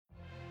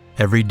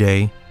Every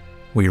day,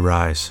 we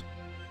rise,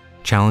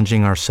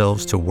 challenging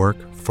ourselves to work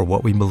for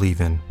what we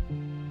believe in.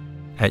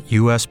 At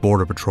U.S.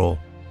 Border Patrol,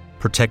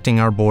 protecting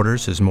our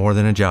borders is more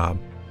than a job.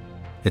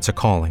 It's a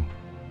calling.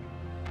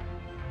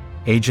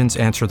 Agents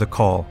answer the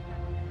call,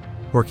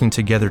 working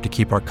together to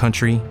keep our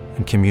country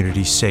and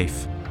communities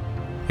safe.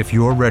 If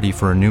you are ready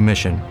for a new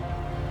mission,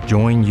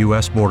 join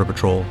U.S. Border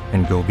Patrol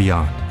and go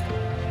beyond.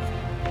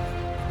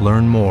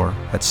 Learn more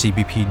at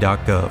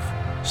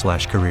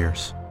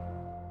cbp.gov/careers.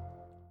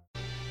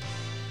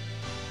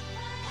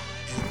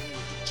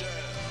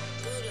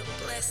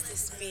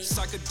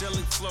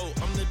 Psychedelic flow,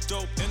 I'm the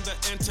dope and the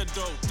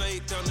antidote. They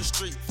down the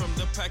street from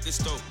the package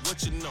store.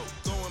 What you know,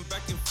 going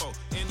back and forth.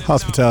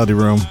 Hospitality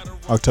Room,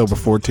 October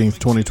 14th,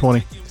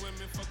 2020.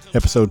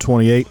 Episode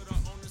 28.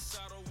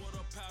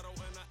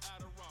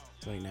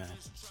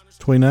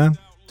 29?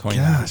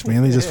 Gosh,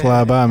 man, they just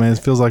fly by, man. It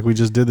feels like we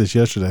just did this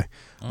yesterday.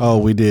 Oh,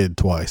 we did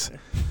twice.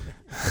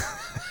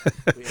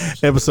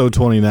 Episode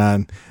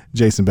 29,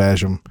 Jason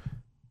Basham.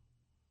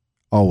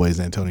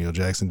 Always Antonio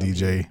Jackson,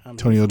 DJ.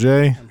 Antonio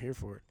J. I'm here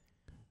for it.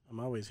 I'm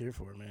always here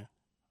for it, man.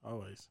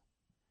 Always.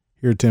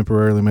 Here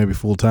temporarily, maybe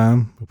full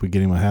time. If we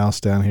get him a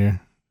house down here.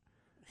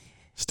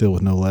 Still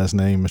with no last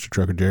name, Mr.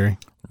 Trucker Jerry.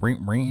 You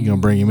gonna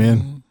bring him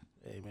in?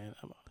 Hey, man.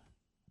 I'm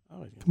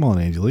always Come on,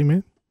 Angel Lee,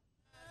 man.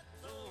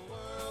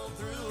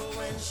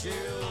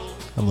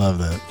 I love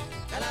that.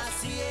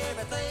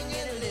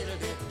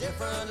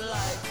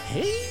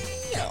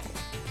 Hey,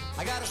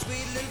 I got a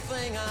sweet little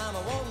thing I'm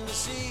wanting to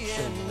see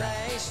in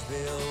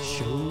Nashville.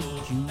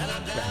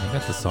 I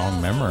got the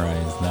song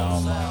memorized now.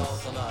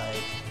 Almost.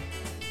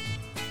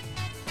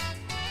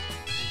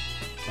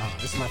 oh,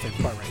 this is my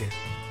favorite part right here.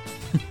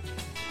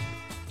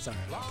 Sorry.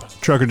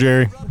 Trucker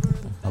Jerry.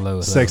 Hello.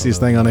 Sexiest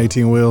thing on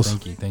 18 wheels.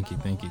 Thank you.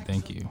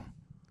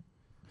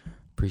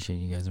 Appreciate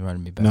you guys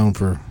inviting me back. Known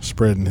for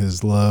spreading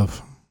his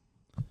love,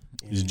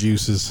 his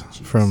juices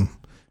from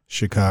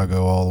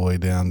Chicago all the way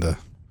down to,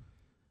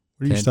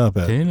 where do you stop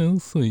at?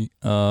 Tennessee.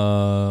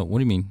 What do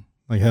you mean?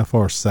 Like how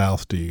far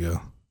south do you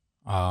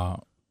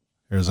go?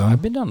 Arizona?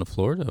 I've been down to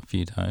Florida a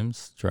few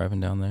times, driving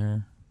down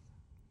there.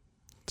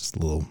 Just a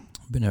little.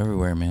 I've been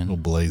everywhere, man. Little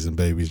blazing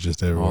babies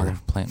just everywhere.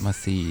 Plant my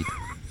seed.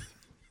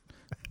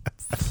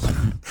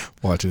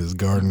 Watching his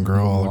garden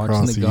grow all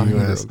across the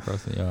U.S.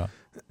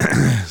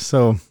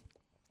 So,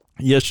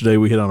 yesterday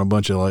we hit on a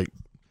bunch of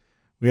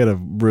we had a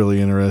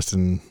really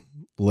interesting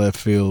left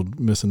field.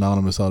 Miss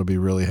Anonymous ought to be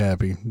really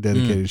happy.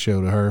 Dedicated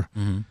show to her.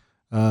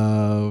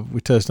 Mm-hmm. We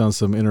touched on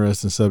some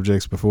interesting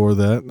subjects before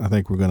that. I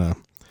think we're going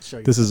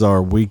to, this is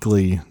our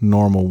weekly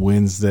normal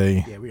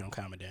Wednesday. Yeah, we don't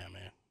calm it down,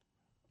 man.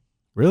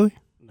 Really?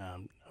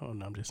 No,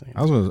 I'm just saying.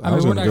 I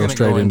was going to go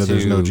straight into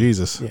there's no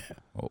Jesus. Yeah.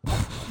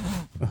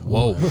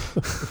 Whoa.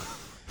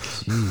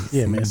 Jeez.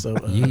 Yeah, man. So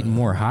you eating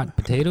more hot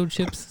potato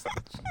chips?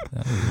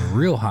 That was a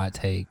real hot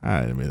take.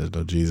 I mean, there's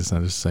no Jesus.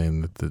 I'm just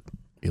saying that the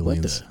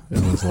aliens. It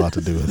has a lot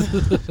to do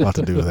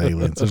with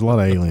aliens. There's a lot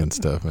of alien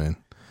stuff, man.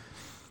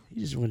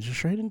 You just went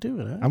straight into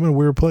it, huh? I'm in a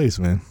weird place,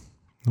 man.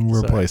 I'm in a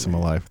weird place in my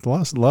life. A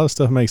lot of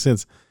stuff makes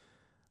sense.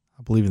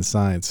 I believe in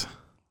science.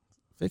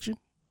 Fiction?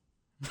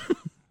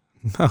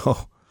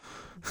 No.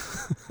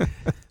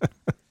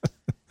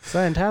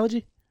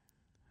 Scientology?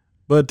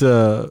 But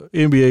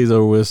NBA's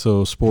over with,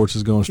 so sports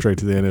is going straight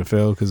to the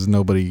NFL because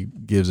nobody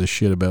gives a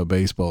shit about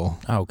baseball.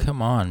 Oh,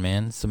 come on,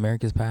 man. It's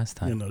America's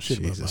pastime. You know, shit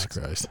Jesus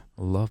about Christ.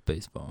 I love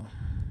baseball.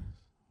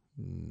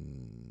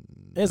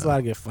 There's a lot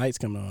of good fights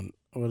coming on.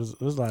 There's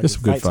a lot There's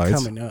of some good good fights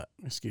fights. coming up.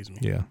 Excuse me.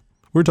 Yeah.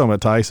 We were talking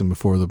about Tyson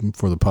before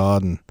the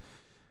pod and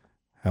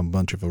how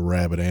much of a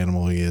rabid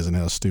animal he is and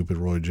how stupid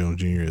Roy Jones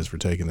Jr. is for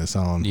taking this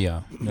on.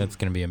 Yeah, that's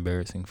going to be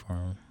embarrassing for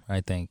him,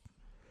 I think.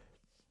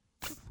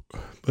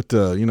 But,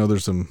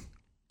 there's some...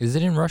 Is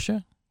it in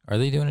Russia? Are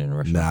they doing it in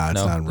Russia? Nah,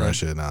 it's not in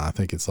Russia. Nah, I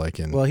think it's like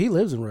in... Well, he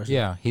lives in Russia.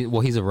 Yeah,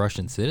 he's a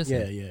Russian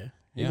citizen. Yeah.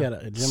 He got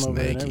a gym over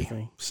there and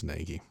everything.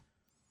 Snaky.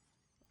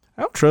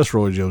 I don't trust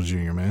Roy Jones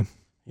Jr., man.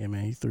 Yeah,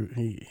 man. He threw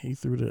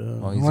the...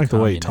 Well, I he's don't like the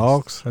way he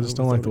communist. talks. I just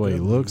don't like the way he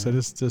looks. Man.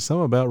 Just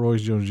something about Roy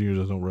Jones Jr.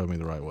 doesn't rub me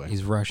the right way.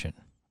 He's Russian.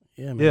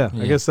 Yeah, man.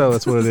 Yeah, I guess so.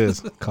 That's what it is.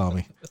 Call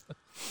me.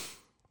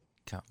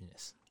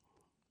 Communist.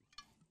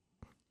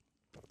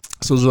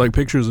 So there's like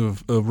pictures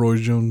of Roy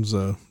Jones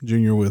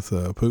Jr. with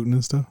Putin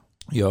and stuff.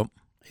 Yep.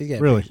 He's got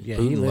Really? Yeah,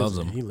 Putin he loves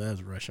him. He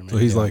loves Russia, man. So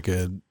he's like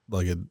an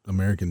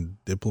American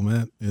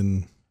diplomat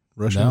in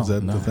Russia. Is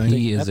that the thing?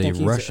 He I is a think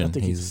he's a- I Russian.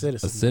 think he's a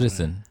He's a citizen.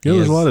 citizen. You know,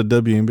 there's a He lot has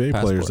of WNBA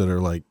passport. players that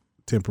are like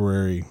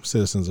temporary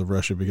citizens of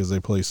Russia because they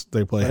play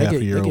Well, half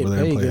a year they get over there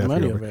and paid play good half a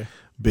money year over over. there.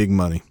 Big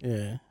money,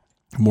 Yeah.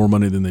 more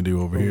money than they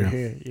do over Over here.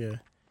 here,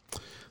 yeah.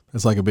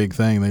 That's like a big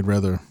thing. They'd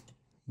rather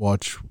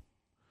watch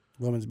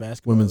Women's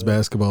basketball.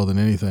 basketball than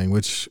anything,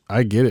 which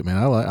I get it, man.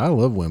 I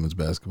love women's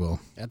basketball.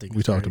 I think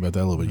We it's talked great. about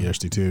that a little bit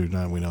yesterday too.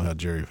 Now we know how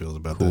Jerry feels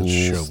about cool that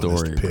chauvinist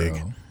story, pig.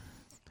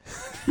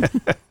 bro.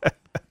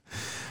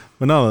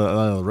 But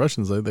no, the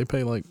Russians they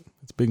pay like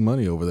it's big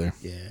money over there.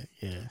 Yeah.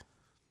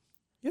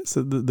 Yes,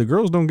 the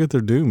girls don't get their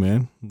due,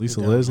 man.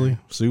 Lisa Leslie,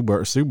 Sue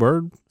Bird.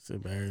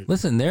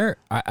 Listen,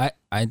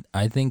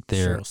 I think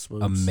they're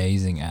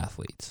amazing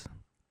athletes.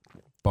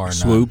 Bar none.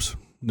 Swoops,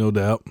 no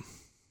doubt.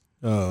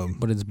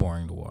 But it's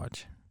boring to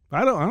watch.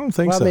 I don't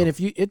think so. I mean,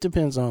 it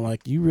depends on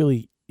like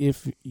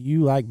if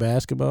you like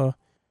basketball,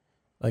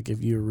 like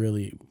if you're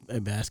really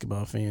a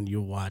basketball fan,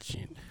 you'll watch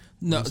it.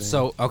 No,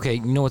 so okay,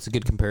 you know what's a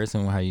good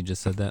comparison with how you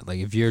just said that? Like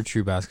if you're a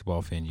true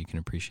basketball fan, you can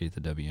appreciate the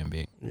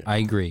WNBA. Yeah. I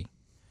agree.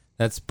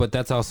 But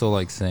that's also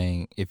like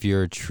saying if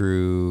you're a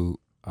true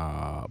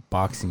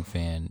boxing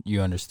fan, you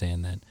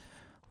understand that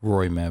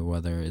Roy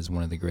Mayweather is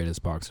one of the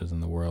greatest boxers in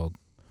the world.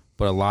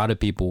 But a lot of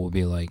people will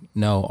be like,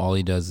 no, all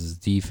he does is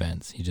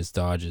defense. He just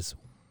dodges,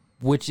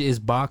 which is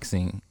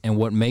boxing and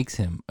what makes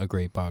him a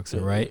great boxer,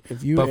 right?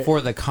 But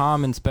for the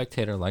common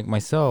spectator like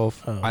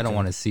myself, I don't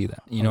want to see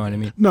that. You know what I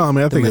mean? No, I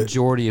mean, I think the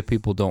majority of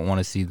people don't want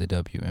to see the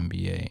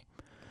WNBA.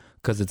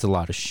 Because it's a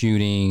lot of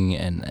shooting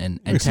and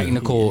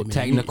technical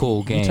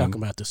game. You're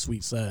talking about the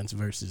sweet science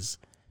versus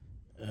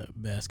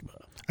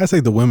basketball. I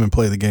think the women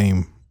play the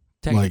game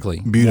technically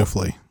like,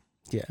 beautifully.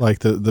 Yeah, like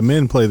the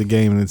men play the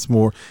game, and it's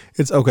more.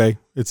 It's okay.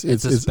 It's a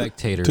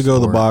spectator to go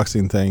sport. The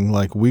boxing thing.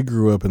 Like we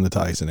grew up in the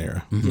Tyson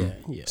era.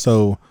 Mm-hmm. Yeah.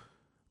 So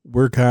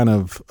we're kind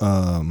of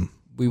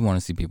we want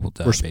to see people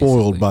die. We're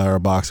spoiled basically. by our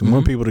boxing. We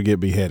want people to get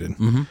beheaded.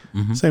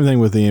 Mm-hmm. Same thing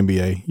with the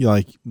NBA. You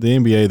like the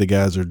NBA, the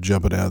guys are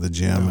jumping out of the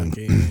gym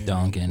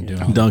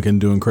dunking,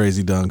 doing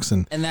crazy dunks,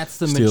 and that's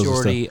the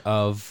majority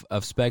of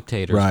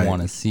spectators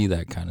want to see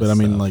that kind of But stuff.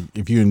 I mean, like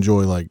if you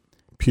enjoy like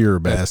pure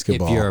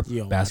basketball, if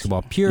you're a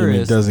basketball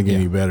purist, it doesn't get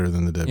any better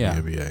than the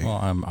WNBA. Yeah. Well,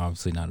 I'm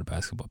obviously not a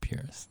basketball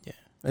purist. Yeah,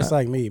 that's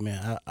like me,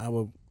 man. I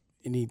will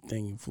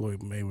anything Floyd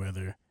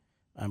Mayweather,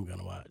 I'm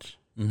gonna watch.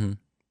 Mm-hmm.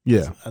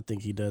 Yeah, I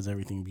think he does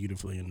everything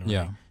beautifully in the ring.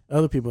 Yeah,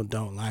 other people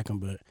don't like him,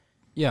 but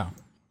yeah,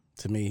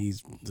 to me,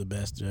 he's the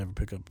best to ever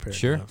pick up a pair of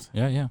gloves.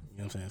 Yeah. You know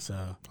what I'm saying?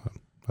 So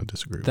I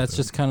disagree. That's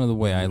just kind of the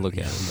way I look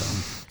at it, though.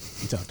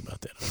 We talked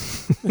about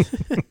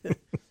that.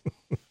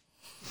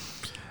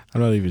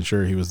 I'm not even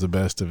sure he was the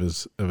best of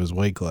his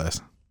weight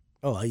class.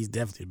 Oh, he's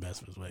definitely the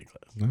best of his weight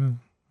class.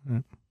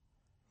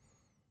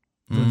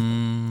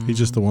 He's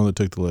just the one that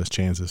took the less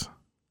chances.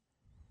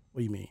 What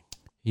do you mean?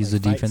 He's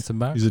like a defensive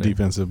boxer. He's a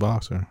defensive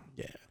boxer.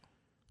 Yeah.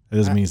 It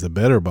doesn't mean he's the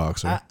better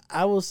boxer.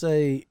 I will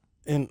say,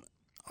 in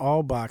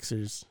all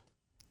boxers,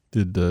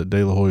 did De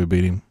La Hoya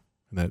beat him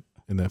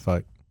in that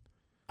fight?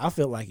 I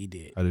feel like he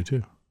did. I do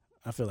too.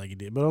 I feel like he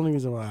did. But the only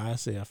reason why I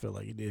say I feel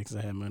like he did because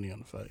I had money on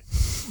the fight.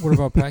 What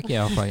about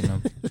Pacquiao fighting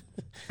him?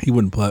 He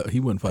wouldn't fight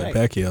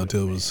Pacquiao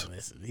until it was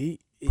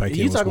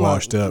Pacquiao was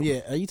washed up.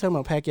 Yeah, are you talking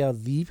about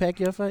Pacquiao the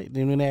Pacquiao fight?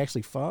 Then when they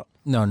actually fought?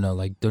 No.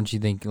 Like, don't you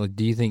think? Like,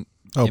 do you think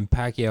in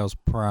Pacquiao's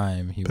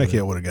prime,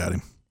 Pacquiao would have got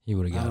him? He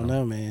would have got him. I don't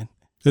know, man.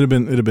 It'd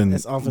have been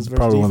That's offense versus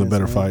probably defense, one of the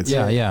better man. fights.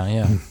 Yeah.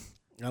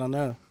 I don't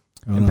know.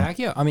 And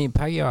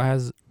Pacquiao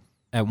has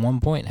at one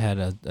point had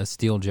a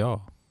steel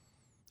jaw.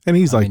 And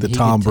he's like the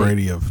Tom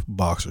Brady of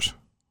boxers.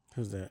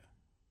 Who's that?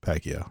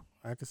 Pacquiao.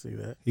 I can see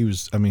that. He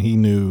was. I mean, he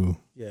knew.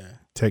 Yeah.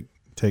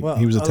 Well,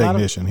 he was a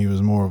technician. He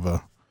was more of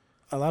a.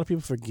 A lot of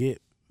people forget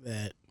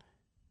that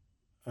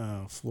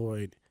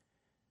Floyd,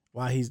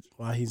 while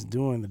he's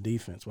doing the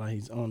defense, while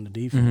he's on the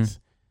defense,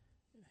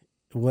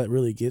 what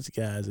really gets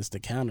guys is the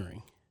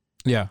countering.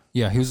 Yeah.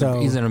 He's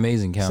an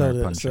amazing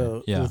counter puncher.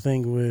 So the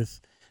thing with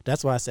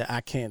that's why I said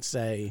I can't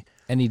say.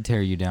 And he'd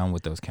tear you down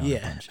with those counter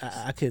punches.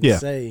 I couldn't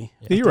say.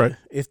 Yeah, you're right.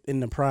 If in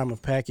the prime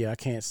of Pacquiao, I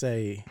can't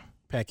say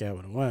Pacquiao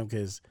would have won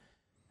because,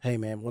 hey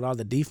man, with all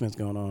the defense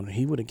going on,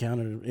 he would have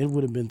countered. He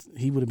would have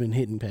been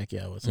hitting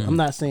Pacquiao. So I'm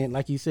not saying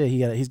like you said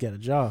he's got a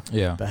jaw.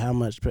 Yeah. But how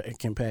much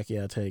can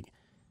Pacquiao take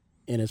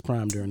in his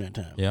prime during that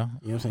time? Yeah.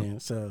 You know what I'm saying?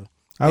 So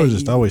I was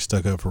just always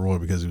stuck up for Roy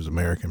because he was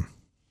American.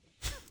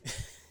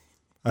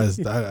 I'll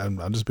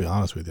just be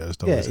honest with you. I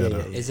just always had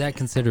a. Is that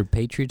considered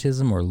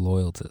patriotism or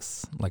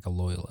loyalist? Like a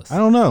loyalist? I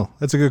don't know.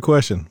 That's a good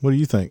question. What do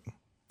you think?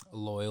 A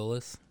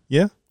loyalist?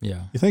 Yeah.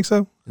 Yeah. You think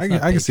so? I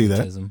can see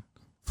that.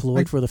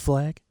 Floyd for the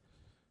flag?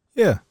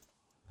 Yeah.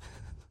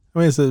 I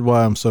mean, it's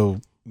why I'm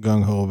so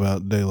gung ho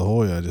about De La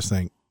Hoya. I just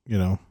think, it's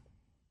an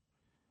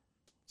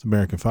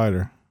American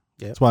fighter.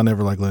 Yep. That's why I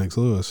never liked Lennox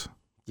Lewis.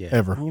 Yeah.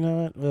 Ever. You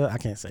know what? Well, I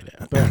can't say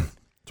that. But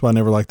that's why I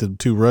never liked the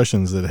two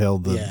Russians that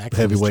held the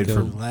heavyweight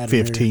for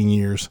Vladimir. 15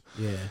 years.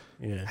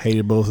 Yeah.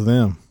 Hated both of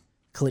them.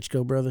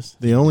 Klitschko brothers.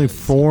 The only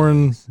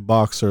foreign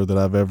boxer that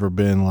I've ever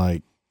been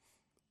like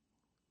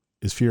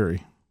is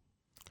Fury.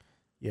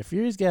 Yeah,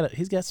 Fury's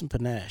he's got some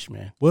panache,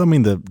 man. Well, I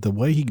mean the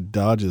way he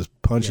dodges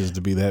punches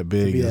to be that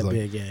big is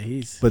like,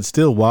 yeah. But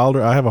still,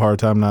 Wilder. I have a hard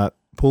time not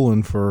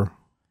pulling for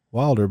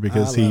Wilder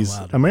because he's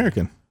Wilder,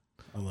 American.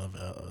 I love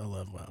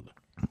Wilder.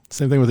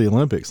 Same thing with the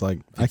Olympics.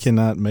 Like I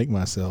cannot make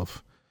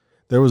myself.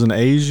 There was an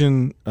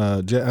Asian,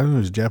 I don't know if it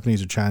was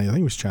Japanese or Chinese. I think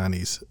it was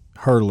Chinese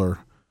hurler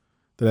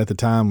that at the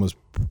time was,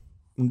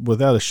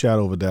 without a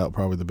shadow of a doubt,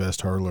 probably the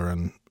best hurler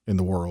in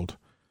the world.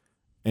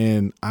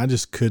 And I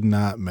just could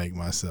not make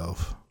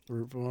myself.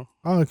 Root for him?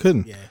 Oh, I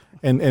couldn't. Yeah.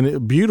 And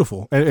it,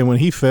 beautiful. And when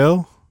he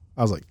fell,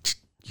 I was like,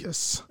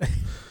 yes.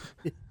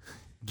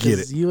 get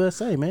it.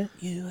 USA, man.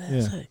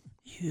 USA.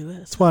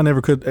 That's why I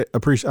never could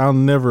appreciate. I'll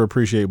never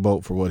appreciate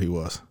Bolt for what he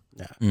was.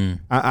 Nah.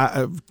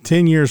 I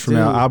 10 years from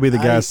now, Dude, I'll be the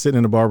guy sitting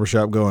in a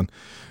barbershop going,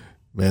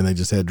 man, they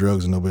just had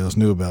drugs and nobody else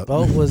knew about.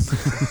 Bolt was.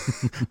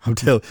 I'm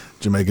telling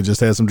Jamaica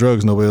just had some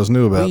drugs nobody else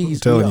knew about. I'm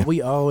telling you.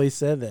 We always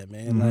said that,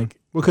 man. Like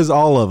because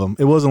all of them.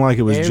 It wasn't like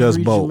it was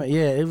just Bolt.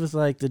 It was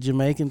like the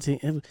Jamaican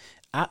team.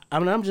 I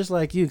mean, I'm just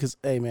like you because,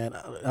 hey, man,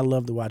 I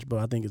love to watch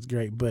Bolt. I think it's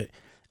great, but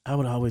I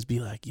would always be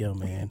like, yo,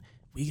 man,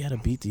 we got to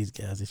beat these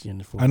guys this year in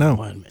the 4-1. I know.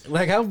 Man.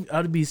 Like,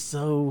 I'd be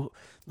so.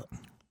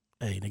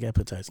 Hey, they got to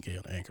put Tyson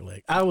Gale on the anchor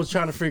leg. I was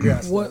trying to figure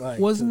out. What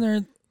wasn't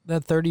there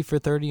that 30 for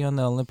 30 on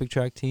the Olympic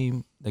track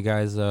team? The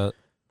guys, and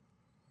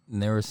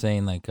they were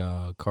saying like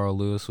Carl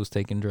Lewis was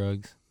taking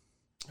drugs.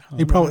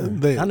 He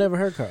probably. I never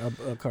heard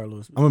Carl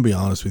Lewis. I'm gonna be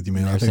honest with you,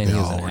 man. I think they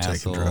all were asshole.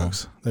 taking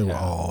drugs. They were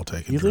all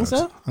taking You drugs.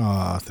 think so?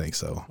 I think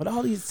so. But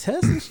all these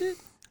tests and shit.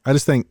 I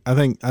just think. I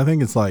think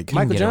it's like You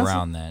can Michael get Johnson?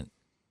 around that.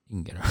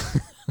 You can get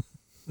around.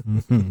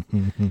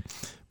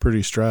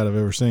 pretty stride I've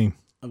ever seen.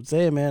 I'm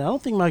saying, man, I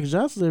don't think Michael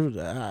Johnson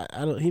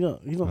ever. He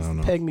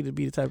don't peg me to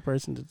be the type of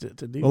person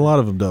to do. A lot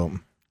of them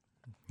don't.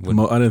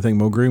 I didn't think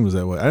Mo Green was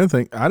that way. I didn't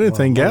think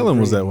Gatlin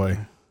was that way.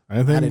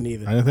 I didn't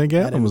either. I didn't think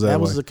Gatlin was that way. That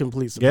was a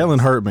complete surprise. Gatlin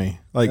hurt me.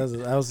 Like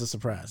that was a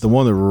surprise. the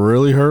one that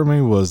really hurt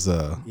me was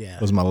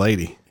my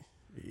lady.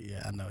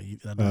 Yeah, I know you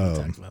talked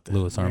about that.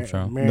 Louis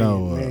Armstrong.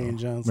 Marion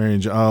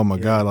Jones. Oh my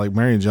God! Like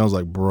Marion Jones,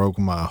 like broke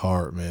my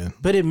heart, man.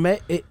 But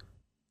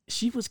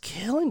she was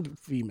killing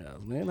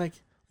females, man. Like,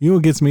 you know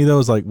what gets me though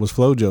is like, was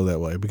FloJo that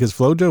way? Because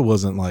FloJo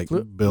wasn't like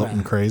built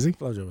and crazy.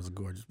 FloJo was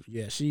gorgeous.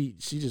 Yeah, she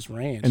just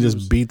ran and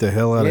just beat the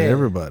hell out of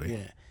everybody.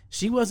 Yeah,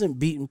 she wasn't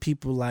beating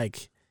people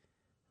like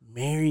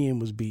Marion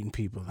was beating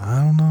people.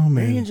 I don't know, man.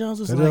 Marion Jones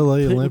was that like LA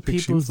putting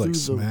Olympics, she people was like through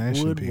the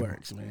smashing people.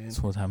 woodworks, man.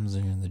 That's what happens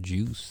in the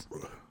juice.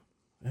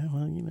 Yeah,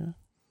 well, you know.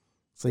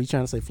 So you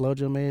trying to say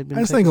FloJo may have been?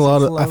 I think a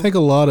lot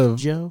of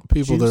Joe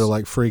people that juice? are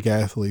like freak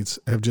athletes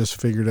have just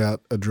figured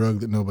out a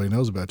drug that nobody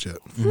knows about yet.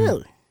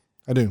 Really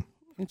I do.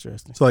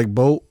 interesting. So like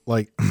Bolt,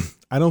 like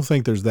I don't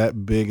think there's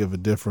that big of a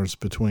difference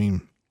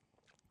between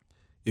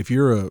if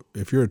you're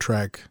a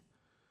track.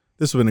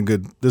 This has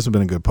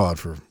been a good pod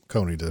for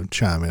Coney to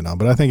chime in on.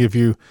 But I think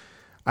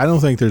I don't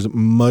think there's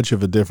much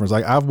of a difference.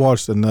 Like I've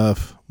watched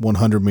enough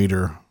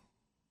 100-meter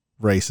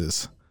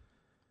races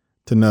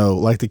to know,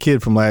 like the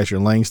kid from last year,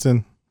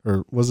 Langston,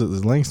 or was it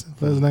Langston?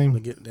 What's his name?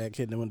 That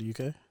kid that went to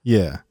UK.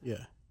 Yeah.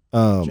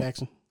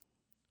 Jackson.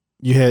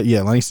 You had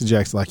Langston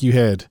Jackson. Like you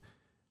had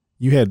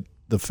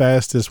the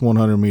fastest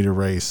 100-meter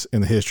race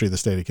in the history of the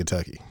state of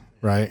Kentucky,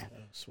 right?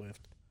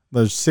 Swift.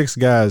 There's 6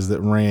 guys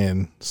that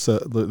ran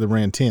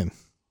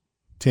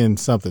 10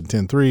 something,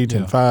 10-3,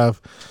 10-5,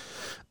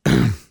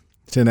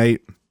 10-8.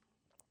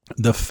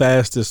 The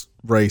fastest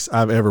race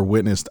I've ever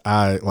witnessed.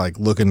 I like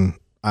looking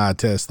eye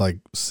test, like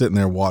sitting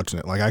there watching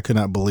it. Like I could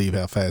not believe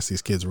how fast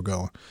these kids were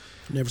going.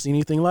 Never seen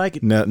anything like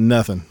it. No,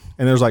 nothing.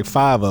 And there was like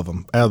 5 of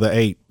them out of the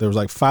 8. There was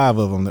like 5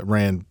 of them that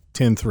ran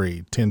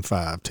 10-3,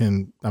 10-5,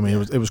 10. I mean,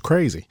 it was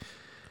crazy.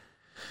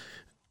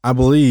 I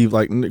believe,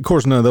 like, of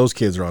course, none of those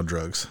kids are on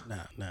drugs.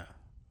 No.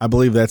 I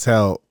believe that's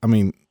how. I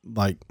mean,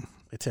 like,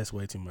 they test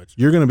way too much.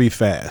 You're going to be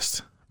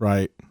fast,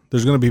 right?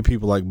 There's going to be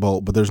people like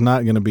Bolt, but there's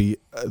not going to be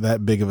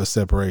that big of a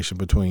separation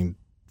between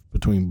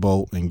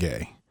Bolt and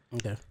Gay.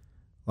 Okay.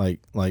 Like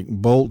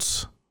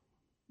Bolt's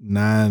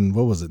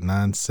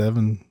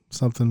 9.7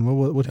 something.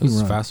 What It he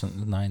was run? fast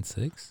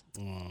 9.6.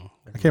 I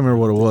can't remember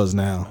what it was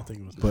now. I think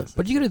it was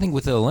But you got to think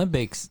with the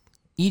Olympics,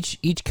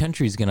 each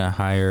country is gonna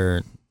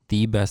hire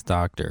the best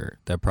doctor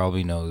that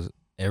probably knows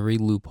every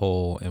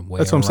loophole and way.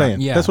 That's what I'm saying.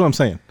 Yeah, That's what I'm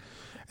saying.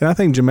 And I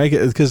think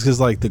Jamaica, because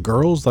like the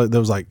girls,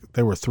 like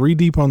they were 3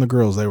 deep on the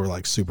girls. They were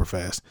like super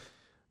fast.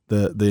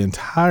 The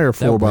entire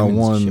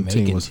 4x1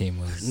 team was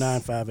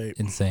 9.58.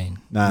 insane.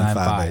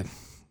 9.58.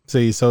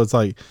 See, so it's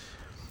like,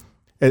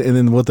 and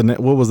then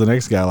what was the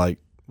next guy like?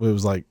 It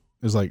was like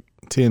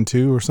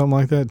 10-2 or something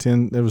like that.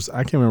 10. It was,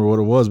 I can't remember what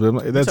it was,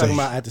 but that's talking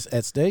about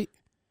at state.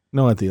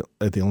 No, at the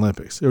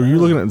Olympics. Are you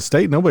looking at the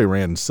state? Nobody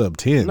ran sub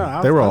 10.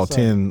 No, they were all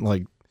 10.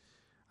 Like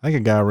I think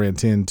a guy ran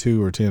 10-2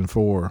 or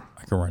 10-4.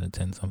 I could run a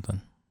 10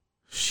 something.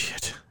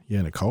 Shit, you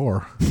in a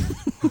car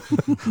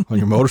on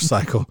your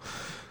motorcycle.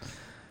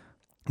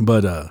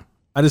 But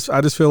I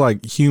just feel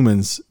like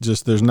humans,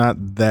 just there's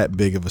not that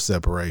big of a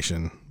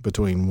separation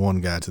between one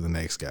guy to the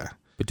next guy.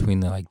 Between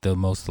the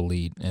most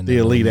elite and the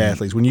elite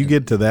athletes, when you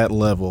get to that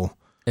level,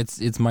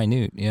 it's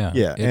minute. Yeah,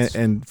 yeah.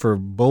 And for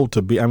Bolt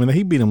to be, I mean,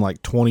 he beat him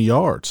like 20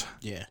 yards.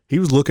 Yeah, he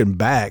was looking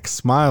back,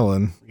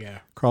 smiling. Yeah,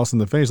 crossing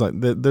the finish line.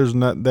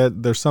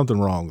 There's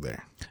something wrong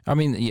there. I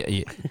mean, yeah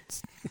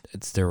it's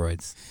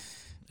steroids.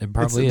 It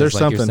probably there's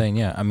is, like something. You're saying,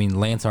 yeah. I mean,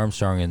 Lance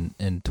Armstrong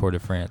in Tour de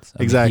France.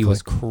 Exactly. He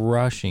was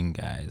crushing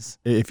guys.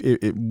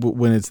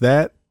 When it's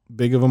that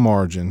big of a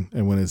margin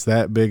and when it's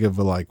that big of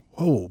a like,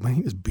 whoa,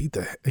 man,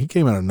 he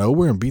came out of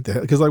nowhere and beat the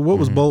hell. Because like, what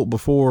was Bolt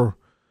before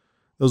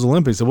those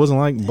Olympics? It wasn't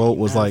like Bolt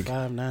was 9, like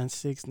 5, 9,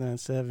 6, 9,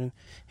 7.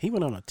 He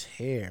went on a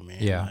tear, man.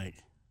 Yeah. Like,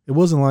 it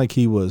wasn't like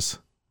he was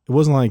It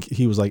wasn't like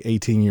he was like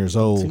 18 years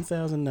old.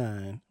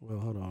 2009. Well,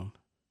 hold on.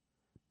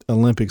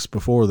 Olympics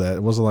before that.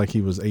 It wasn't like he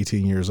was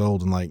 18 years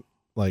old and like.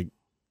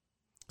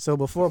 So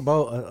before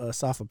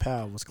Asafa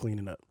Powell was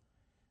cleaning up.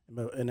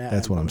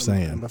 That's what I'm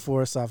saying.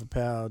 Before Asafa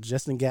Powell,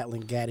 Justin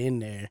Gatlin got in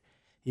there.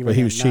 He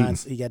was cheating.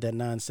 He got that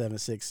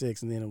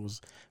 9.766, and then it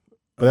was.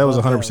 But that was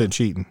 100%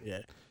 cheating.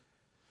 Yeah.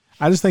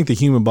 I just think the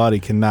human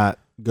body cannot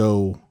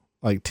go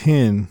like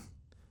 10.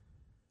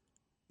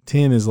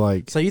 10 is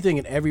like. So you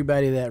thinking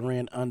everybody that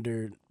ran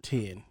under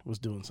 10 was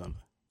doing something?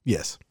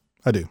 Yes,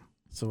 I do.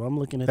 So I'm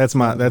looking at that's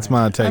my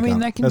take. I mean, on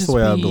that it. can That's just the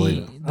way I be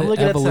believe it. I'm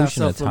looking at that.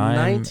 So from time.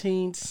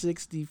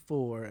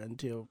 1964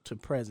 until to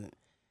present,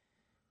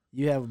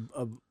 you have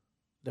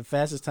the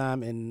fastest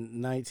time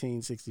in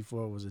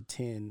 1964 was a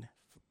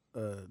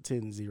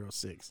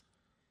 10.06,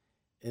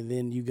 and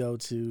then you go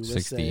to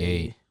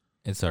 68.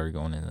 It started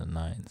going in the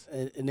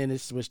 9s, and then it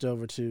switched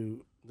over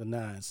to the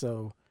 9.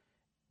 So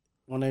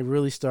when they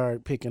really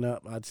started picking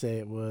up, I'd say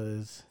it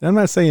was. I'm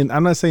not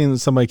saying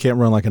somebody can't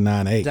run like a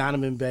 9.8.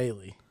 Donovan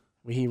Bailey,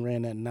 when he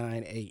ran that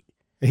 9.8.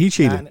 He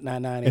cheated,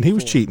 and he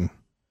was cheating.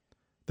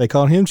 They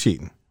called him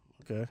cheating.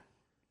 Okay,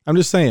 I'm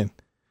just saying,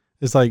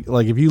 it's like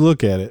if you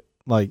look at it,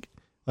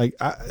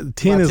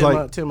 10 is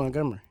like Tim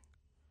Montgomery.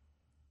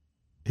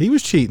 He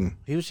was cheating.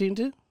 He was cheating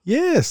too?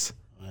 Yes.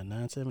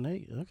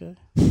 9.78. Okay.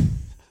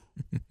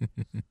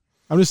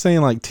 I'm just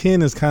saying, like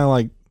 10 is kind of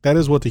like that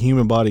is what the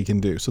human body can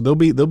do. So there'll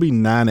be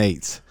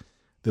 9.8s,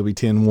 there'll be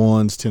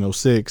 10.1s,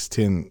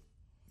 10.06,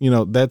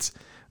 10.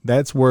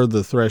 That's where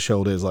the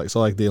threshold is. Like so,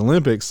 like the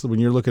Olympics, when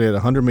you're looking at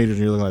 100 meters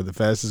and you're looking at the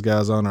fastest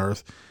guys on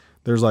earth,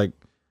 there's like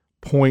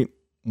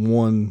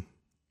 0.1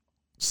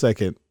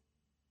 second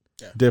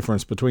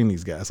difference between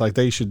these guys. Like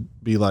they should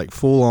be like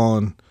full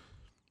on.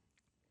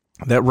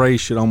 That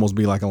race should almost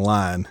be like a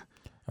line.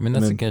 I mean,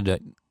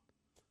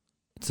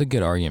 it's a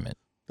good argument.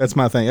 That's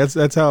my thing.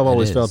 That's how I've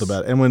always felt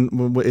about it. And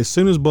when as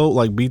soon as Bolt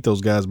like beat those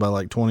guys by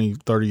like 20,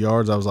 30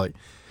 yards, I was like,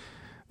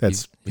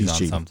 he's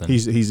cheating. Something.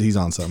 He's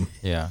on something.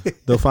 Yeah.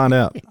 They'll find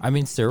out. I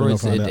mean,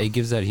 steroids, it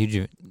gives that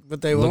huge.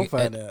 But they won't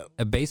find out.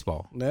 At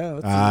baseball. No.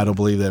 I don't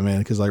believe that, man,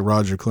 because like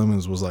Roger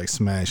Clemens was like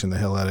smashing the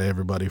hell out of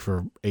everybody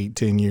for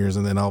 8-10 years,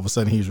 and then all of a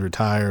sudden he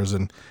retires,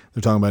 and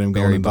they're talking about him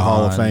going into the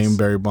Hall of Fame,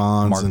 Barry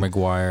Bonds. Mark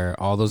McGwire,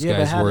 all those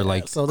guys were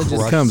like, so they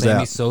just comes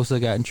Sammy out. Sosa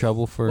got in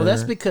trouble for. Well,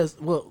 that's because,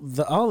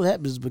 all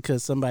that is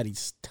because somebody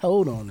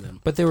told on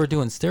them. But they were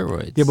doing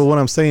steroids. Yeah, but what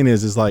I'm saying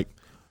is there'll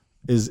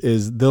It's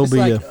be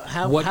like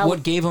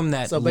what gave them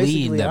that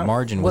lead, that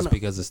margin was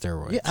because of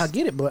steroids. Yeah, I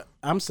get it, but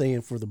I'm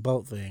saying for the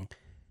Bolt thing,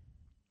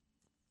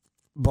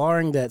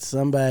 barring that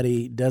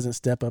somebody doesn't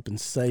step up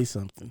and say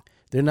something,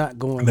 they're not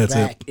going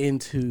back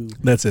into.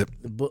 That's it.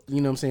 The book,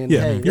 you know what I'm saying?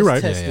 Yeah, hey, you're right.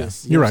 Test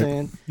this. You're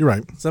right. You're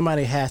right.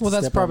 Somebody has to. Well,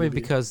 that's step probably up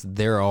and because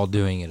they're all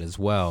doing it as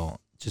well,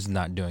 just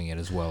not doing it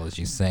as well as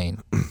you're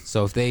saying.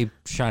 So if they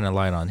shine a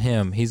light on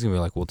him, he's gonna be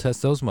like, "Well,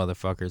 test those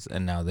motherfuckers,"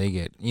 and now they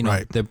get,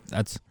 right.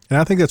 That's. And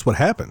I think that's what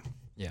happened.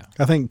 Yeah,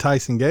 I think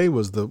Tyson Gay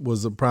was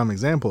the prime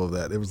example of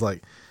that. It was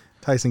like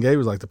Tyson Gay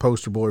was like the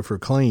poster boy for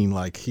clean.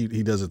 Like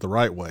he does it the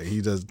right way.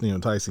 He does,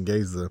 Tyson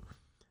Gay's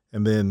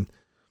and then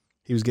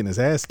he was getting his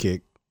ass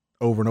kicked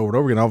over and over and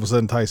over again. All of a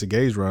sudden, Tyson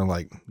Gay's running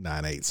like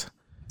 9.8s.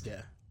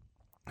 Yeah,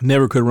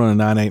 never could run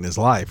a 9.8 in his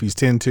life. He's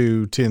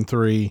 10.2,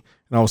 10.3, and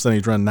all of a sudden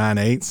he's running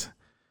 9.8s.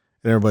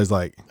 And everybody's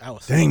like,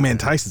 "Dang man,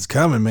 Tyson's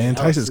coming, man!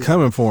 Tyson's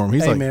coming for him."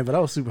 He's like, man, but I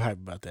was super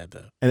hyped about that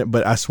though.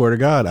 But I swear to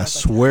God,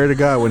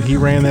 when he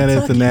ran that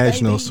at the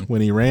Nationals,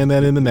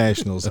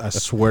 I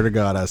swear to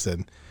God, I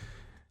said,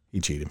 he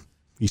cheated.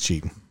 He's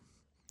cheating.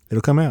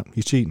 It'll come out.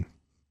 He's cheating.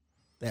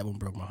 That one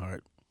broke my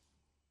heart.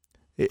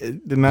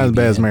 Not as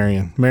bad as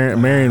Marion.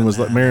 Marion was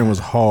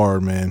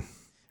hard, man.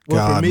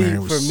 God,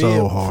 Marion was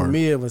so hard. For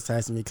me, it was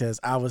Tyson because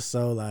I was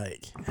so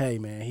like, hey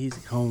man, he's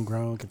a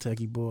homegrown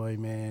Kentucky boy,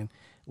 man.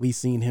 We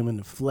seen him in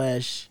the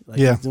flesh. Like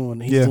he's doing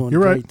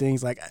great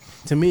things. Like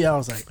to me, I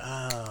was like,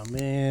 oh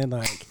man,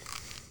 like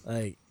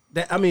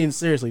that. I mean,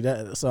 seriously,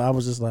 that. So I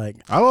was just like,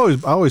 I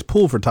always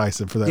pull for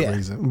Tyson for that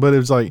reason. But it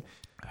was like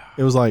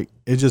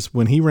it just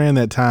when he ran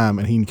that time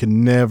and he could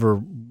never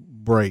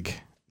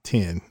break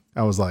 10.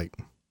 I was like,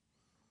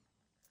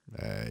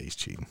 he's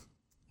cheating.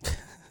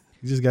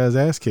 He just got his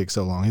ass kicked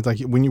so long. He's like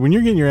when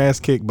you're getting your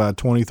ass kicked by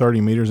 20,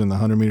 30 meters in the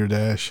 100-meter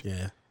dash.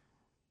 Yeah,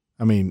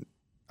 I mean.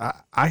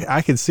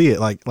 I could see it.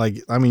 Like,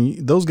 I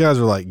mean, those guys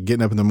are like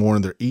getting up in the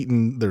morning, they're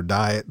eating their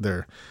diet,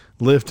 they're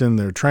lifting,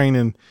 they're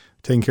training,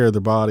 taking care of their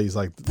bodies.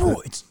 Like,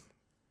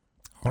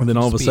 and then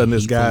all of a sudden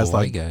this guy's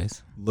like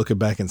looking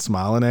back and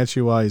smiling at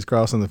you while he's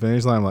crossing the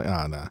finish line. I'm like,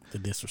 nah. The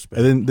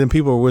disrespect. And then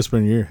people are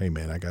whispering in your ear, hey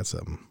man, I got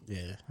something.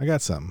 Yeah. I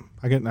got something.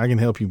 I can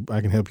help you.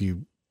 I can help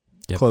you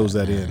close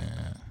that in.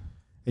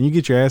 And you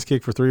get your ass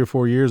kicked for 3 or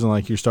 4 years and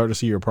like you start to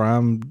see your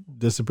prime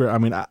disappear. I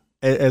mean,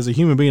 as a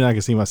human being, I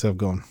can see myself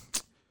going,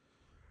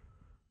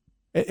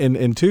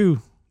 And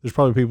two, there's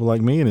probably people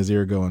like me in his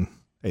ear going,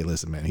 "Hey,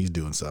 listen, man, he's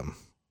doing something.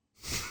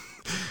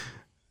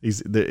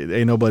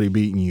 Ain't nobody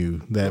beating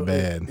you that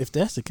bad." If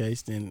that's the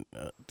case, then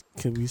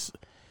can we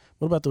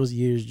What about those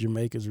years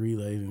Jamaica's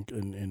relays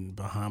and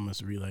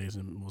Bahamas relays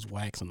and was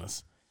waxing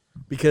us?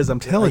 Because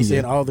I'm telling you,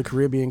 saying all the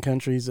Caribbean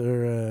countries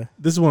are.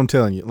 This is what I'm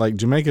telling you. Like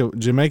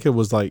Jamaica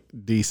was like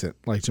decent.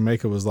 Like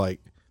Jamaica was like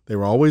they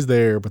were always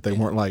there, but they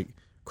weren't like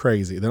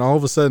crazy. Then all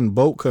of a sudden,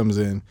 boat comes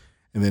in,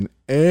 and then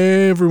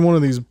every one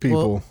of these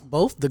people,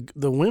 both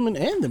the women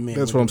and the men.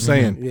 That's what I'm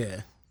saying.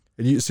 Yeah.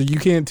 And so you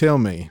can't tell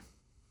me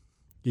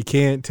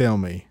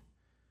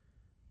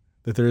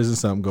that there isn't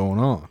something going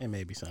on. There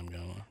may be something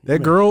going on.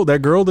 That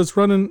girl that's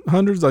running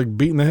hundreds, like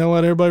beating the hell out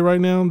of everybody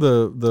right now.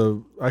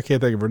 The I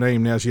can't think of her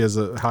name now. She has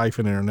a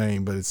hyphen in her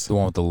name, but it's the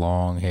one with the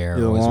long hair.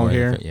 Yeah, the long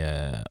hair.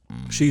 Yeah.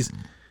 She's.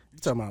 You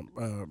talking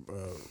about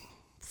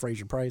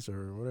Fraser Price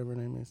or whatever her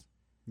name is?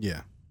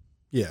 Yeah.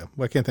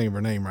 Well, I can't think of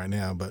her name right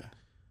now, but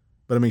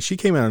I mean, she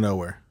came out of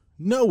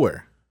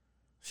nowhere.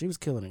 She was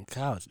killing in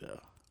college though.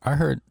 I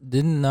heard.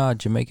 Didn't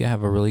Jamaica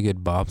have a really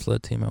good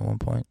bobsled team at one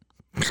point?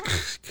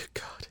 Good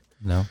God.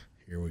 No.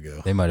 Here we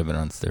go. They might have been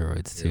on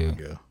steroids too. Here we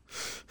go.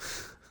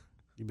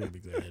 You better be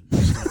glad.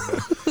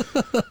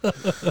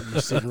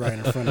 You're sitting right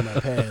in front of my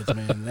pads,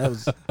 man. That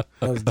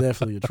was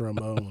definitely a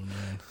trombone,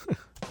 man.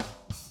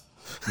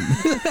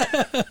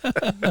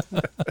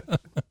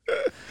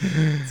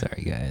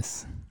 Sorry,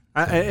 guys.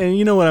 And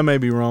you know what? I may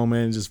be wrong,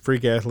 man. Just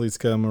freak athletes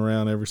come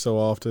around every so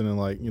often, and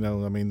like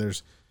I mean,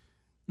 there's.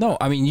 No,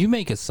 I mean you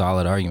make a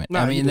solid argument. No,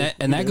 I mean that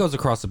do. goes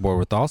across the board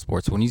with all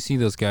sports. When you see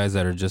those guys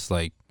that are just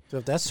like. So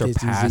if that's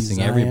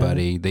surpassing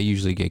everybody, they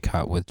usually get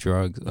caught with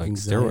drugs like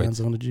steroids.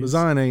 On the juice.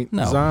 Zion ain't he's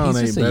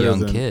just better a young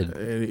than,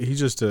 kid.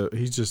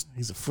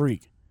 He's a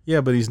freak.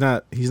 Yeah, but he's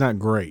not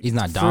great. He's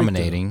not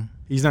dominating.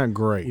 He's not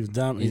great. He's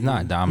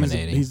not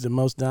dominating. He's the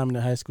most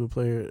dominant high school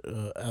player.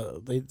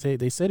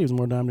 They said he was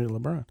more dominant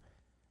than LeBron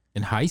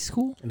in high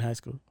school. In high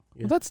school,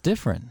 yeah. Well, that's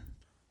different.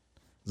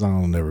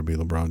 Zion will never be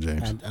LeBron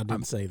James. I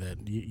didn't say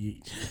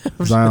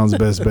that. Zion's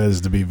best bet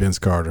is to be Vince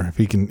Carter. If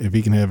he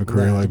can have a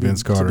career like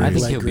Vince Carter, I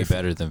think he'll be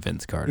better than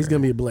Vince Carter. He's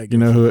gonna be a Blake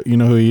Griffin. You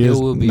know who he is?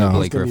 He will be a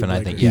Blake Griffin.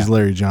 I think. He's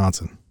Larry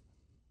Johnson.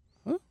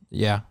 Huh?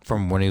 Yeah,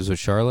 from when he was with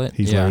Charlotte.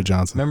 He's Larry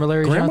Johnson. Remember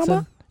Larry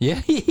Johnson?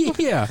 Yeah,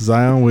 yeah.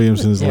 Zion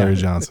Williamson is Larry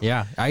Johnson.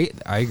 Yeah, I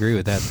agree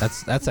with that.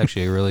 That's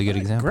actually a really good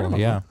example.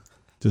 Yeah,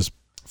 just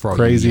for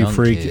crazy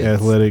freak, kids.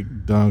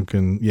 athletic dunk,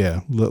 and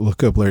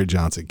look up Larry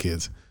Johnson,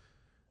 kids.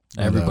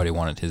 Everybody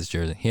wanted his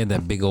jersey. He had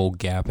that big old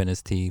gap in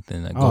his teeth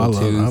and a gold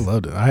tooth. I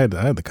loved it. I had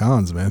the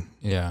cons, man.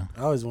 Yeah,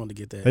 I always wanted to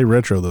get that. They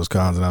retro those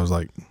cons, and I was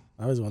like,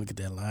 I always wanted to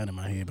get that line in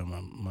my head, but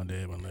my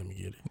dad wouldn't let me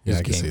get it. Yeah,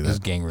 I can see that. It was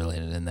gang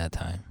related in that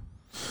time.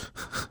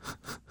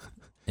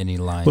 Any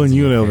lines? Well,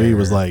 UNLV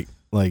was like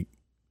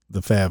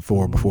the Fab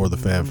Four before the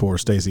Fab Four.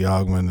 Stacey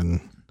Augmon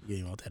and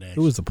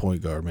who was the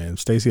point guard, man?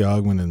 Stacey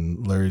Augmon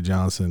and Larry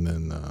Johnson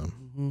and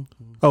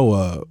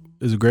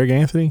is it Greg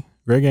Anthony?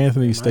 Greg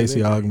Anthony,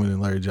 Stacey Augmon,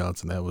 and Larry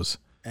Johnson. That was.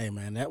 Hey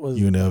man, that was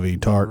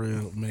UNLV Tart.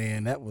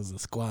 Man, that was a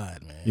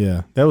squad, man.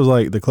 Yeah, that was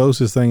like the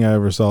closest thing I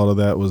ever saw to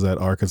that was that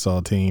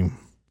Arkansas team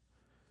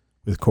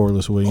with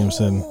Corliss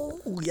Williamson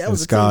and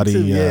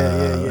Scotty.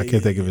 I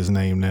can't think of his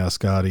name now.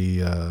 Scotty.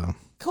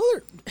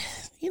 Kohler.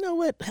 You know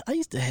what? I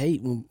used to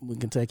hate when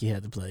Kentucky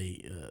had to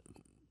play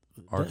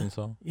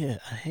Arkansas. Yeah,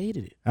 I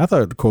hated it. I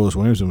thought Corliss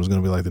Williamson was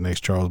going to be like the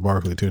next Charles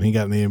Barkley too, and he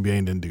got in the NBA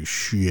and didn't do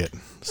shit.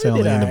 Sat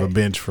on the end of a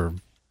bench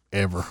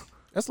forever.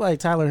 That's like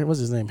Tyler. What's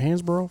his name?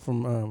 Hansborough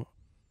from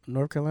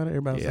North Carolina.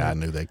 Everybody. Yeah, I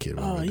knew that kid.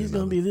 He's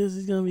gonna be this.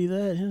 He's gonna be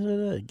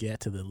that. Got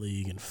to the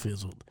league and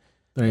fizzled.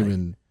 There ain't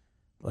even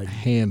like a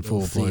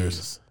handful of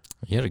players.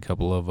 You had a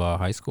couple of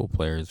high school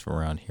players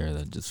around here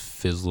that just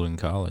fizzled in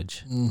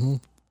college. Mm-hmm.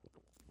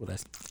 Well,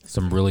 that's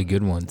some really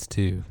good ones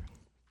too.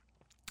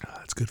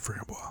 That's good for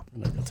him, boy. I'm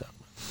not gonna talk.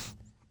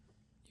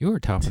 You were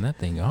topping that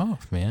thing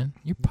off, man.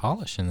 You're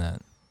polishing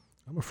that.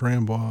 I'm a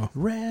framboise.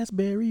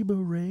 Raspberry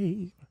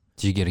beret.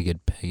 Did you get a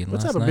good peg in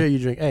last night? What type of beer you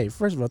drink? Hey,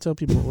 first of all, tell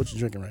people what you're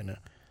drinking right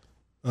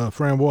now.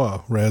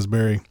 Framboise,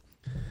 raspberry,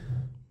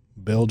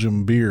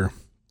 Belgium beer.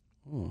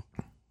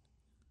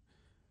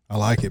 I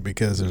like it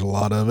because there's a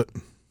lot of it.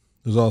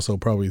 There's also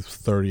probably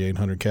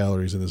 3,800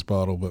 calories in this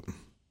bottle, but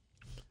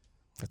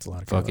that's a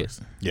lot of calories.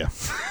 Fuck it. Yeah.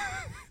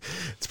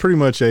 It's pretty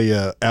much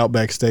a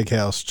Outback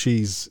Steakhouse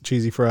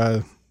cheesy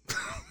fry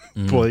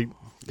plate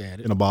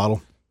in a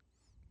bottle,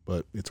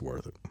 but it's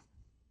worth it.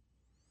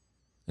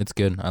 It's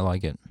good. I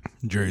like it.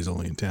 Jerry's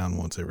only in town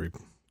once every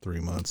 3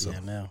 months. So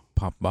now.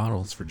 Pop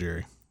bottles for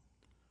Jerry.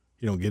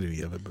 You don't get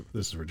any of it, but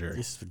this is for Jerry.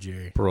 This is for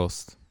Jerry.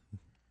 Prost.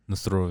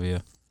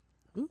 Nostrovia.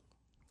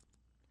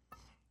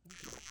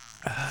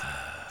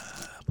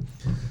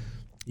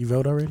 You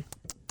vote already?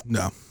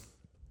 No.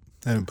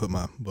 I haven't put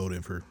my vote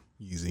in for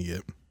Yeezy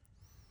yet.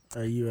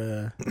 Are you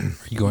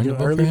going to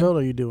vote early for him? vote or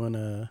are you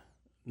doing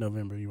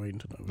November? You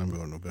waiting until November? I'm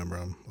going November.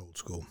 I'm old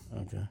school.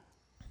 Okay.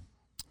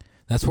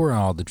 That's where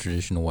all the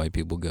traditional white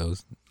people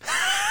goes.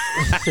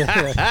 Oh,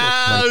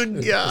 God.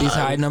 These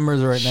high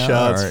numbers right now.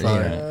 Shots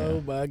fired.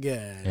 Oh, my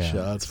God. Yeah.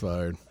 Shots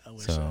fired. I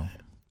wish so,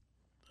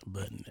 a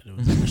button. It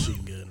was a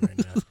machine gun right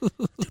now.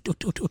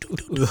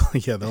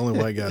 Yeah, the only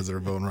white guys that are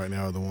voting right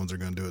now are the ones that are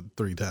going to do it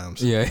 3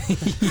 times. Yeah.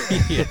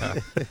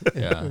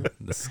 Yeah.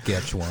 The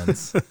sketch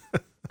ones.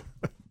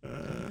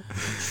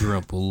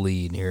 Trump will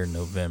lead here in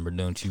November.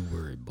 Don't you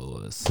worry,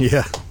 boys.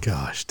 Yeah.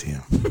 Gosh,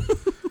 Tim.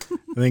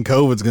 I think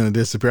COVID's going to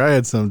disappear. I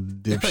had some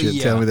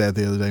dipshit tell me that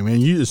the other day.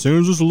 Man, as soon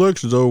as this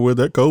election's over with,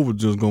 that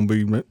COVID's just going to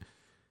be... Man.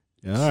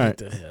 Yeah, all right.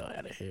 Get the hell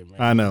out of here, man.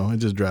 I know. It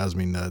just drives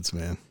me nuts,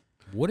 man.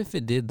 What if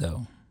it did,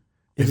 though?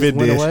 If it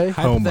did, away?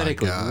 oh my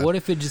Hypothetically, God. what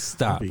if it just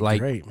stopped? That'd be Like,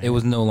 great, man. it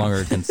was no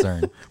longer a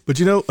concern. But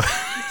you know,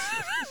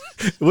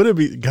 would it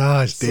be?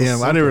 Gosh, So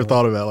damn! I never simple.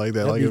 thought about it like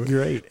that. That'd Like be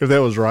great. if that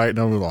was right, and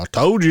I was like, I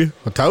told you.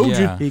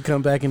 Yeah. He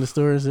come back in the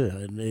store and say,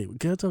 "Hey,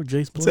 can I talk to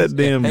Jace, It's please?" that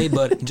damn. Hey,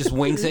 buddy. Just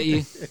winks at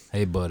you.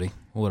 Hey, buddy.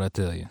 What'd I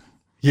tell you?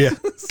 Yeah.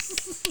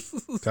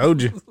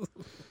 Told you.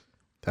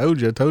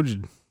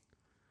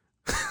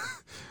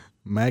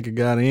 Macca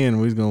got in.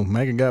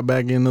 Macca got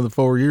back in another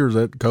 4 years.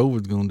 That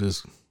COVID's gonna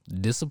just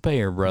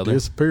Disappear, brother.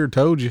 disappear.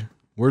 Told you.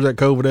 Where's that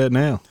COVID at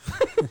now?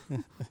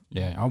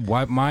 Yeah, I'll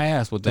wipe my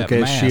ass with that Took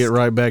that mask. shit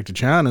right back to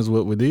China is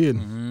what we did.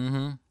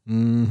 Mm-hmm.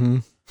 Mm-hmm.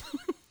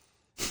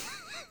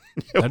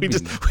 Yeah,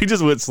 we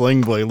just went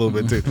sling blade a little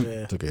bit too.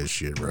 Yeah. Took that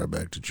shit right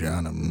back to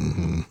China.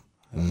 Mm-hmm.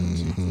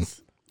 Mm-hmm.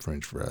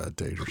 French fried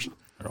taters.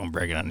 I don't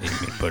break it on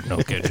these meat, but no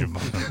ketchup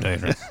on them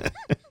taters.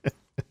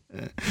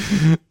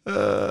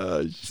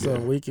 So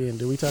weekend,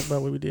 did we talk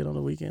about what we did on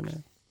the weekend?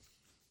 Man?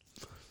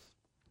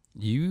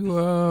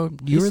 You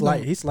He were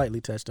slightly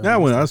touched on. Yeah,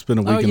 it. I spent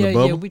a week in the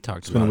bubble. Yeah, we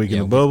talked Spent a about week it.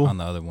 in the bubble. On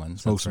the other one.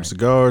 Smoked some That's right.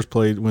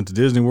 cigars. Went to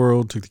Disney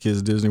World. Took the kids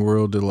to Disney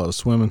World. Did a lot of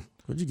swimming.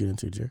 What'd you get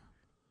into, Jerry?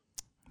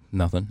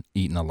 Nothing.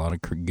 Eating a lot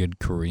of good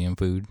Korean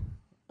food.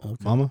 Okay.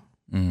 Mama.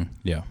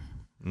 Yeah.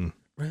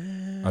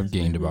 I've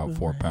gained about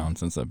 4 pounds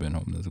since I've been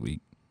home this week.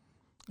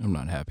 I'm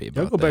not happy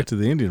about Y'all go that. back to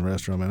the Indian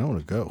restaurant, man. I want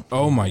to go.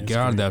 Oh my That's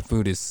God, great. that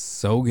food is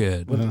so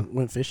good.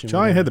 Went fishing.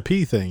 Y'all ain't with had the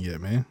pea thing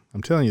yet, man.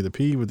 I'm telling you, the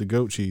pea with the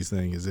goat cheese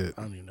thing is it.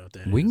 I don't even know what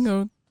that is. We can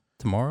go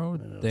tomorrow, I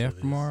don't know what day that after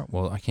is. tomorrow.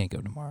 Well, I can't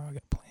go tomorrow. I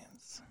got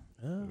plans.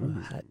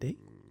 Oh, hot date.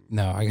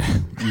 No, I got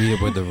to meet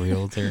up with the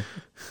realtor.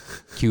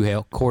 Q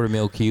Hale, Quarter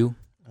Mill Q.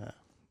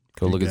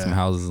 Go look at some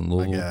houses in My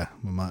Louisville. guy,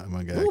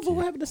 my guy. Louisville, Q.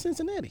 what happened to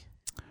Cincinnati?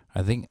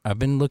 I think I've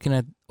been looking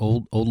at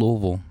old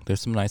Louisville. There's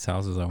some nice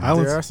houses I want.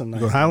 Highlands? There are some You nice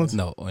go to Highlands?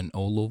 No, in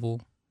old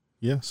Louisville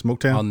Yeah,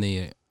 Smoketown. on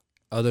the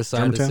other side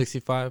Germantown? of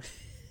 65,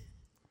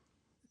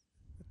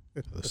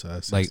 Other side,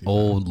 like 65.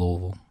 old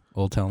Louisville,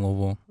 Old Town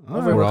Louisville, All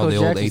Over right. where all Coach the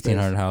old Jackson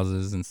 1800 stays.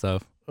 houses and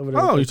stuff. Over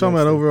there Oh, with you're talking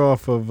about Jackson. over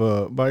off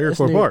of by It's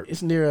Airport near, Park.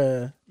 It's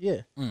near,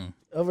 yeah,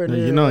 over No,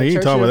 near. you know, he ain't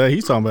talking Churchill. about that.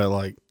 He's talking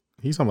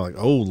about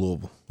like old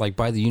Louisville. Like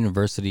by the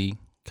university,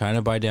 kind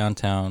of by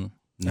downtown,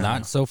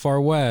 not so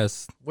far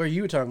west. Where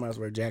you were talking about is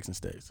where Jackson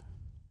stays.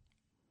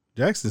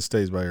 Jackson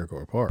stays by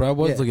Airport Park. But I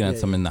was Yeah, looking at yeah,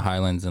 some in the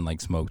Highlands and like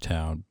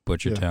Smoketown,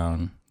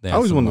 Butchertown. They I have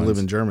always some wanted to live ones.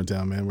 in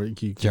Germantown, man. Where you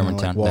can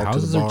Germantown. walk The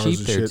houses to the are bars cheap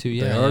and there, shit. too. They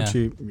Yeah, are yeah.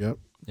 cheap. Yep.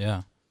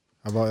 Yeah.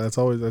 That's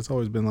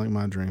always been like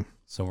my dream.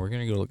 So we're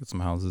gonna go look at some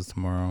houses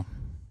tomorrow,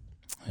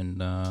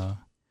 and I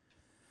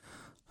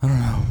don't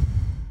know.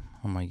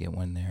 I might get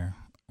one there.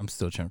 I'm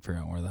still trying to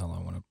figure out where the hell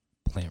I want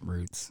to plant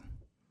roots.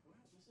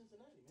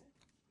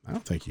 I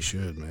don't think you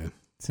should, man.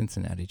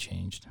 Cincinnati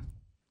changed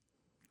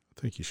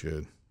I think you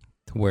should.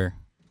 to where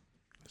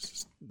It's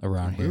just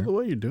around here. the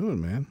way you're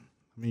doing, man.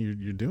 I mean,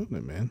 you're doing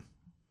it, man.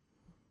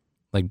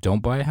 Like,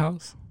 don't buy a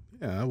house.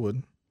 Yeah, I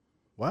would.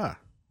 Why?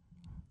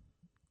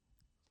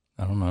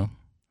 I don't know.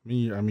 I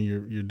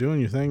mean, you're doing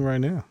your thing right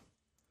now.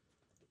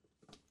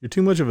 You're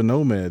too much of a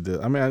nomad.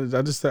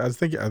 I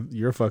think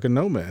you're a fucking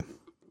nomad.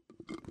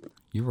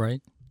 You're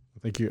right.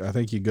 I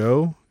think you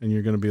go and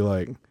you're gonna be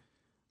like,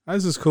 oh,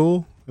 "This is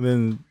cool," and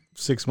then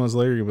 6 months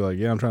later you'll be like,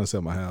 "Yeah, I'm trying to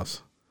sell my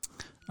house."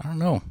 I don't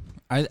know.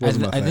 I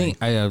Wasn't my think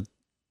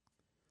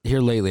here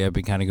lately I've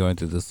been kind of going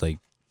through this like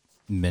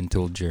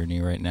mental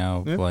journey right now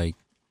of Yeah. like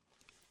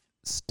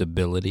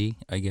stability,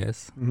 I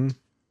guess. Mm-hmm.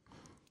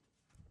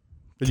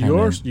 But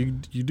Kinda.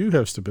 you do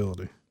have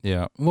stability.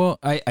 Yeah. Well,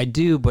 I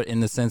do, but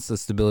in the sense of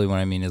stability, what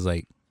I mean is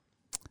like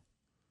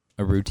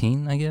a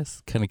routine, I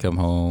guess. Kind of come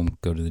home,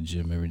 go to the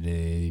gym every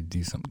day,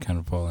 do something, kind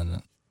of fall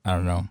in. I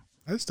don't know.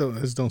 I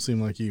just don't seem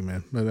like you,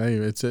 man. But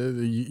anyway, it's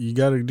you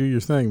got to do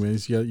your thing, man.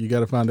 You got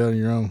to find out on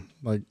your own.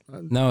 Like,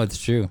 No,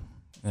 it's true.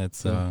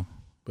 It's Yeah.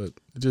 but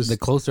it just the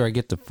closer I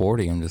get to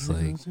 40, I'm just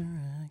like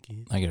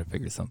I gotta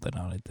figure something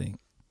out. I think.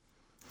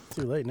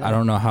 Too late now. I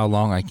don't know how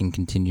long I can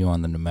continue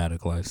on the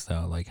nomadic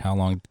lifestyle. Like, how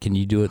long can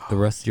you do it the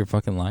rest of your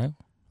fucking life?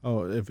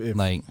 oh if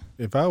Like,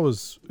 if I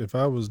was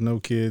no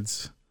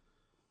kids,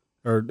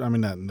 or I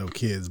mean not no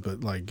kids,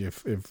 but like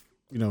if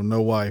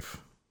no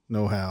wife,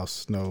 no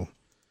house, no,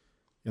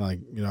 I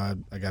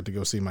got to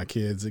go see my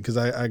kids because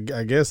I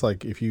guess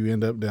like if you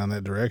end up down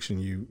that direction,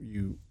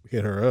 you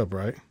hit her up,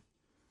 right?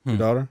 Your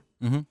daughter.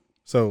 mm-hmm.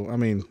 So I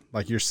mean,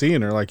 like you're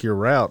seeing her, like your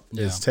route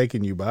Yeah. is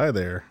taking you by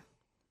there,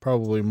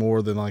 probably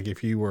more than like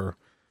if you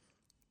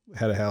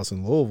had a house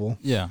in Louisville.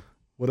 Yeah.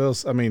 What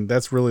else? I mean,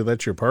 that's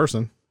your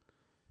person.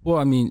 Well,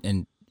 I mean,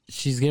 and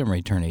she's getting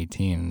ready to turn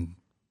 18.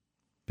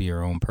 be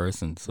her own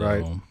person. So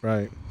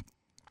right.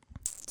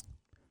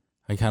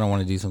 I kind of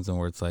want to do something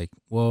where it's like,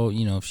 well,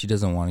 you know, if she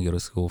doesn't want to go to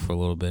school for a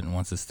little bit and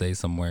wants to stay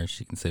somewhere,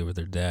 she can stay with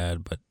her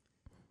dad, but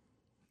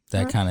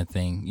that kind of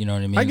thing. You know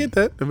what I mean? I get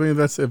that. I mean,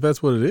 if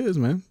that's what it is,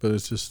 man. But it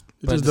just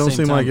don't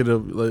seem like it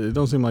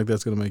don't seem like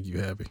that's going to make you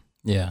happy.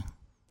 Yeah.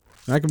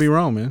 And I could be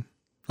wrong, man.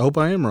 I hope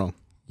I am wrong.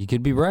 You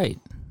could be right.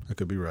 I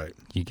could be right.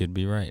 You could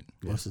be right.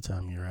 Most of the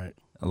time, you're right.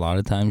 A lot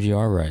of times you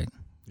are right.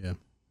 Yeah.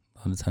 A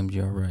lot of times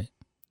you are right.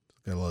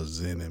 Got a lot of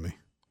zen in me.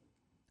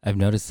 I've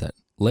noticed that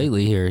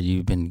lately here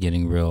you've been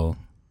getting real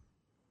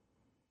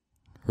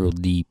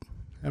deep.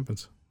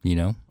 Happens. You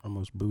know?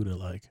 Almost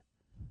Buddha-like.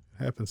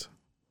 Happens.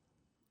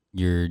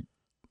 Do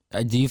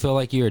you feel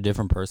like you're a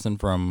different person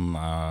from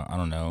I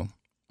don't know,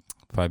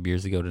 5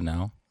 years ago to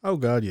now? Oh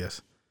God,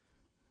 yes.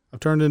 I've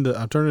turned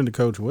into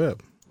Coach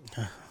Webb.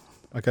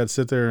 Like I'd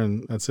sit there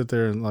and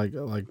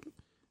like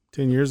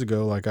 10 years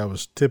ago, like I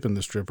was tipping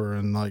the stripper,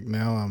 and like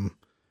now I'm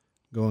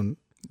going,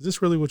 is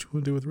this really what you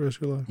want to do with the rest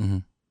of your life? Mm-hmm.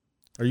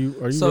 Are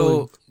you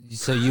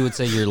so you would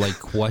say you're like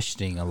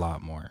questioning a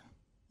lot more?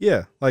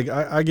 Yeah, like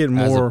I get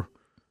more.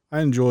 I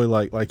enjoy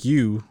like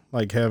you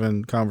like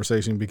having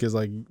conversation, because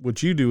like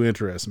what you do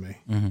interests me.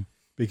 Mm-hmm.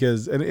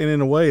 Because and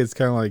in a way it's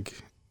kind of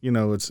like, you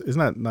know, it's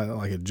not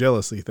like a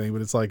jealousy thing,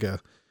 but it's like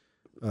a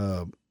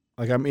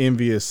like I'm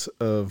envious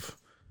of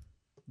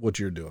what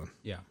you're doing.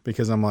 Yeah.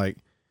 Because I'm like,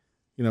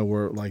 you know,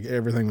 where like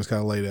everything was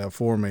kind of laid out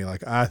for me.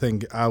 Like I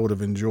think I would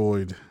have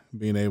enjoyed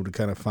being able to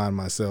kind of find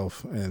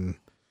myself, and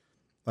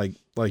like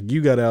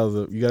you got out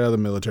of the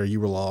military, you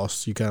were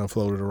lost, you kind of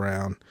floated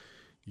around,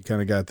 you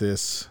kind of got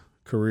this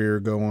career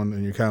going,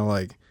 and you're kind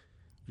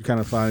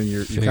of finding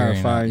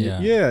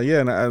yeah,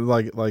 and I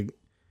like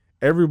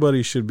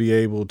everybody should be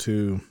able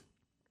to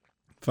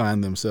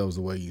find themselves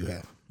the way you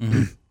have.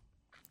 Mm-hmm.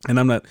 And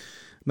I'm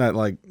not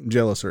like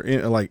jealous or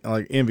like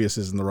envious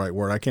isn't the right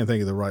word. I can't think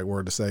of the right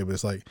word to say, but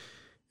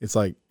it's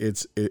like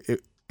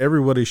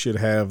everybody should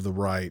have the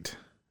right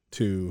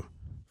to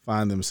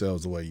find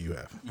themselves the way you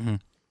have. Mm-hmm.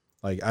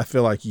 Like I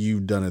feel like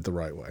you've done it the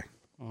right way.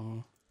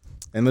 Uh-huh.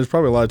 And there's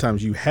probably a lot of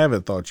times you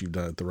haven't thought you've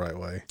done it the right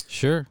way.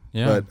 Sure.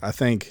 Yeah. But I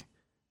think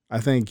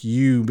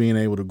you being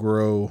able to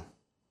grow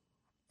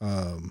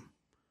on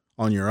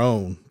your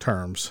own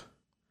terms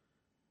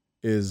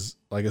is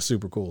like a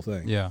super cool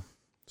thing. Yeah.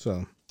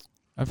 So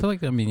I feel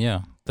like, I mean,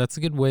 yeah, that's a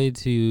good way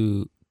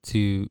to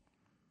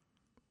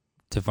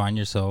find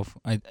yourself.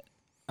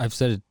 I've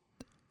said it,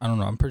 I don't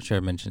know, I'm pretty sure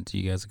I mentioned it to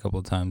you guys a couple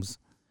of times.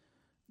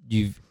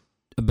 The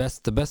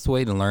best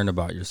way to learn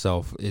about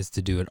yourself is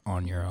to do it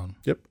on your own.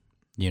 Yep.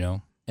 You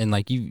know, and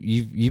like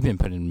you've been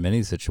put in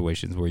many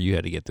situations where you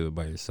had to get through it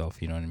by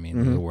yourself. You know what I mean?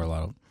 Mm-hmm. Where a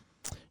lot of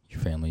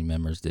your family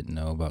members didn't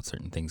know about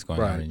certain things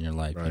going on in your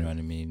life. Right. You know what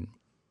I mean?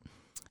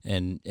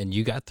 And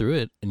you got through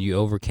it and you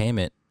overcame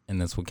it, and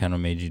that's what kind of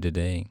made you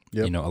today.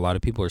 Yep. You know, a lot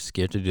of people are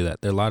scared to do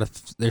that.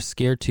 They're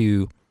scared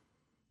to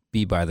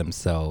be by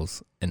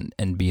themselves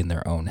and be in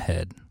their own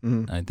head.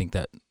 Mm-hmm. And I think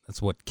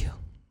that's what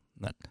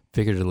that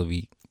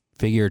figuratively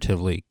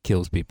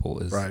kills people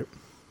is right.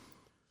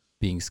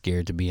 Being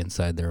scared to be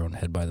inside their own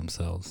head by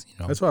themselves. You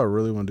know, that's why I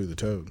really want to do the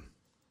toad.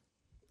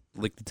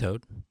 Lick the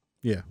toad.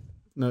 Yeah.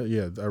 No.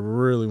 Yeah. I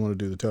really want to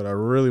do the toad. I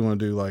really want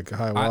to do like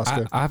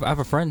ayahuasca. I have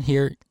a friend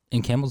here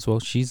in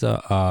Campbellsville. She's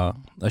a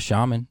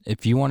shaman.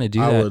 If you want to do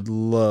that, I would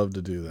love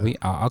to do that.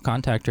 I'll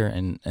contact her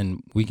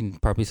and we can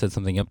probably set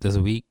something up this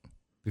week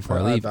before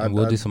I leave, and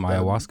we'll do some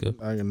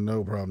ayahuasca. I got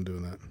no problem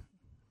doing that.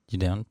 You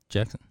down,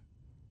 Jackson?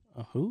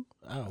 Who?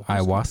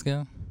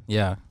 Ayahuasca?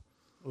 Yeah.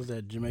 Was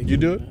that Jamaican? You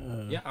do it?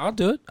 Yeah, I'll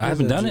do it. I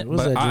haven't done it,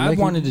 but I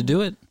wanted to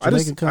do it. I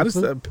just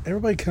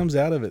everybody comes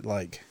out of it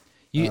like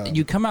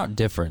you come out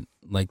different.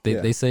 Like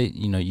they say,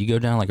 you know, you go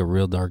down like a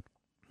real dark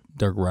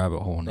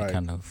rabbit hole, and it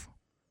kind of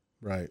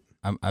right.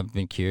 I've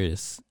been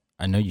curious.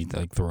 I know you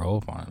like throw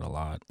up on it a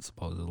lot,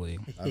 supposedly.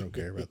 I don't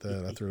care about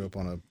that. I threw up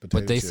on a potato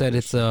But they said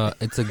it's a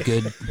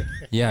good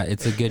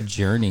it's a good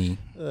journey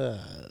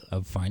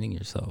of finding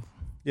yourself.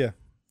 Yeah.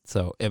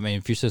 So I mean,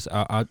 if you're just,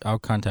 I'll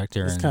contact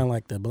her. It's kind of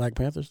like the Black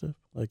Panther stuff.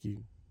 Like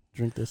you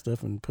drink that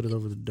stuff and put it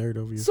over the dirt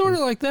over your. Sort face,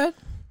 of like that.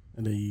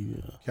 And then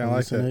you kind of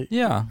like that.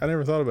 Yeah. I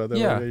never thought about that.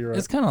 Yeah, you're right.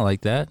 It's kind of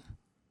like that.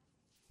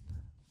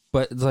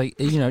 But it's like,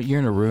 you know, you're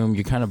in a room,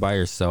 you're kind of by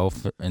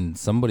yourself, and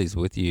somebody's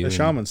with you. The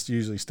shaman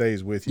usually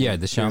stays with you. Yeah,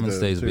 the shaman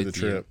stays with the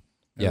trip.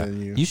 You. Yeah,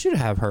 you should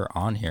have her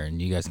on here,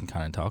 and you guys can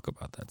kind of talk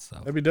about that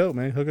stuff. That'd be dope,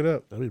 man. Hook it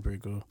up. That'd be pretty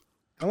cool.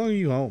 How long are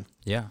you home?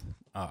 Yeah,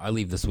 I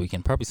leave this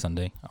weekend, probably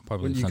Sunday. I'll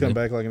probably When you come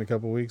back, like in a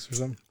couple of weeks or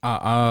something.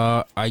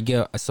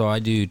 I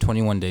do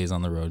 21 days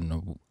on the road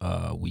and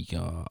a week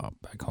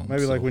back home.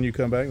 Maybe like when you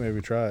come back, maybe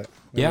try it.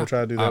 Maybe we'll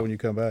try to do that when you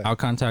come back. I'll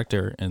contact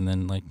her, and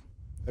then like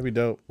that'd be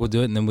dope. We'll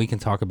do it, and then we can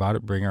talk about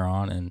it. Bring her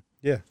on, and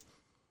yeah,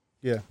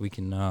 we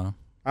can.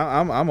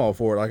 I'm all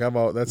for it. Like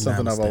that's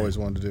something I've always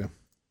wanted to do.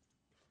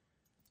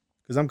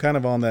 Because I'm kind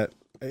of on that.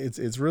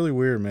 It's really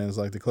weird, man. It's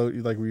like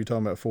like were you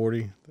talking about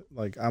 40?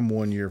 Like I'm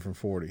 1 year from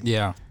 40.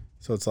 Yeah.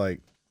 So it's like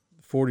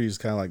 40 is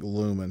kind of like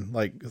looming.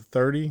 Like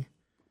 30.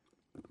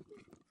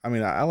 I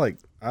mean, I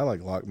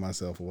locked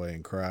myself away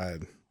and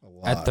cried a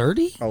lot. At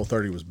 30? Oh,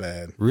 30 was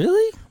bad.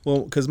 Really?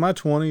 Well, because my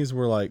 20s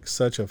were like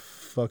such a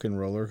fucking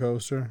roller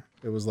coaster.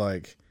 It was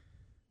like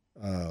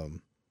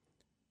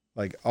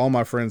all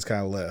my friends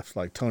kind of left.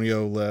 Like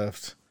Tonio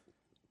left,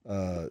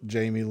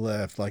 Jamie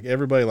left. Like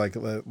everybody,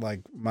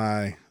 like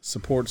my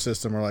support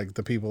system or like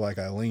the people like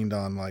I leaned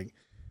on, like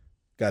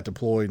got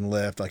deployed and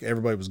left. Like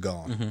everybody was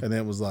gone, and then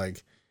it was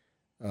like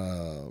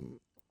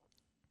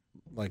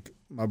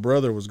my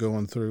brother was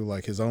going through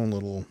like his own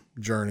little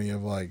journey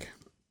of like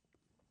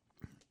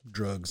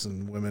drugs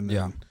and women.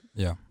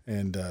 Yeah.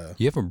 And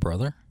you have a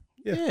brother?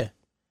 Yeah.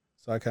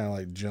 So I kind of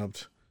like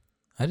jumped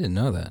I didn't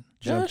know that.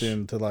 Josh?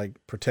 In to like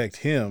protect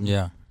him.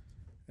 Yeah.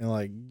 And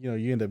like,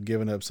 you end up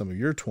giving up some of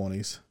your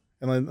 20s.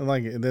 And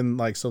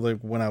then so like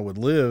when I would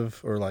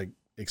live or like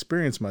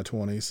experience my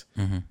 20s,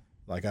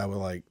 like I would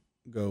like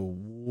go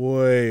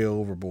way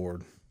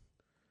overboard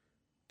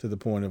to the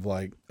point of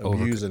like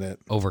abusing it.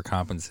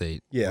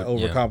 Overcompensate. Yeah,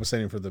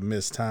 overcompensating for the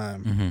missed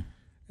time.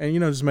 And,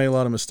 just made a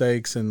lot of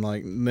mistakes and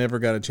like never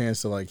got a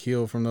chance to like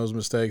heal from those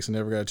mistakes and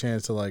never got a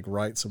chance to like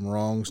right some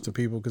wrongs to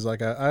people. Cause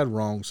like I had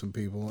wronged some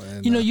people.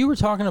 And you were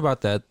talking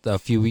about that a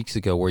few weeks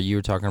ago where you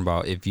were talking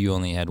about if you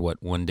only had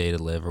one day to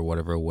live or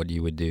whatever, what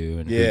you would do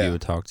and who you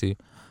would talk to.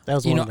 That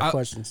was one of the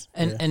questions.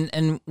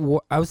 And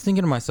I was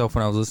thinking to myself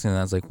when I was listening to that,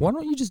 I was like, why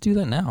don't you just do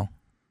that now?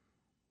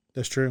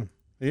 That's true.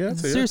 Yeah.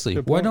 Seriously.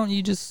 Why don't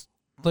you just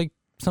like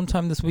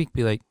sometime this week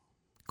be like,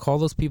 call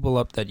those people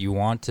up that you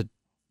wanted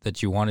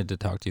to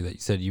talk to, that you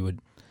said you would,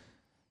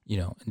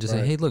 and just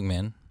say, hey, look,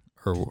 man,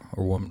 or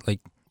woman, like,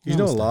 a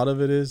lot of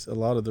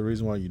the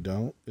reason why you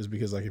don't is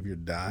because like if you're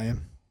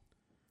dying,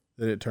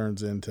 then it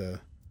turns into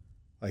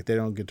like they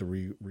don't get to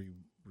rebut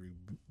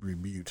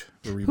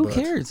or rebut. Who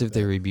cares if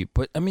they rebut?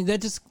 But I mean,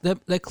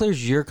 that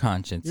clears your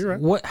conscience. You're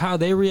right. How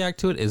they react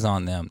to it is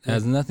on them. It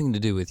has nothing to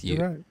do with you.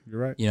 You're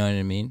right. You know what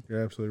I mean?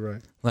 You're absolutely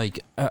right.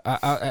 Like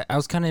I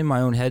was kind of in my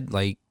own head,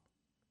 like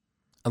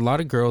a lot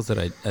of girls that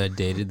I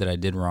dated that I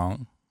did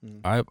wrong.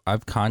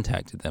 I've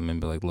contacted them and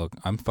be like, look,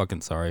 I'm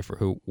fucking sorry for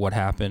what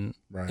happened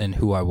and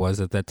who I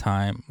was at that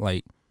time.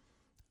 Like,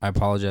 I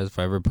apologize if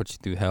I ever put you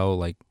through hell,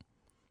 like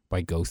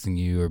by ghosting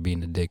you or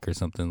being a dick or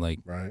something. Like,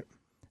 right.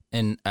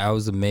 And I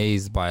was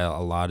amazed by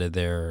a lot of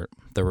their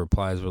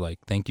replies were like,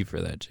 thank you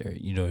for that, Jerry.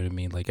 You know what I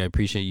mean? Like, I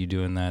appreciate you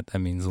doing that. That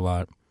means a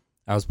lot.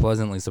 I was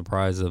pleasantly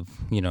surprised of,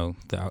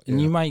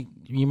 and you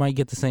might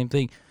get the same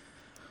thing.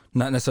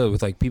 Not necessarily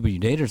with like people you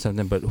date or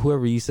something, but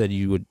whoever you said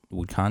you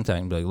would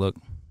contact and be like, look,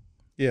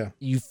 yeah,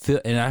 you feel,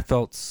 and I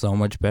felt so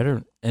much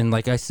better. And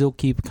like, I still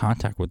keep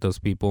contact with those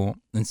people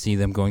and see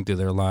them going through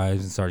their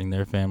lives and starting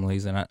their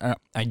families. And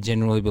I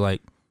genuinely be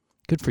like,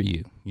 good for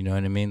you. You know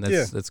what I mean?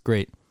 That's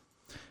great.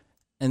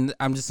 And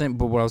I'm just saying,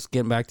 but what I was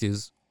getting back to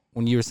is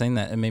when you were saying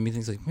that, it made me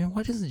think like, man,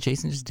 why doesn't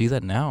Jason just do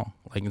that now?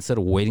 Like instead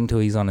of waiting till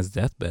he's on his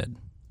deathbed.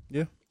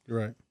 Yeah, you're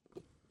right.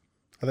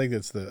 I think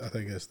that's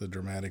the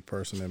dramatic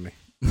person in me.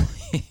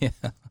 Yeah.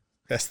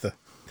 That's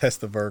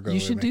the Virgo. You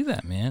should do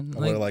that, man. I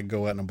want to like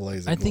go out in a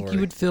blaze of glory. I think you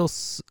would feel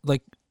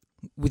like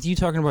with you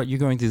talking about you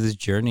going through this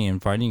journey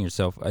and finding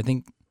yourself. I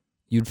think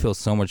you'd feel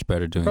so much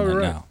better doing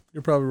that now.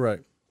 You're probably right.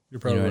 You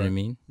know what I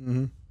mean?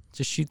 Mm-hmm.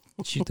 Just shoot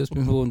those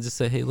people and just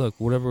say, hey, look,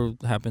 whatever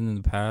happened in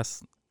the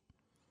past.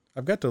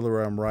 I've got to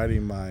where I'm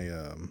writing my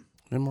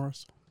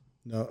memoirs.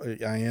 No,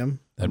 I am.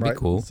 That'd be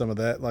cool. Some of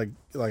that, like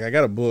I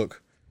got a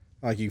book,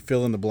 like you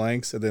fill in the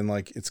blanks, and then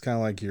like it's kind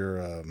of like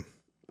your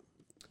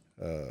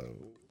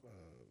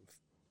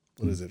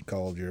what is it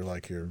called? Your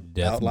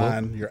death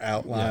outline, book? Your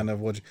outline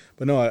of what.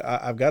 But no,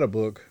 I've got a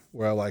book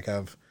where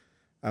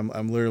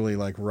I'm literally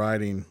like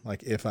writing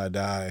like if I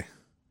die,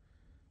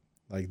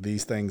 like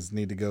these things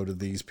need to go to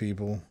these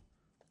people.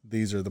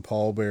 These are the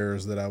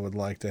pallbearers that I would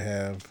like to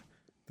have.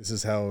 This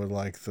is how I would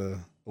like the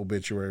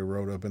obituary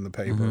wrote up in the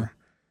paper. Mm-hmm.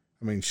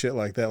 I mean, shit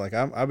like that. Like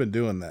I've been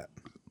doing that,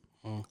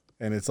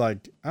 and it's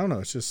like I don't know.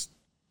 It's just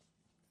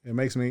it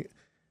makes me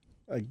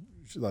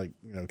like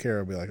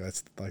Kara will be like,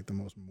 that's like the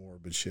most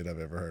morbid shit I've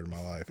ever heard in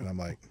my life, and I'm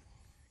like,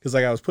 because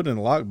like I was putting in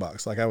a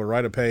lockbox. Like I would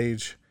write a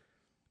page,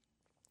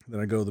 then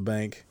I go to the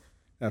bank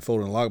and I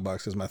fold it in a lockbox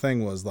because my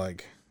thing was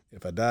like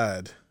if I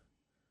died,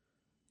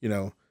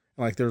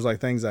 like there was like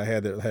things I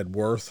had that had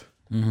worth.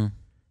 Mm-hmm.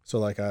 So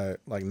like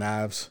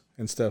knives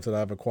and stuff that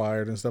I've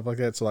acquired and stuff like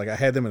that. So like I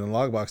had them in a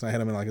lockbox and I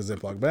had them in like a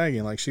Ziploc bag,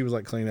 and like she was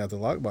like cleaning out the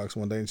lockbox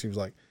one day and she was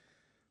like,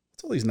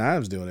 what's all these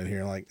knives doing in here?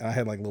 And like I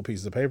had like little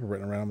pieces of paper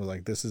written around. I was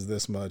like, this is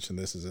this much and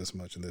this is this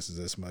much and this is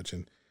this much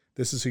and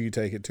this is who you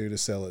take it to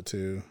sell it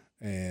to,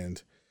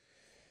 and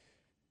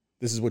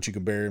this is what you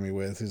can bury me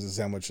with. This is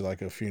how much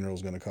like a funeral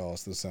is going to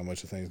cost. This is how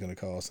much a thing's going to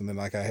cost. And then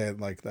like I had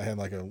like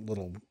a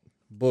little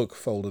book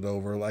folded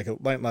over, like a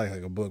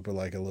book, but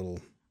like a little.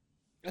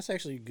 That's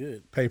actually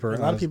good. Paper. A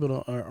lot of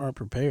people aren't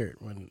prepared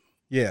when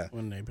they. I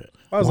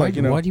was why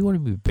do you want to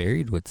be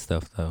buried with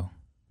stuff though,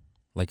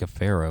 like a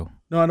pharaoh?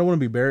 No, I don't want to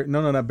be buried.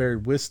 No, not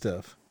buried with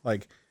stuff.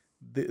 Like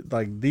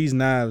these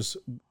knives,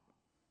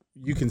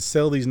 you can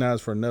sell these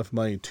knives for enough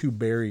money to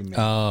bury me.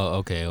 Oh,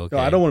 okay. No,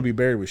 I don't want to be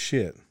buried with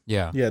shit.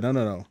 Yeah. Yeah.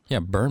 No.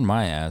 Yeah, burn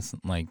my ass.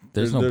 Like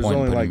there's no point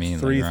in putting me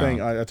in the ground. There's only like 3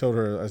 things. I told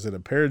her. I said a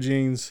pair of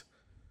jeans,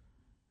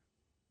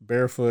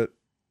 barefoot,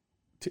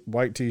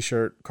 white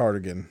T-shirt,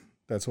 cardigan.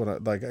 That's what I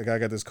like. I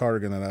got this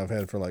cardigan that I've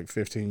had for like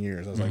 15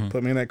 years. I was like,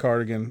 put me in that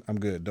cardigan. I'm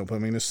good. Don't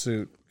put me in a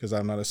suit because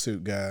I'm not a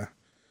suit guy.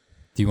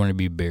 Do you want to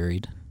be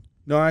buried?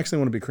 No, I actually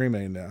want to be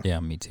cremated now. Yeah,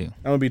 me too.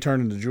 I want to be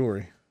turned into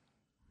jewelry.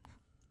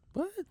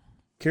 What?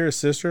 Kara's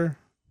sister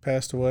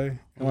passed away.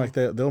 And like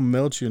that, they'll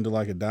melt you into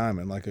like a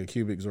diamond, like a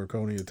cubic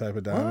zirconia type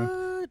of diamond.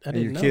 What? I And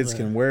didn't your know kids that.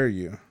 can wear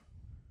you.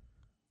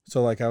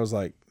 So like I was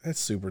like, that's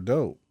super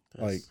dope.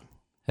 Like,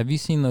 have you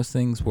seen those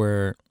things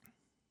where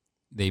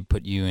they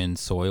put you in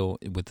soil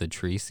with a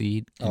tree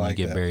seed and like you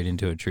get that. buried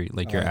into a tree?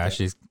 Like your like that.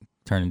 ashes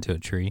turn into a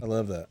tree? I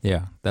love that.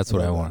 Yeah, that's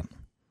what I love that. want.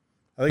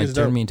 I think Like it's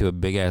turn dope. me into a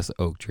big ass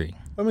oak tree.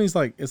 I mean, it's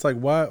like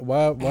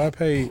why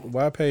pay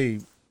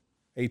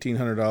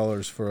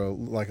 $1,800 for a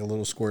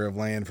little square of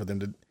land for them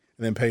to, and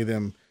then pay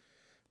them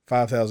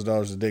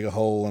 $5,000 to dig a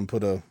hole and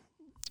put a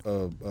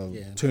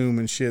tomb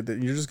and shit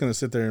that you're just gonna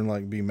sit there and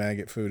like be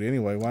maggot food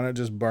anyway. Why not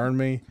just burn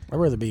me? I'd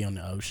rather be on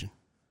the ocean.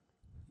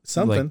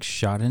 Something. Like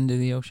shot into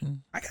the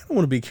ocean? I kind of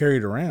want to be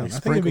carried around. Like I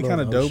think it'd be sprinkled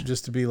kind on of the dope ocean.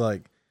 just to be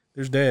like,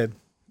 there's Dad.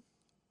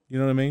 You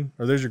know what I mean?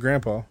 Or there's your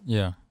grandpa.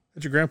 Yeah.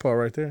 That's your grandpa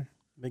right there.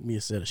 Make me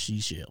a set of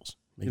seashells.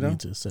 Make You know? me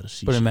into a set of But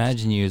seashells.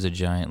 imagine you as a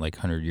giant, like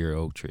 100-year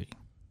oak tree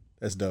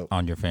That's dope.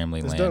 on your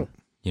family That's land. dope.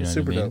 You know That's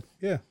what super I mean? dope.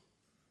 Yeah,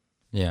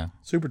 Yeah,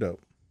 super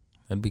dope.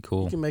 that'd be You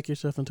cool. can make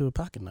yourself into a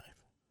pocket knife.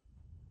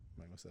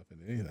 Make myself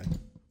into anything.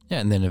 Yeah,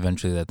 and then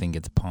eventually that thing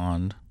gets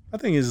pawned. I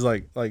think is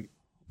like I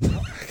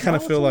kind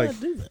of Why feel would like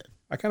somebody do that?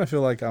 I kind of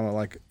feel like I'm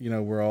like,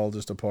 we're all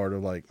just a part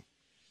of like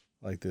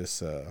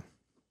this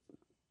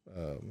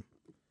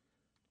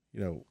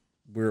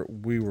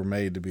we were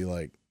made to be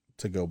like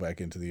to go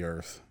back into the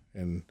earth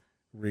and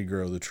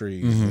regrow the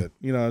trees. Mhm. That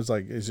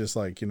it's just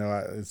like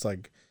it's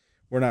like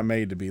we're not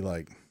made to be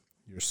like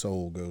your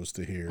soul goes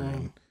to here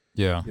and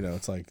Yeah.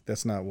 it's like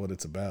that's not what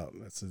it's about.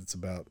 It's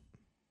about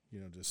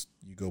just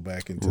you go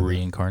back into the,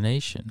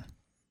 Reincarnation.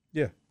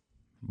 Yeah.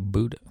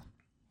 Buddha.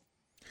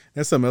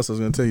 that's something else I was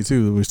going to tell you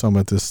too. We was talking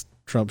about this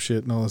Trump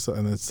shit and all this,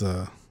 and it's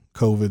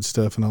COVID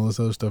stuff and all this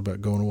other stuff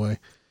about going away.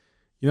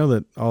 You know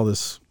that all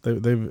this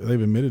they've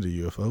admitted to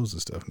UFOs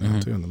and stuff now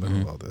too in the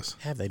middle of all this.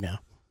 Have they now?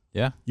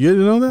 Yeah. You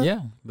didn't know that?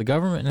 Yeah. The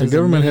government The has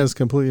government admitted- has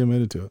completely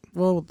admitted to it.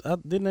 Well,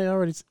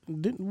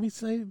 didn't we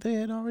say they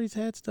had already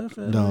had stuff?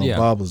 No, Yeah.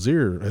 Bob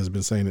Lazar has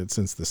been saying it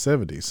since the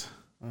 70s,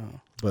 Oh.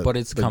 But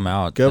it's the come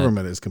out.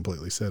 Government has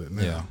completely said it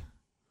now. Yeah.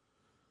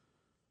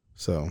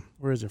 So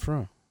Where is it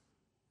from?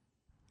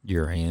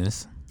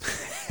 Uranus.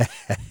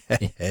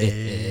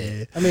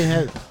 I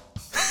mean,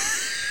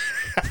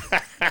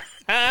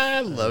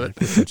 I love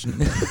it.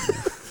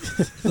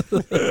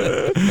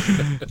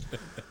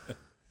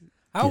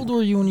 How old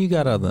were you when you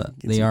got out of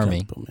the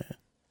army? Man.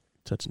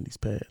 Touching these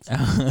pads.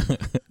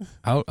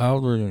 How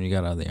old were you when you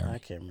got out of the I army?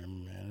 can't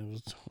remember, man. It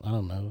was, I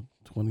don't know,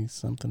 20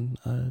 something.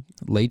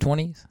 Late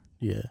 20s?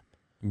 Yeah.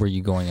 Were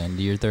you going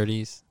into your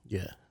 30s?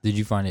 Yeah. Did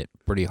you find it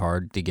pretty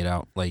hard to get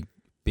out, like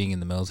being in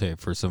the military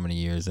for so many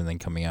years and then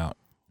coming out?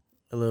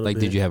 A little Like,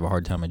 bit. did you have a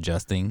hard time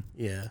adjusting?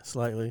 Yeah,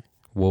 slightly.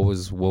 What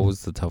was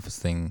the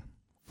toughest thing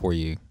for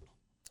you?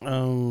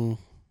 I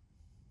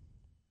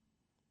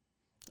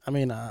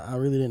mean, I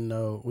really didn't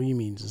know. What do you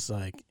mean? Just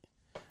like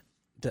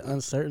the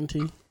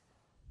uncertainty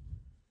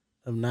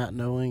of not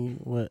knowing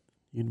what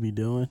you'd be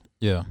doing.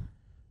 Yeah.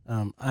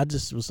 I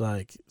just was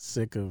like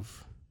sick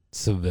of,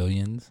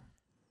 Civilians?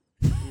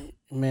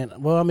 man.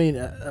 Well, I mean,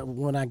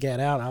 when I got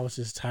out, I was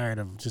just tired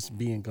of just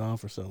being gone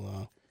for so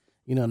long.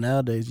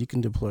 Nowadays you can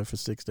deploy for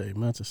 6 to 8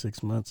 months or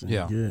 6 months and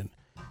Yeah. you're good.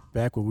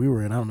 Back when we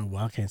were in, I don't know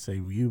why I can't say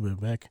you,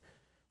 but back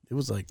it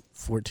was like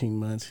 14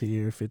 months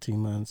here, 15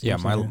 months. Yeah, you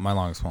know what I'm saying? my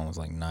longest one was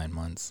like 9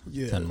 months,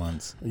 Yeah. 10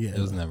 months. Yeah. It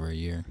was never a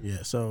year.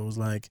 Yeah, so it was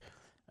like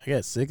I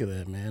got sick of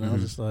that, man. I Mhm.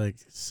 was just like,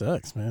 it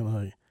sucks, man.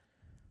 Like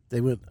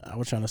I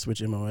was trying to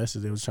switch MOSs,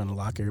 they was trying to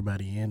lock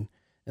everybody in.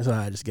 And so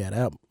I just got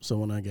out. So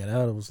when I got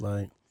out, it was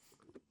like,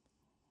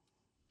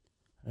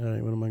 all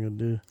right, what am I gonna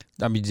do?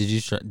 I mean, did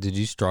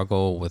you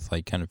struggle with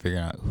like kind of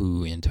figuring out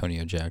who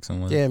Antonio Jackson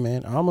was? Yeah,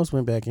 man. I almost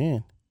went back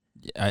in.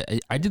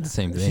 I did the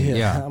same thing.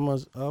 Yeah. I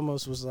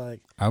almost was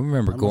like, I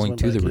remember I almost going went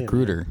to back the in, man.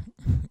 recruiter.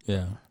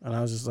 Yeah. and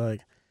I was just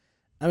like,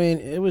 I mean,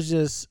 it was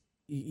just,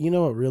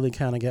 what really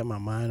kind of got my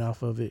mind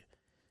off of it?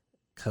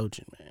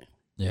 Coaching, man.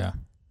 Yeah.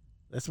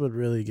 That's what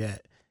really got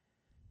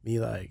me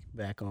like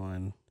back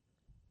on.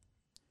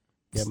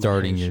 got my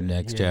Starting head your straight.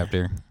 next Yeah.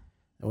 chapter,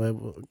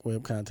 And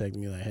Webb contacted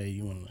me like, hey,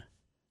 you want to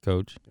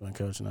coach.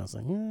 coach? And I was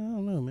like, yeah, I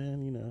don't know,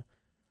 man,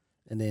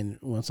 And then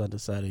once I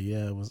decided,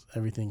 it was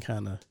everything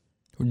kind of.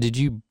 Did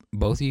you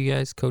both of you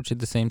guys coach at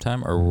the same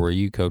time, or were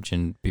you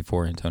coaching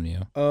before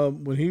Antonio? I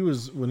think he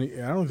was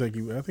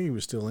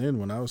still in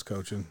when I was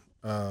coaching.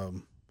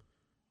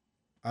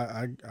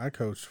 I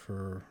coached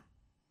for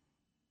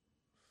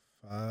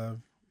 5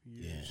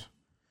 years.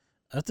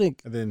 Yeah. I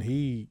think. And then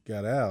he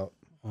got out,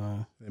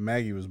 and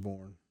Maggie was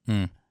born.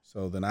 Mm.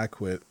 So then I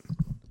quit.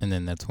 And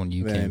then that's when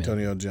you Then came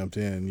Antonio jumped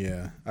in.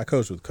 Yeah, I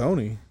coached with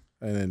Coney,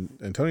 and then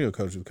Antonio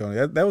coached with Coney.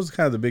 That was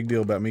kind of the big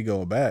deal about me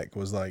going back.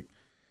 Was like,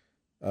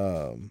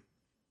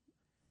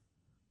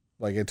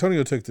 like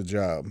Antonio took the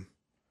job,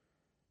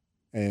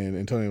 and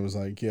Antonio was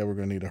like, "Yeah, we're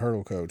going to need a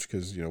hurdle coach,"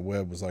 because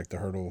Webb was like the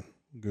hurdle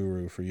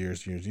guru for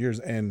years,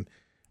 and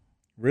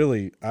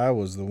really, I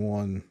was the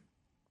one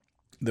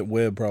that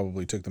Webb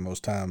probably took the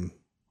most time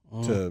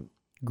to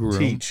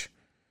teach.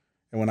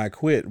 And when I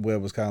quit,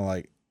 Webb was kind of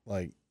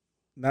like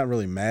not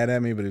really mad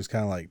at me, but he was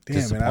kind of like,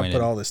 "Damn, man, I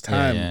put all this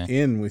time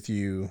in with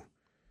you,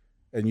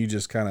 and you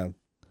just kind of,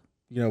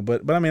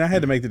 But I mean, I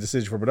had to make the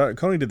decision for. But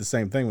Coney did the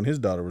same thing when his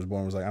daughter was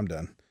born. Was like, I'm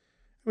done.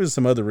 There was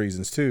some other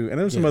reasons too, and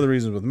there was some other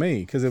reasons with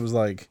me because it was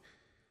like,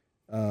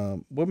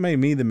 what made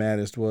me the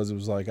maddest was it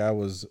was like I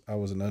was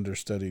an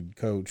understudied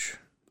coach,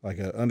 like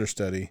an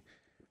understudy.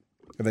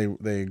 And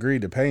they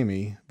agreed to pay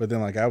me, but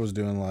then like I was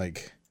doing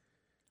like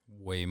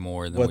way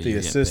more than what the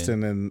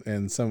assistant and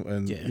and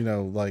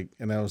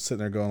I was sitting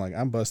there going like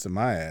I'm busting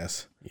my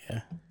ass.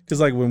 Yeah. Because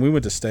like when we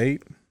went to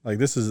state, like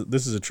this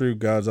is a true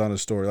God's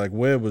honest story. Like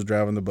Webb was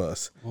driving the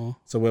bus,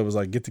 so Webb was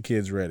like, "Get the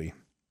kids ready."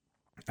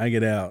 I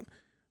get out,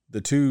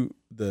 the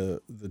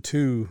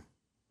two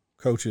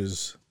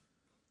coaches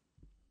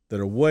that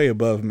are way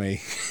above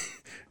me,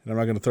 and I'm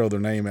not going to throw their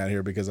name out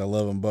here because I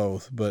love them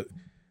both, but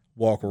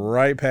walk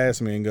right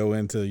past me and go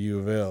into U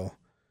of L.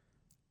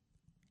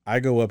 I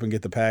go up and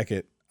get the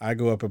packet. I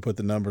go up and put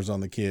the numbers on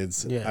the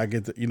kids. Yeah. I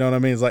get you know what I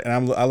mean? It's like,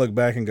 and I look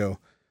back and go,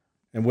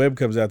 and Webb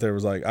comes out there and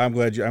was like, "I'm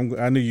glad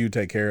I knew you'd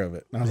take care of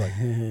it." And I was like,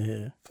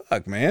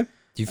 "Fuck, man."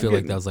 Do you feel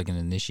like that was like an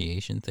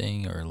initiation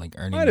thing or like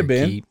earning might have your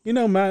been. keep? It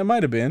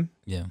might have been.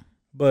 Yeah.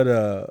 But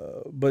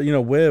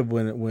Webb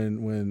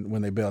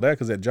when they bailed out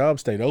because that job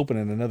stayed open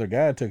and another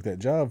guy took that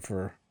job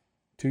for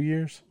 2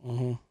 years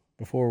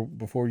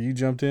before you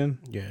jumped in.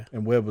 Yeah.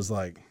 And Webb was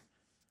like,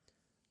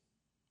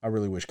 "I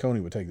really wish Coney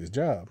would take this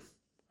job,"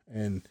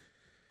 and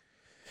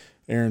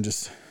Aaron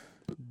just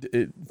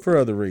for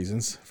other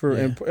reasons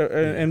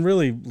and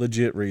really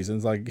legit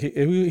reasons. Like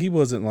he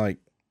wasn't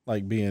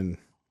like being.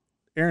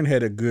 Aaron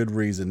had a good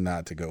reason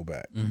not to go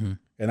back,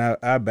 and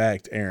I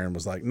backed Aaron.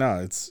 Was like, "No,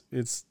 it's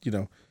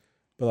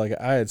but like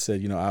I had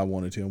said, I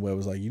wanted to, and Webb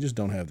was like, "You just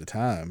don't have the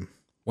time."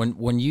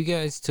 When you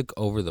guys took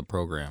over the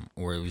program,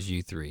 or it was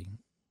you three,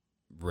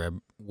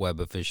 Webb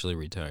officially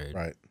retired.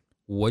 Right.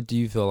 What do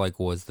you feel like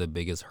was the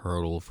biggest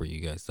hurdle for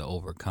you guys to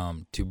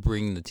overcome to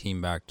bring the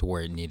team back to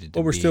where it needed to be?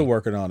 Well, we're still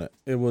working on it.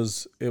 It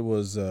was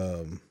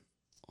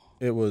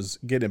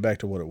getting it back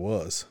to what it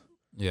was.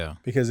 Yeah.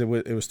 Because it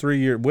was 3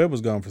 years. Webb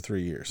was gone for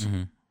 3 years.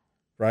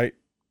 Right?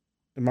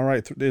 Am I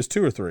right? There's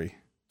 2 or 3.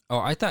 Oh,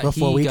 I thought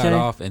Before he got came?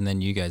 off and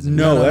then you guys.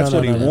 No, that's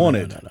what he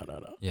wanted. No.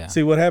 Yeah.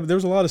 See what happened? There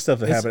was a lot of stuff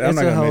that happened. I'm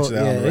not going to mention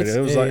that on the radio.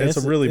 It was it's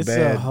a really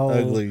bad,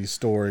 ugly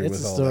story. It's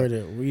with a all story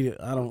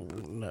that.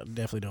 I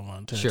definitely don't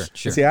want to touch.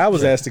 Sure. See, I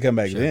was asked to come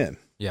back then.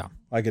 Yeah.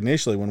 Like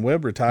initially, when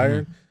Webb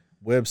retired,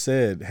 Webb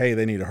said, "Hey,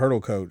 they need a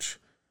hurdle coach.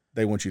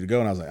 They want you to go."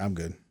 And I was like, "I'm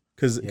good."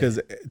 Because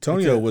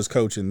Tonio was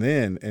coaching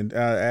then, and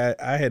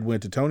I had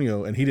went to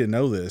Tonio, and he didn't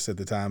know this at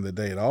the time that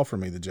they had offered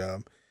me the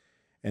job.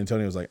 And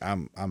Tonio was like,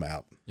 "I'm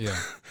out. Yeah,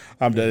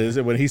 I'm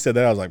done." When he said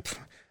that, I was like, pfft.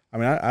 I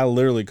mean, I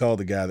literally called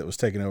the guy that was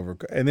taking over,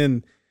 and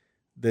then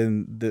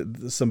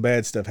some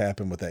bad stuff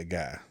happened with that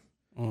guy.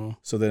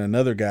 So then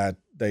another guy,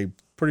 they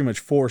pretty much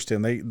forced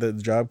him. The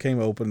job came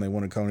open. They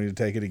wanted Coney to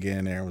take it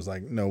again. Aaron was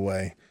like, "No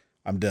way,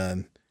 I'm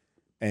done."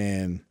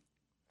 And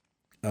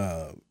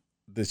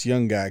this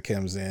young guy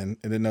comes in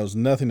and then knows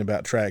nothing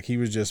about track. He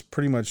was just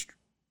pretty much,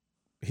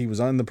 he was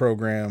on the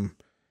program.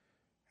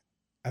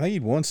 I think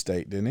he'd won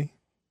state, didn't he?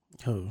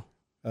 Who?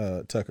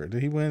 Tucker.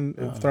 Did he win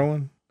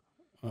throwing?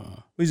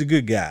 He's a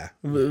good guy.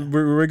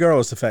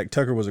 Regardless of the fact,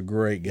 Tucker was a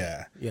great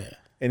guy. Yeah.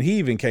 And he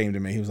even came to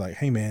me. He was like,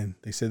 "Hey man,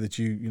 they said that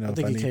you know." I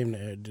think he came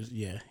there.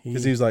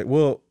 Because he was like,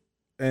 "Well,"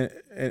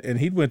 and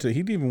he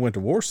even went to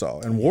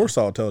Warsaw, and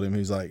Warsaw told him,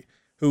 he's like,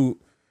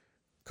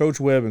 Coach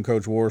Webb and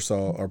Coach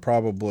Warsaw are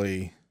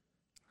probably.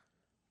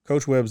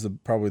 Coach Webb's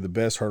probably the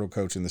best hurdle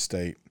coach in the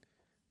state.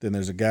 Then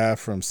there's a guy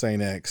from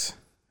St. X,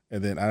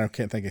 and then I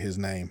can't think of his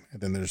name.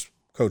 And then there's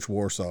Coach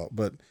Warsaw,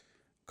 but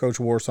Coach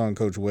Warsaw and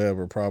Coach Webb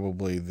are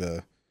probably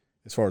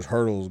as far as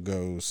hurdles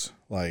goes,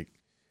 like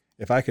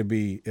if I could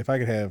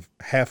have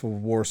half of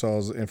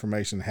Warsaw's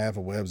information, half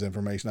of Webb's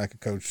information, I could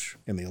coach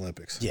in the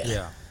Olympics.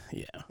 Yeah.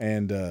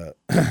 And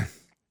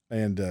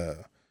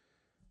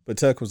but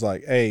Tuck was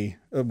like, "Hey,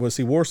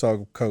 see,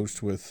 Warsaw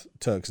coached with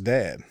Tuck's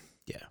dad.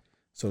 Yeah.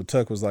 So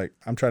Tuck was like,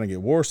 "I'm trying to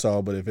get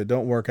Warsaw, but if it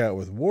don't work out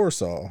with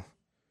Warsaw,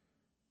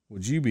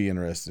 would you be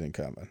interested in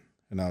coming?"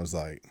 And I was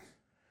like,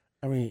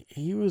 I mean,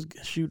 he was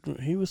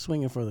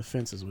swinging for the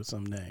fences with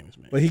some names,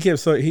 man. But he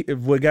kept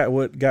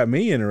what got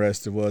me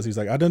interested was he's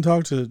like, "I done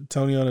talked to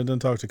Tonio and I done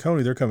talked to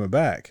Coney. They're coming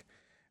back,"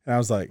 and I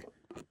was like,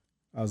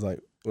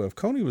 well, if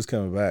Coney was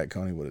coming back,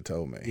 Coney would have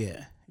told me.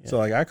 Yeah. So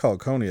like I called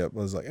Coney up. I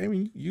was like, "Hey,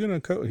 man, you gonna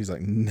coach?" He's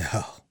like,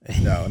 No.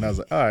 And I was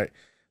like, "All right."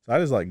 So I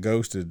just like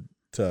ghosted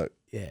Tuck.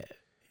 Yeah.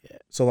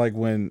 So like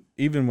when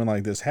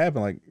like this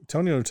happened, like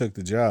Tonio took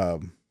the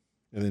job,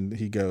 and then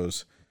he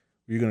goes,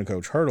 "You're gonna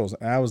coach hurdles,"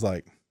 and I was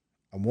like,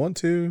 I want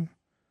to,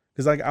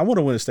 because like I want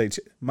to win a state.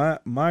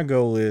 My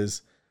goal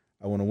is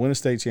I want to win a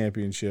state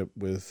championship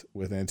with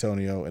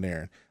Antonio and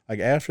Aaron. Like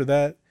after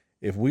that,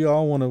 if we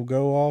all want to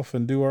go off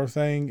and do our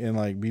thing and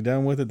like be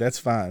done with it, that's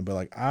fine. But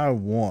like I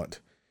want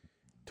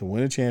to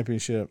win a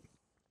championship,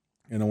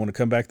 and I want to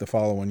come back the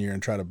following year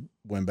and try to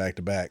win back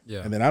to back. Yeah.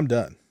 And then I'm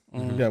done.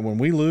 Yeah, when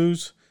we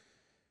lose,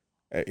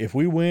 if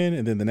we win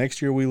and then the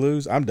next year we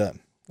lose, I'm done.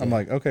 I'm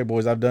like, okay,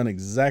 boys, I've done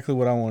exactly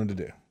what I wanted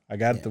to do. I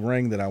got the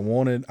ring that I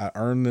wanted. I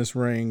earned this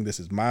ring. This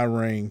is my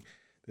ring.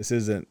 This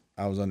isn't,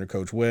 I was under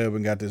Coach Webb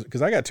and got this,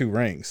 because I got 2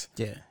 rings.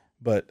 Yeah.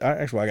 But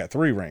I got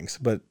 3 rings.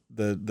 But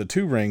the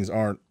 2 rings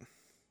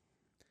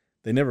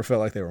they never felt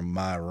like they were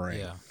my ring.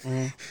 Yeah.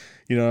 Mm-hmm.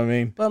 You know what I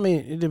mean? But I mean,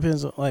 it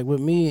depends on, like with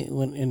me,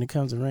 when it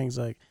comes to rings,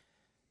 like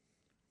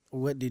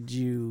what did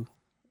you,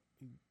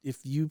 if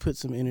you put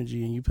some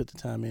energy and you put the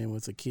time in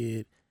with a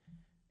kid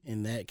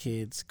and that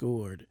kid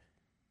scored,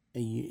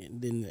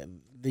 and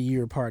then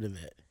you're a part of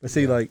that. But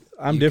see, like,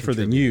 I'm different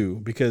than you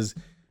because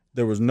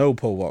there was no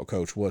pole vault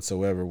coach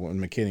whatsoever when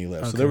McKinney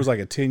left. Okay. So there was like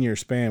a 10-year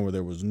span where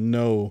there was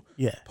no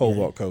pole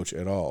vault coach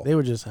at all. They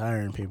were just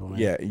hiring people, man.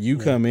 Yeah, you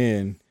come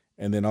in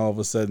and then all of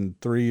a sudden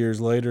 3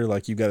 years later,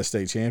 like you got a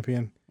state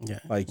champion. Yeah.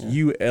 Like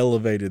you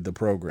elevated the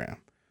program.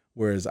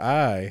 Whereas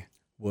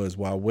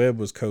while Webb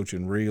was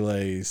coaching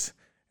relays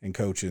and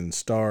coaching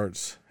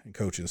starts and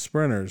coaching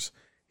sprinters,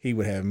 he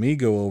would have me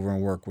go over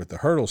and work with the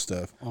hurdle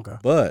stuff. Okay.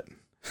 But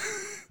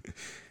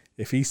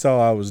if he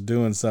saw I was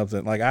doing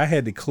something, like I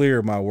had to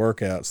clear my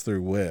workouts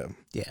through Webb.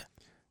 Yeah.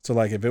 So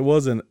like if it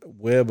wasn't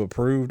Webb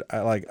approved,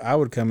 I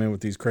would come in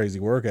with these crazy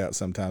workouts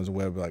sometimes, and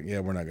Webb would be like,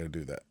 yeah, we're not going to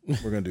do that.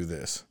 We're going to do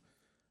this.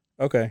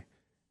 Okay.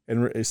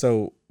 And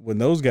so when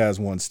those guys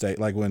won state,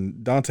 like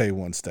when Dante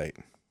won state,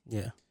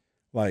 yeah,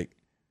 like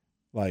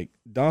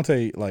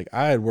Dante, like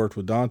I had worked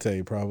with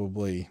Dante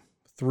probably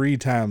 3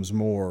 times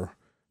more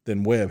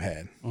than Webb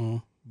had. Mm-hmm.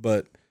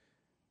 But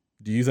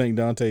do you think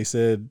Dante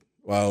said,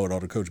 well, it ought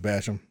to Coach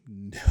Basham?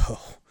 No.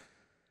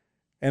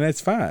 And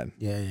that's fine.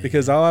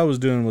 Because all I was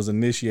doing was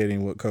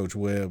initiating what Coach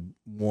Webb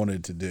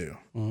wanted to do.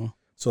 Mm-hmm.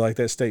 So like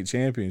that state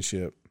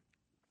championship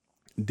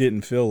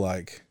didn't feel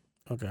like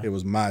it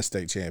was my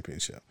state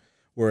championship.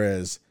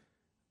 Whereas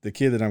the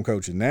kid that I'm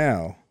coaching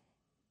now,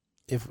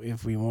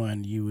 if we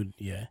won, you would,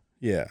 yeah.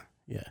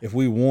 If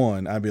we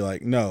won, I'd be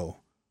like, no,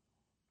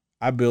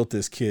 I built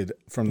this kid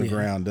from the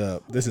ground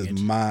up. This is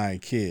my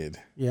kid.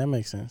 Yeah, that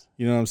makes sense.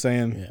 You know what I'm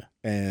saying?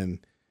 Yeah.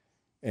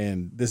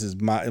 And this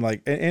is my,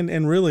 like,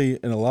 and really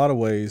in a lot of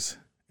ways,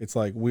 it's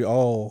like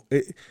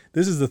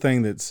this is the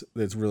thing that's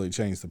really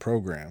changed the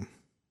program.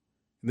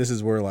 This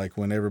is where, like,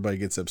 when everybody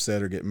gets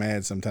upset or get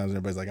mad, sometimes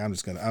everybody's like,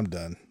 I'm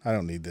done. I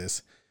don't need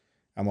this.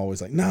 I'm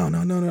always like,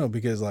 no,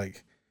 because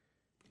like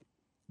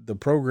the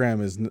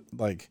program is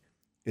like,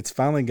 it's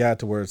finally got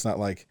to where it's not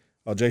like,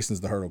 oh, Jason's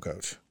the hurdle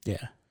coach.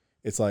 Yeah.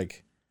 It's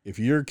like, if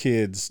your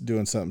kid's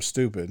doing something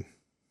stupid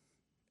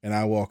and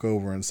I walk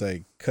over and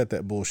say, cut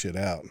that bullshit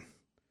out,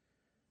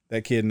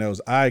 that kid knows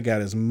I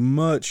got as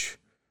much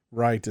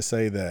right to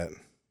say that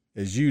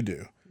as you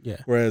do.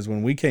 Yeah. Whereas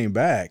when we came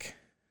back,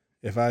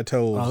 if I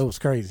told, it was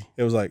crazy.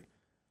 It was like,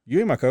 you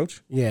ain't my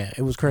coach. Yeah,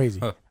 it was crazy.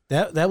 Huh.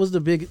 That was the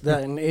big,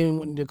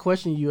 and the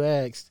question you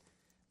asked,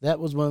 that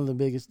was one of the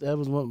biggest, that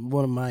was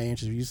one of my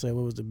answers. You said,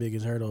 what was the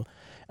biggest hurdle?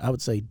 I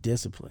would say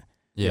discipline.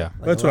 Yeah.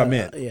 Like that's what I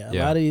meant. A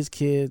lot of these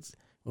kids,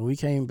 when we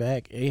came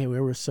back, we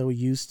were so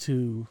used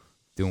to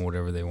doing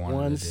whatever they wanted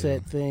one to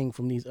set do. thing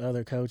from these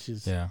other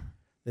coaches. Yeah.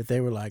 That they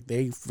were like,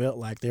 they felt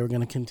like they were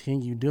going to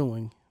continue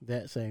doing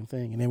that same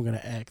thing, and they were going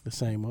to act the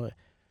same way.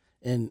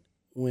 And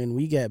when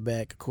we got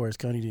back, of course,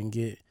 Coney didn't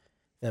get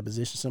that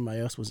position. Somebody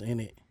else was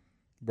in it.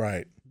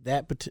 Right.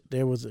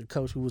 There was a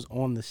coach who was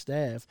on the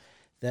staff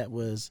that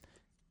was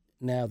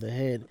now the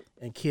head,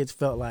 and kids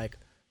felt like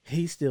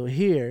he's still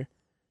here.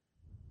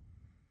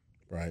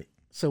 Right.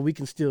 So we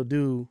can still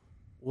do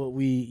what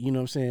we, you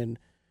know what I'm saying,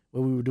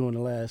 what we were doing the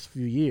last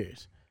few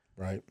years.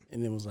 Right.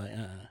 And it was like,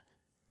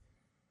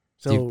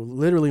 So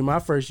literally my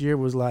first year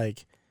was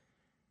like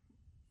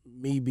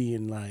me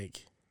being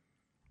like.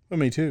 Well,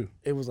 me too.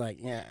 It was like,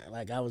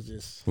 like I was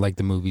just. Like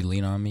the movie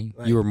Lean on Me?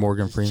 Like, you were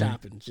Morgan just Freeman?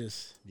 Chopping,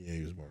 just. Yeah,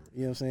 he was Morgan.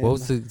 You know what I'm saying?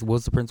 What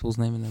was the principal's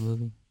name in that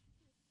movie?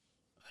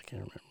 I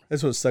can't remember.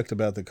 That's what sucked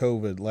about the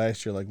COVID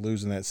last year, like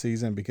losing that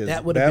season, because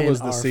that was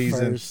the our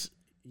season. First,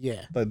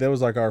 yeah. Like that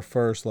was like our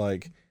first,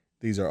 like,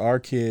 these are our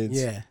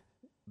kids. Yeah.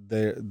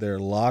 They're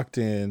locked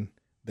in.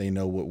 They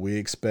know what we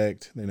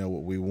expect. They know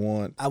what we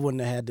want. I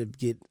wouldn't have had to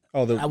get.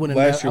 Oh, I wouldn't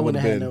have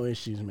had no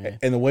issues, man.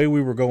 And the way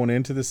we were going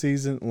into the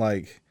season,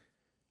 like,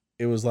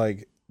 it was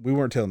like we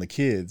weren't telling the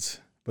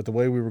kids, but the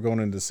way we were going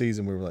into the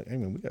season, we were like, hey,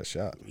 man, we got a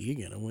shot. You're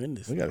going to win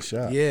this. We got a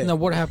shot. Yeah. No,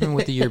 what happened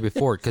with the year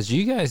before? Because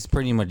you guys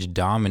pretty much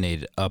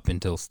dominated up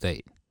until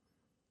state.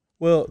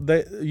 Well,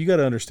 you got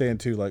to understand,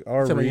 too, like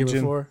our region.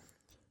 Year before?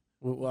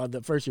 Well,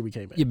 the first year we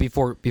came back. Yeah,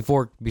 before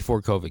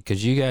COVID,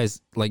 because you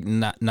guys, like,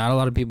 not a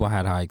lot of people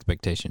had high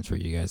expectations for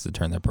you guys to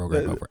turn that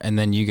program over, and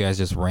then you guys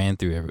just ran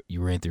through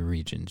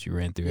regions, you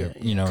ran through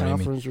you know what I mean,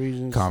 conference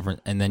regions,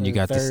 and then you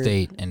got third. to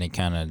state, and it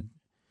kind of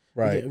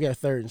right. We got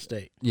third in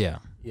state. Yeah.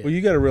 Well, you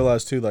got to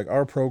realize too, like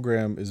our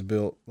program is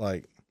built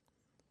like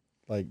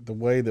the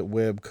way that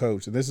Webb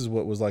coached, and this is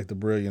what was like the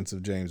brilliance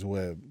of James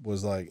Webb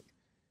was like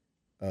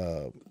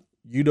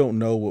you don't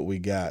know what we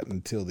got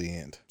until the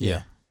end.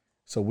 Yeah.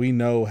 So we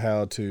know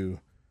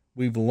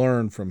we've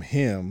learned from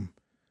him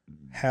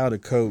how to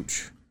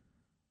coach.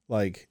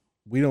 Like,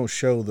 we don't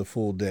show the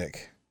full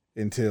deck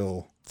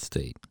until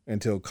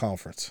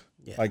conference.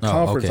 Yeah. Like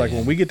conference, okay, like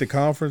when we get to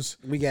conference,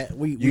 we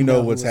you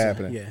know what's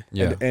happening.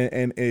 Yeah.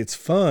 And it's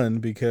fun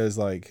because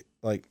and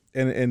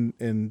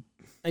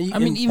I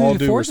mean, even all due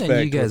before then, you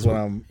respect guys when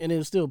were. I'm, And it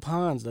was still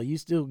ponds though. You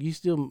still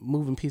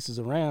moving pieces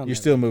around. you're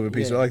still moving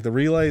pieces. Yeah. Like the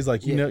relays,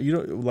 like you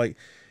don't like,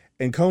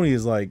 and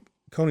Coney's like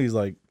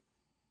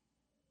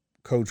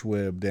Coach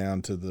Webb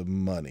down to the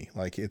money.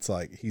 Like it's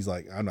like he's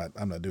like, I'm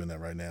not doing that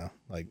right now.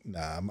 Like,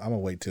 nah, I'm gonna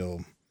wait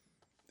till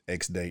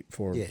X date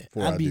before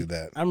I do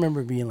that. I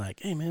remember being like,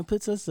 "Hey man,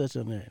 put such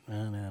on there."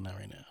 No, not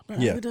right now.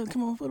 Yeah.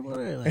 Come on, put it on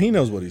there. Like, And he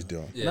knows what he's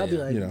doing. and I'd be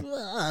like, you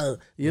know.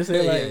 you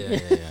say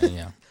like,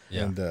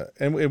 Yeah.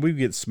 And we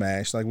get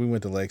smashed. Like we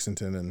went to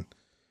Lexington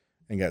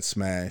and got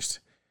smashed,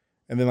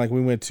 and then like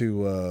we went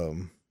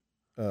to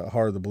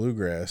Heart of the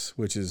Bluegrass,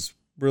 which is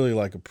really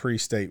like a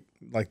pre-state,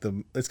 like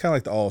it's kind of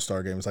like the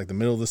All-Star game. It's like the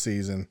middle of the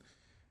season,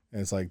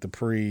 and it's like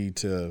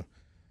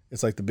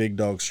it's like the big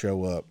dogs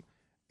show up,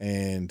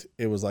 and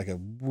it was like a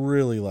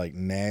really like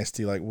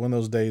nasty, like one of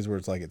those days where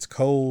it's like it's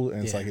cold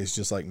and it's like it's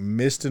just like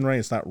mist and rain.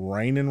 It's not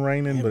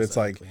raining, but it's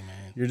like man.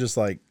 you're just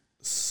like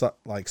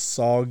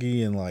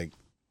soggy and like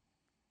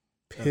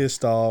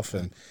pissed off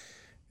and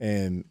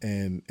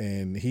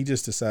he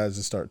just decides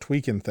to start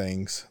tweaking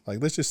things.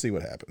 Like, let's just see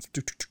what happens.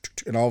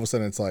 And all of a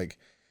sudden it's like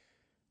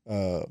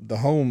the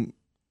home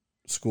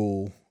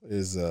school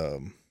is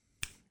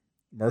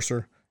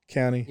Mercer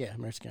County. Yeah,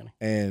 Mercer County.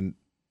 And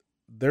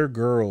their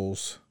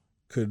girls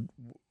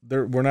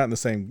we're not in the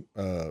same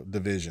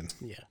division.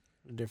 Yeah,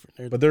 they're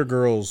different. But their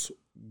girls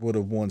would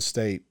have won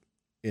state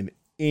in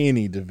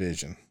any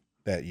division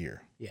that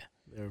year. Yeah,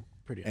 they're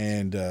pretty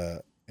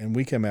awesome. And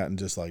we came out and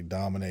just like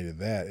dominated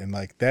that. And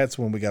like that's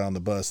when we got on the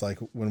bus. Like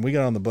when we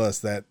got on the bus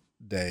that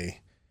day,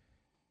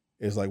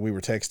 it was like we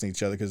were texting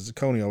each other because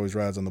Coney always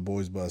rides on the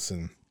boys' bus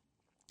and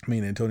me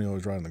and Antonio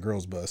always ride on the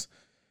girls' bus.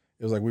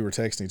 It was like we were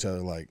texting each other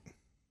like,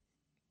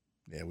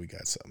 yeah, we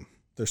got something.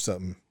 There's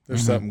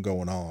something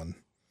going on.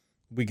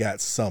 We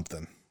got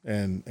something.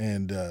 And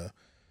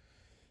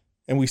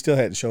we still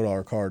hadn't showed all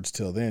our cards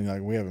till then.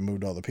 Like we haven't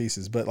moved all the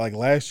pieces. But like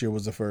last year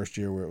was the first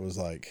year where it was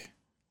like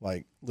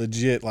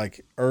legit,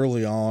 like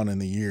early on in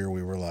the year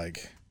we were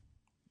like,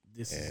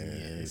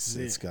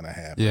 it's gonna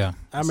happen. Yeah.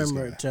 I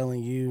remember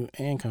telling you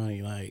and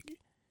Coney like,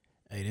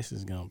 hey, this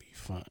is gonna be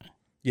fun.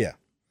 Yeah.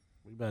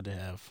 We about to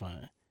have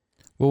fun.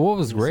 Well, what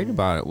was great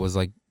about it was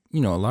like, a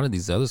lot of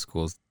these other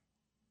schools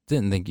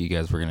didn't think you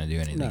guys were going to do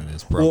anything in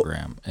this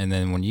program. And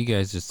then when you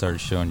guys just started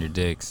showing your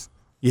dicks,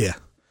 yeah,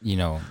 you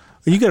got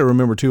to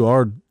remember too,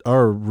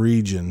 our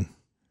region,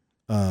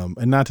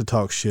 and not to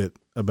talk shit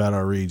about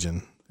our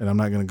region, and I'm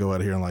not going to go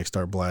out here and like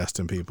start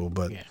blasting people,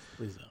 but Yeah,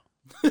 please don't.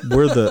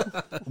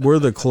 we're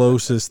the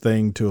closest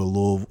thing to a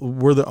Louisville.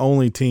 We're the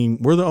only team.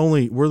 We're the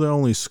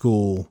only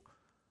school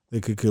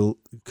that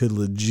could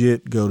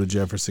legit go to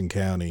Jefferson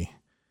County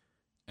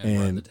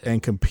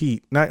and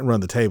compete, not run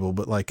the table,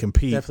 but like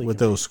compete Definitely with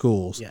compete. those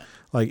schools. Yeah.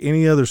 Like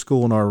any other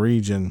school in our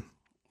region,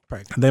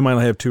 they might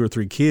not have 2 or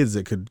 3 kids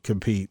that could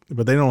compete,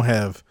 but they don't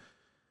have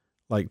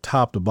like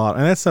top to bottom.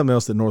 And that's something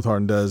else that North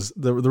Hardin does.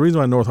 The reason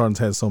why North Hardin's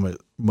had so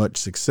much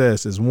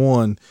success is,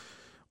 one,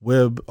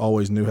 Webb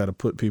always knew how to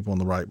put people in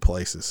the right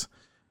places.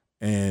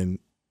 And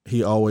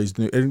he always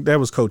knew, and that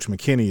was Coach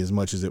McKinney as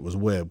much as it was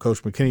Webb.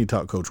 Coach McKinney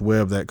taught Coach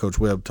Webb that. Coach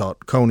Webb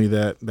taught Coney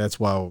that. That's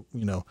why,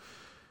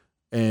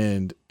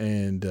 and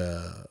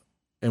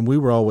we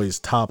were always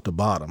top to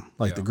bottom.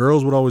 Like the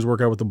girls would always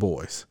work out with the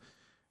boys.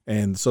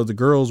 And so the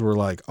girls were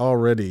like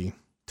already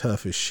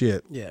tough as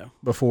shit. Yeah.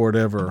 Before it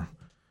ever,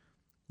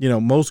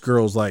 most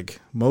girls,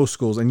 like most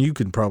schools, and you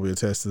can probably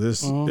attest to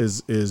this,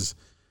 is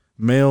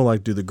male,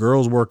 like do the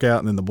girls work out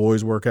and then the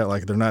boys work out?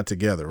 Like they're not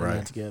together, right? They're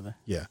not together.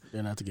 Yeah.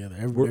 They're not together.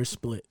 They're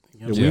split.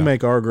 If we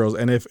make our girls,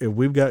 and if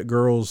we've got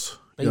girls,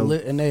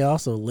 and they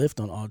also lift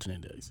on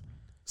alternate days.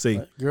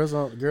 See, girls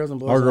and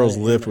boys. Our girls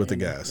lift with the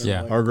guys.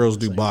 Yeah. Our girls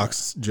do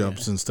box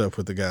jumps and stuff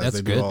with the guys. That's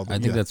they good. do all the, I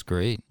think that's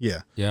great.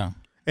 Yeah. Yeah.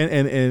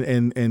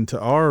 And to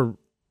our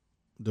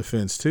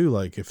defense too,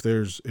 like if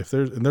there's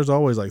and there's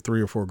always like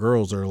 3 or 4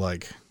 girls that are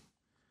like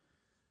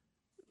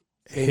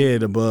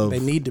head above. They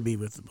need to be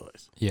with the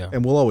boys. Yeah.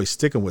 And we'll always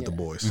stick them with the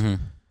boys.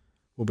 Mm-hmm.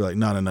 We'll be like,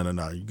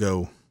 no, you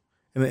go.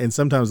 And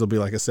sometimes there'll be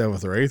like a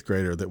 7th or 8th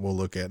grader that we'll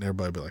look at and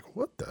everybody will be like,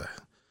 what the?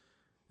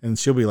 And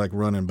she'll be like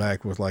running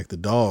back with like the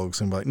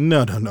dogs and be like,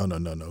 no.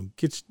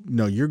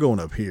 You're going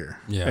up here.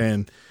 Yeah.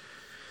 And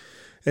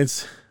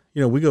it's,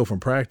 we go from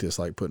practice,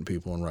 like putting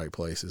people in right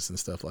places and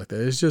stuff like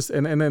that. It's just,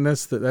 and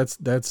that's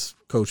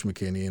Coach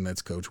McKinney and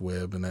that's Coach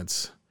Webb and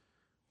that's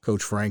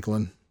Coach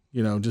Franklin,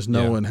 just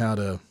knowing how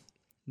to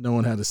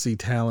see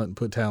talent and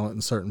put talent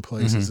in certain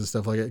places and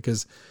stuff like that.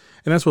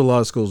 And that's what a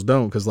lot of schools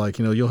don't. Cause like,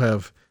 you'll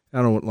have,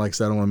 I don't want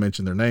to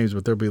mention their names,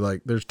 but there'll be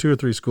like, there's 2 or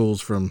 3 schools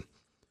from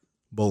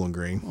Bowling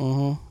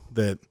Green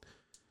that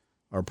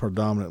are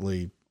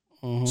predominantly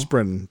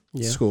sprinting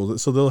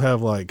schools. So they'll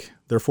have like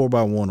their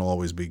 4x1 will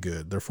always be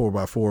good. Their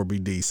 4x4 will be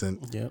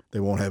decent. Yep. They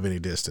won't have any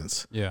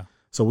distance. Yeah.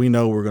 So we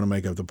know we're going to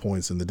make up the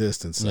points in the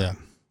distance side,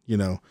 you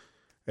know,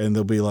 and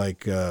they'll be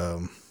like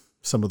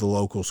some of the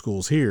local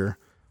schools here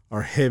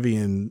are heavy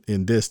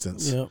in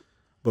distance. Yep.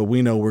 But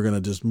we know we're going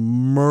to just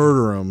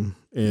murder them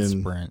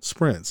in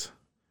sprints,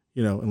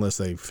 you know, unless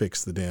they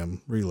fix the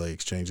damn relay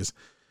exchanges.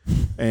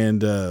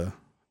 And,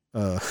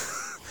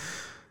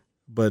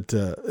 but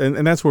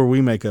that's where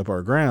we make up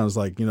our grounds.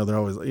 Like, you know, they're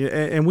always,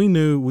 and we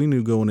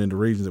knew going into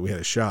regions that we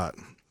had a shot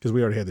because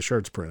we already had the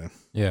shirts printed.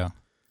 Yeah.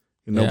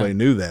 And nobody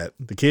knew that.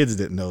 The kids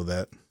didn't know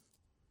that,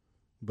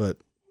 but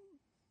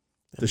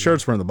the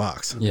shirts were in the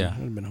box. Yeah. It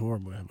would have been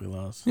horrible if we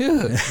lost.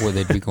 Yeah. Well,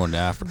 they'd be going to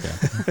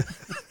Africa.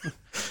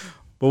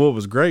 But what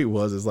was great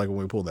is like when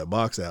we pulled that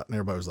box out and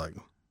everybody was like,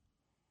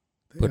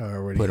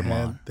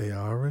 They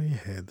already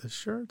had the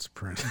shirts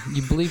printed.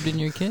 You believed in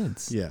your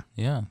kids. Yeah.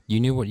 Yeah. You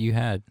knew what you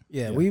had.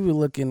 Yeah, we were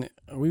looking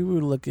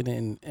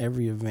in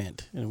every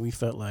event, and we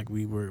felt like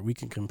we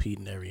can compete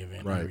in every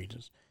event in the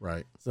regions.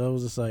 Right. So it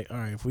was just like, all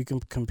right, if we can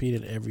compete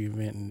at every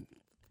event,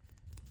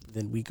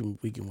 then we can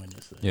win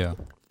this thing. Yeah.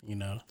 You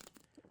know,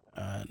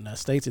 now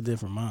state's a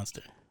different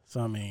monster.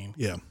 So I mean,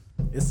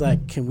 it's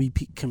like, can we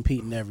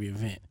compete in every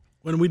event?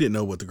 When we didn't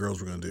know what the girls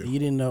were going to do. You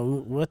didn't know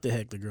what the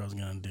heck the girls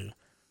were going to do.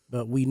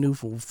 But we knew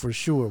for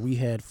sure, we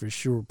had for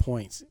sure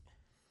points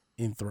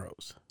in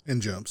throws.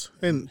 And jumps.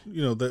 And,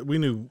 you know, that we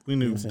knew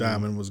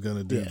Diamond was going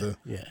to do the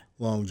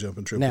long jump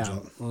and triple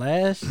jump.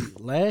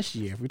 Last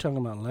year, if we're talking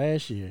about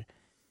last year,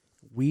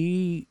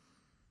 we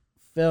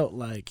felt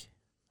like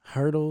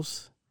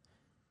hurdles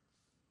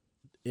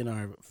in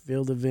our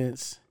field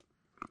events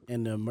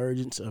and the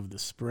emergence of the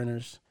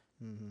sprinters.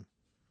 Mm-hmm.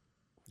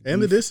 And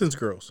the distance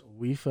girls.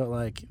 We felt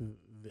like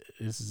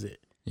this is it.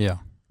 Yeah.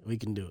 We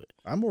can do it.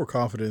 I'm more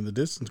confident in the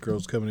distance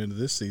girls coming into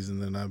this season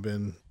than I've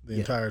been the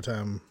entire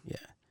time. Yeah.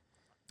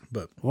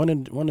 But one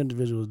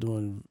individual was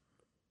doing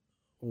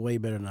way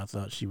better than I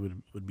thought she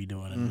would be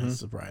doing, and it's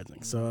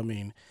surprising. So, I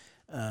mean,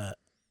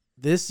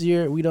 this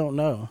year we don't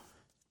know.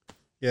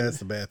 Yeah, that's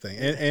the bad thing.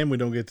 And we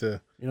don't get to...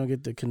 You don't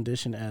get the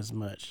condition as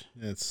much.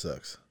 It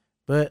sucks.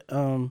 But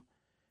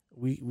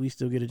we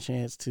still get a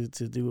chance to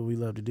do what we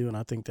love to do, and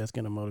I think that's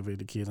going to motivate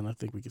the kids, and I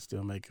think we can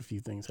still make a few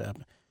things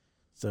happen.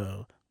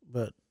 So,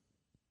 but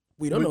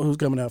we don't know who's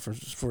coming out for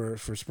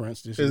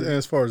sprints this year. And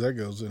as far as that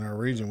goes in our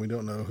region, we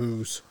don't know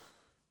who's...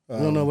 we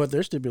don't know what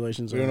their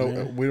stipulations are.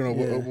 We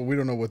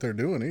don't know what they're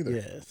doing either.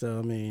 Yeah, so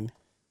I mean,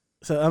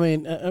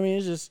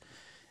 it's just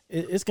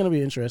it's going to be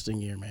an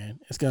interesting year, man.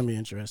 It's going to be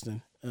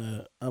interesting.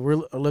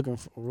 We're looking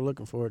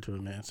forward to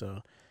it, man.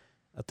 So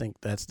I think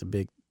that's the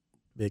big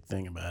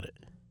thing about it.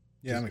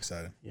 Yeah, I'm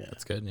excited. Yeah,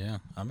 that's good. Yeah,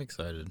 I'm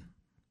excited.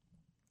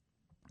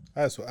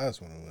 I just want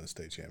to win a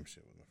state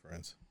championship with my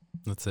friends.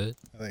 That's it.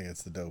 I think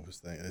it's the dopest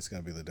thing. It's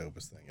going to be the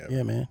dopest thing ever.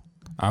 Yeah, man.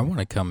 I want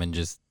to come and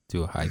just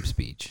do a hype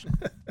speech,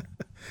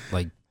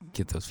 like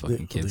get those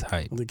fucking kids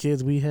hyped. The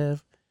kids we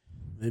have,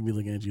 they'd be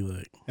looking at you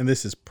like. And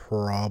this is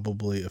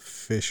probably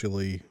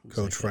officially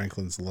Coach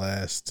Franklin's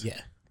last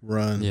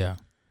run. Yeah.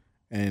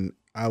 And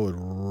I would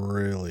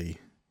really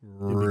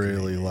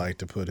like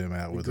to put him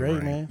out with a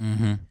ring. Man.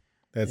 Mm-hmm.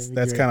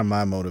 That's kind of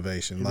my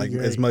motivation. Like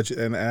as much,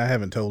 and I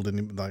haven't told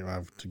any. Like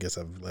I guess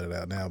I've let it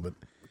out now, but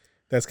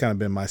that's kind of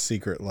been my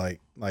secret. Like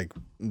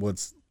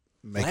what's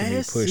making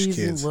me push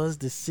kids. Was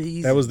the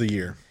season. That was the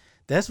year.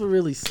 That's what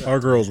really sucked. Our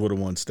girls would have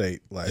won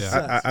state. Like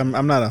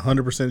I'm not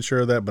 100%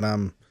 sure of that, but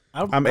I'm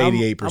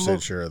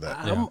 88% sure of that.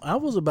 I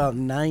was about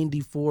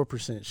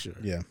 94% sure.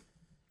 Yeah.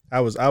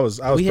 I was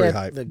pretty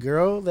hyped. The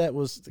girl that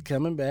was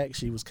coming back,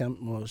 she was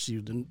coming. Well, she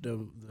was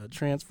the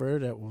transfer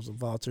that was a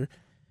vaulter.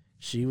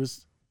 She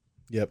was.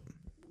 Yep.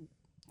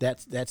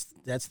 That's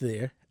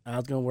there. I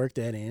was gonna work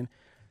that in.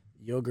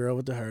 Your girl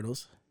with the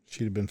hurdles.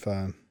 She'd have been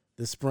fine.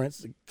 The sprints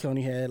that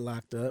Coney had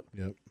locked up.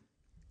 Yep.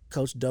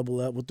 Coach double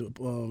up with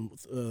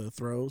the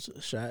throws,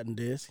 shot and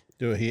disc.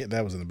 Dude,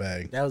 that was in the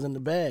bag. That was in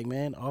the bag,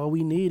 man. All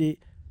we needed,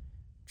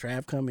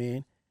 Trav come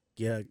in,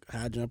 get a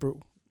high jumper.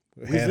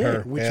 We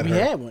had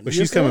one. But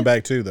she's coming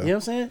back too, though. You know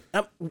what I'm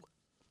saying?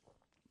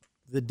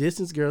 The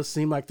distance girls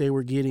seemed like they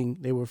were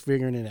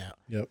figuring it out.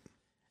 Yep.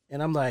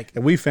 And I'm like,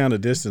 and we found a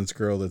distance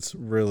girl that's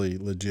really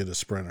legit a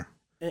sprinter.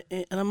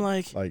 And I'm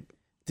like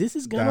this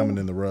is gonna diamond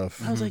in the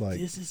rough. I was like,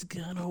 this is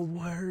gonna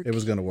work. It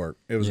was gonna work.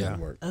 It was gonna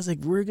work. I was like,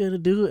 we're gonna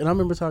do it. And I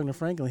remember talking to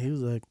Franklin. He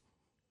was like,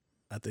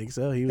 I think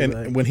so. He was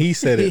and when he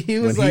said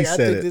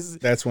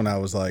it, that's when I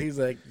was like, he's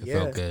like, yeah,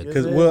 felt good.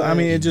 Because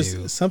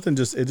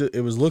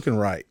it was looking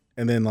right.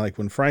 And then like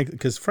when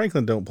because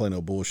Franklin don't play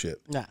no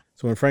bullshit. Nah.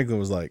 So when Franklin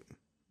was like,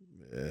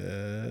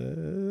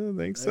 I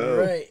think so.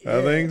 Right, yeah.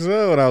 I think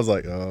so. And I was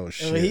like, oh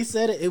shit. And when he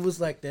said it was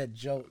like that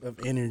jolt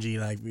of energy.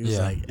 Like he was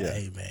like,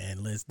 hey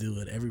man, let's do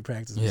it. Every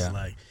practice was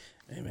like,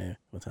 hey man,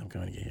 what time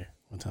coming to get here?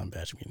 What time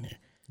Batch getting here?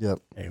 Yep.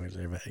 Hey, where's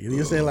everybody? You know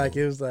what I'm saying? Like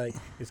it was like,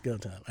 it's go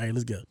time. All right,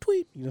 let's go.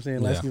 Tweet. You know what I'm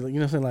saying? Let's, you know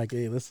what I'm saying? Like,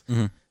 hey, let's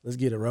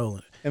get it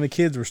rolling. And the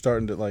kids were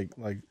starting to like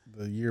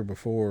the year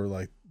before,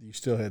 like you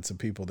still had some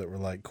people that were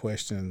like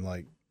questioning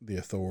like the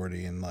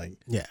authority and like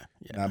yeah.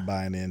 not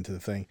buying into the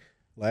thing.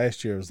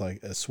 Last year it was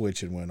like a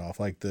switch and went off.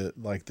 Like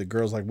the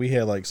girls, like we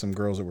had like some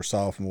girls that were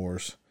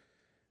sophomores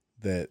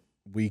that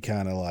we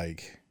kind of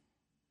like.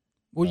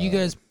 Well, you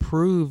guys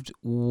proved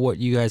what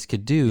you guys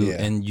could do,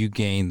 and you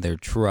gained their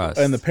trust.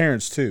 And the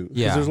parents, too.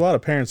 Because there's a lot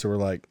of parents that were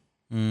like,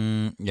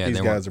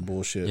 these guys are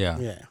bullshit.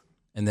 Yeah.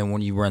 And then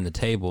when you run the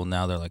table,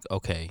 now they're like,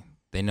 okay,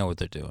 they know what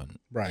they're doing.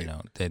 Right. You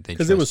know, they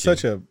because it was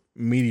such a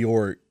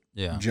meteoric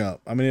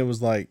jump. I mean, it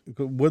was like,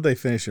 would they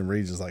finish in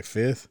Regis like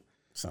 5th?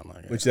 Something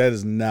like that. Which that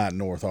is not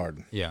North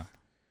Hardin. Yeah.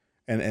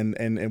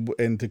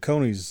 And to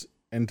Coney's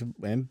and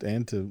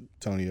to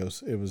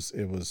Tonio's, it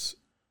was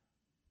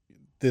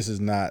this is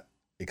not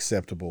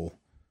acceptable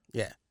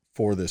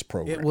for this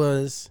program. It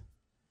was,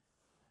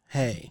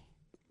 hey,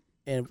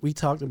 and we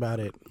talked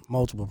about it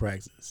multiple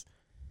practices.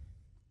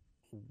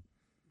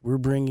 We're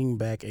bringing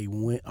back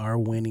our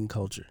winning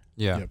culture.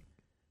 Yeah. Yep.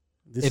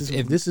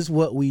 This is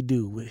what we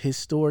do.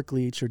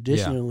 Historically,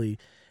 traditionally,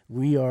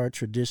 we are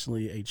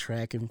traditionally a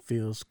track and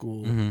field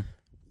school. Mm-hmm.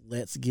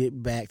 Let's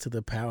get back to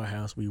the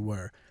powerhouse we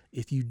were.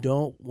 If you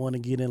don't want to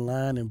get in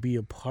line and be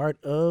a part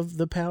of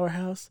the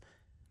powerhouse,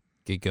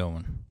 get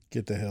going.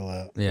 Get the hell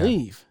out. Yeah.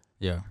 Leave.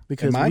 Yeah.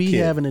 Because we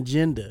have an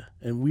agenda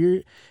and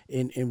we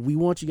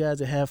want you guys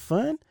to have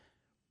fun,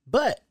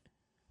 but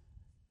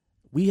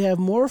we have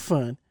more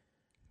fun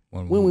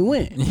when we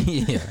win.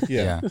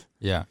 Yeah.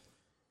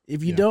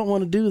 If you don't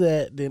want to do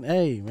that, then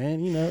hey,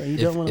 man, you know, and you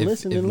don't want to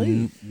listen, then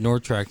leave.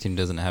 North Track Team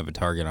doesn't have a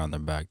target on their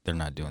back, they're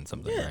not doing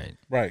something right.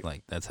 Right.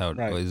 Like that's how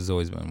it's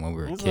always been when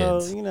we were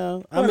kids. So, you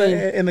know,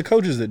 and the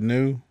coaches that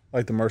knew,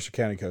 like the Mercer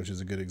County coach is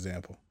a good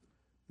example.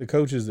 The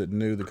coaches that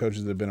knew, the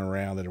coaches that have been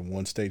around that have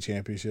won state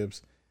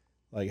championships,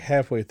 like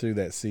halfway through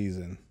that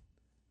season,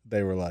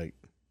 they were like,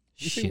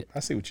 shit, I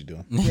see what you're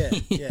doing.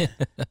 Yeah.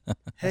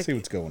 I see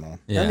what's going on.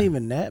 Yeah. Not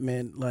even that,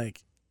 man. Like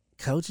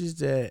coaches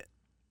that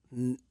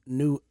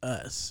knew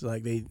us,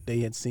 like they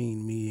had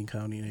seen me and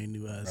Coney and they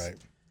knew us. Right.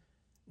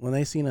 When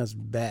they seen us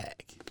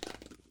back,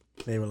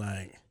 they were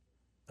like,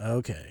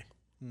 okay.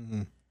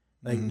 Mm-hmm.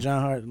 Like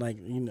John Hart, like,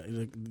 you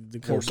know, the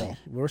coach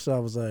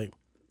Warsaw was like,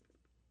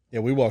 yeah,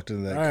 we walked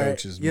into that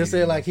coach's meeting,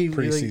 say like he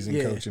preseason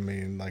coaching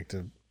meeting, like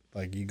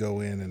you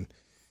go in and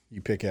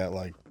you pick out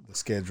like the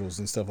schedules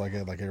and stuff like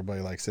that. Like everybody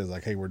like says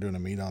like, hey, we're doing a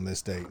meet on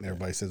this date, and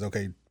everybody says,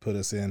 okay, put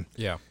us in.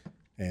 Yeah.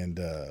 And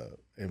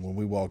when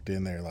we walked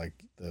in there, like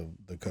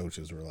the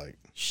coaches were like,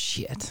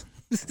 shit.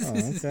 Oh,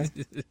 okay.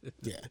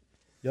 Yeah.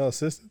 Y'all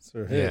assistants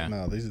or head? Yeah.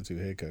 No, these are 2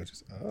 head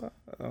coaches. Oh,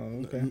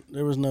 okay.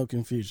 There was no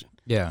confusion.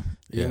 Yeah.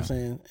 You know what I'm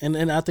saying?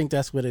 And I think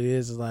that's what it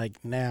is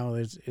like now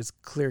it's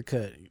clear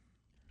cut.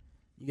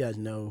 You guys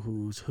know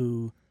who's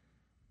who.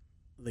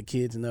 The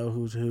kids know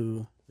who's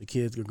who. The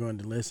kids are going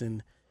to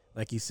listen.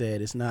 Like you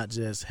said, it's not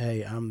just,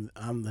 hey, I'm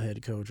the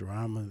head coach or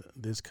I'm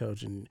this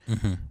coach and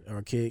or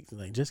a kid,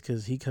 like just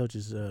because he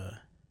coaches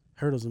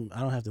hurdles, I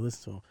don't have to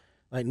listen to him.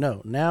 Like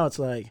no, now it's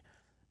like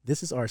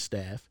this is our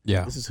staff.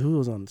 Yeah, this is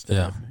who's on the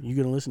staff. Yeah. You're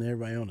gonna listen to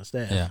everybody on the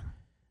staff. Yeah,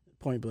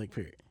 point blank.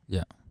 Period.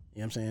 Yeah,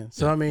 you know what I'm saying.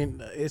 So I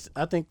mean,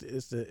 I think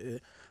it's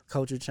the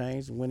culture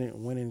change,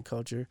 winning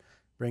culture,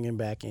 bringing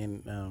back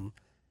in,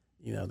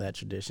 you know, that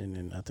tradition,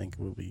 and I think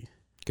we'll be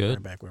good.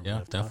 Right back where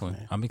yeah, definitely.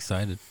 Off, I'm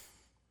excited.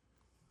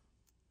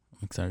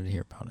 I'm excited to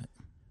hear about it.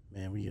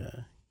 Man, we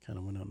kind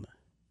of went on the.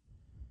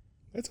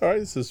 It's all right.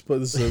 This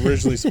is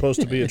originally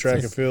supposed to be a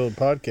track and field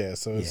podcast,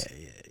 so it's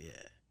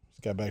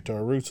got back to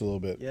our roots a little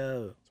bit. Yeah,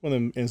 it's one of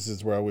them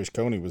instances where I wish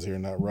Coney was here,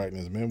 not writing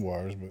his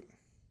memoirs, but.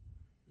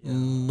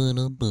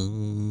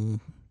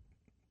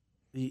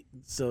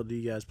 So, do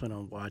you guys plan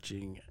on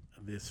watching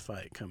this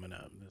fight coming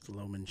up? This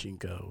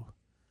Lomachenko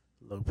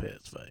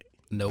Lopez fight?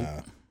 Nope.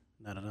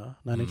 Not at all.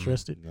 Not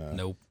interested.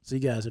 Nope. So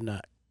you guys are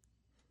not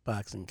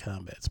boxing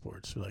combat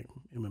sports like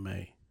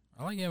MMA.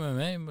 I like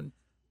MMA, but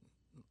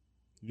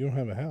you don't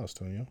have a house,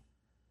 Tonio.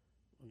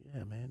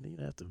 Yeah, man.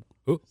 You have to.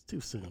 Ooh. It's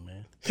too soon,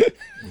 man.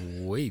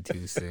 Way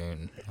too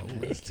soon.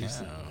 It's too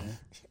soon, man.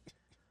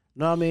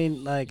 No, I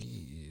mean like.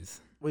 Jeez.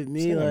 With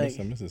me, like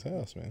I miss his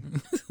house, man.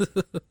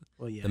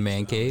 Well, yeah, the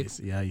man cave.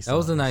 That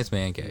was a nice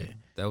man cave. Yeah.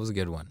 That was a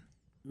good one.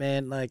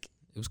 Man, like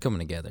it was coming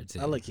together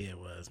too. I like it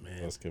was,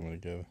 man. It was coming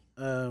together.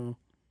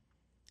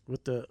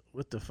 With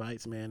the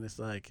fights, man, it's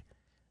like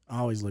I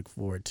always look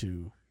forward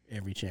to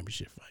every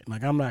championship fight.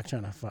 Like I'm not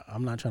trying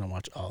to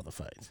watch all the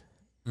fights,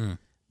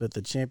 but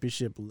the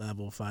championship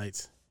level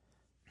fights,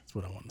 that's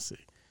what I want to see.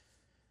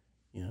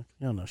 You know,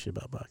 you don't know shit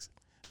about boxing,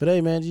 but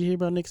hey, man, did you hear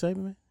about Nick Saban,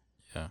 man?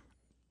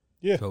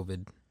 Yeah.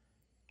 COVID.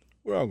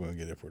 We're all gonna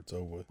get it before it's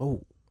over with.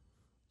 Oh,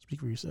 speak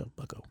for yourself,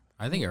 Bucko.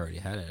 I think I already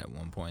had it at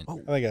one point. Oh.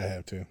 I think I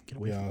have to. To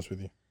be honest with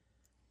you.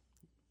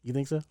 You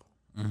think so?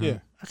 Mm-hmm. Yeah.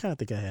 I kind of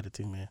think I had it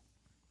too, man.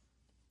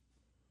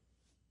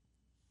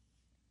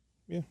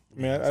 Yeah,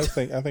 I mean, I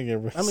think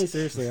everybody. I mean,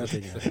 seriously, I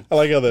think. I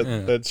like how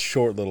that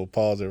short little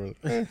pause there was.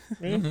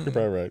 You're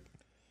probably right.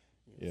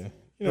 Yeah,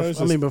 you know.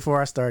 I mean,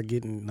 before I start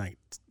getting like,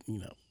 you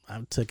know,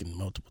 I've taken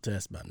multiple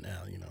tests by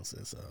now. You know, so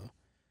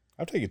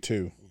I've taken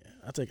 2. Yeah,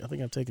 I think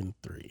I've taken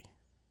 3.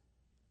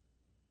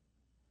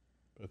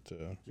 But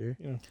Jerry?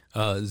 you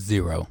know,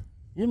 0.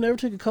 You never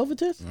took a COVID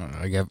test?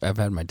 I've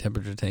had my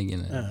temperature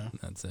taken, and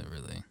that's it,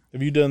 really.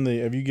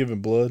 have you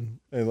given blood?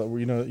 Hey, like,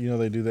 you know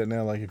they do that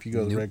now. Like if you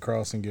go to the Red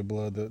Cross and give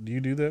blood, do you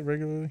do that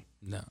regularly?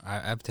 No, I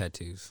have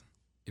tattoos.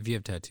 If you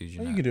have tattoos,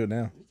 You can do it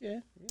now. Yeah.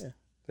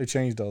 They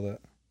changed all that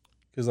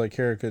because like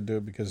Kara could do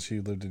it because she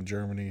lived in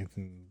Germany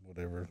and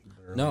whatever.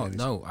 No.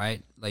 I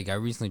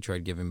recently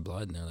tried giving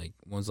blood, and they're like,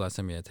 "When's the last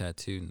time you had a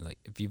tattoo?" And like,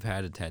 if you've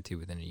had a tattoo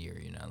within a year,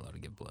 you're not allowed to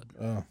give blood.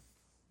 Oh,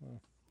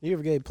 You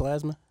ever gave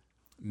plasma?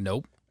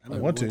 Nope. I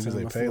want to because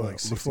they pay like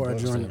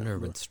 $60. I've never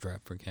been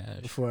strapped for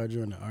cash. Before I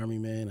joined the army,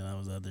 man, and I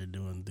was out there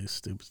doing this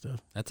stupid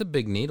stuff. That's a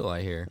big needle,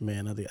 I hear,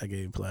 Man, I think I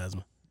gave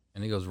plasma.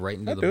 and it goes right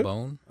into I the do.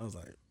 bone. I was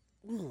like,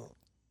 ugh.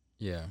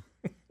 Yeah.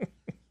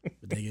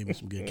 But they gave me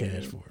some good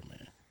cash for it,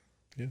 man.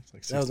 Yeah, it's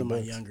like $60. That was in my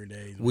younger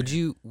days. Would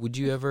man.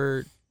 you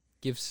ever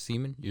give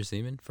your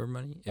semen for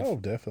money? Oh,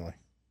 definitely.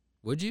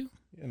 Would you?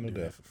 Yeah, no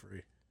do doubt. that for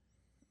free?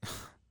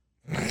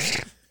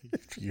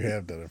 You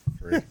have done it for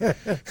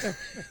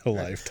free. A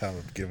lifetime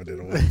of giving it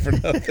away for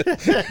nothing.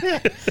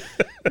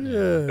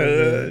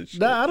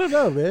 Nah, I don't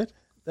know, man.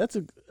 I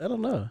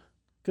don't know.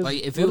 'Cause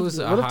Like, if what it was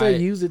a what if high- they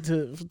use it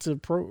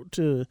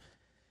to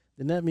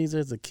then that means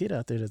there's a kid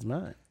out there that's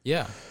mine.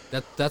 Yeah.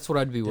 That's what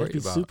I'd be That'd worried be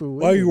about. super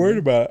weird. Why are you worried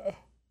man. about it?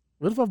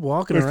 What if I'm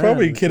walking There's around?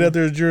 probably a kid out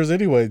there that's yours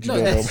anyway. That you No,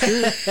 don't know that's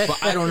about. true,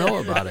 but I don't know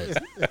about it.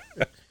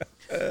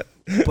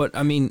 But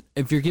I mean,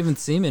 if you're giving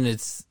semen,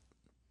 it's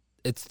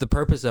the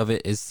purpose of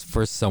it is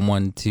for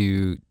someone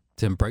to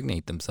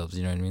impregnate themselves.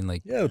 You know what I mean?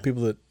 Like, Yeah, the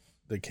people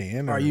that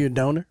can. Are you a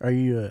donor? Are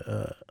you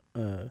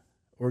a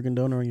organ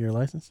donor on your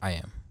license? I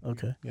am.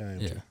 Okay. Yeah, I am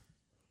Yeah. too.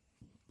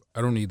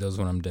 I don't need those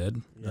when I'm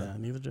dead. Yeah,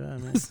 neither do I,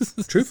 man.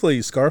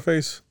 Truthfully,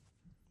 Scarface,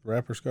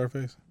 rapper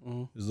Scarface,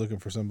 Mhm. is looking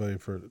for somebody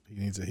for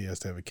he has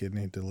to have a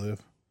kidney to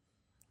live.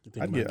 You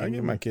think I'd about get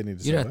giving my me- kidney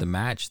to You'd have somebody. to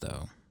match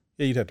though.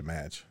 Yeah, you'd have to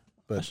match.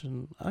 But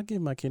I'll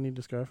give my kidney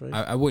to Scarface.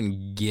 I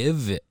wouldn't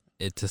give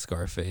it to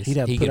Scarface. He'd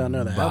have to he put could out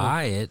another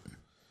buy it.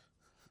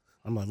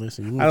 I'm like,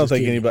 listen, you I want don't this think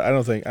kidney? anybody. I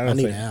I don't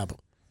need think an album.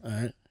 All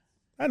right.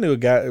 I knew a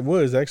guy. It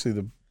was actually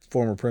the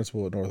former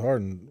principal at North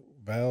Hardin,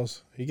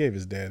 Val's. He gave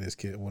his dad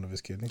one of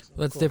his kidneys.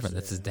 Well, that's different.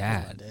 That's his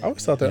dad. I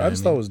always thought that. You know I what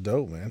just I thought mean? it was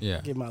dope, man.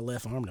 Yeah. Give my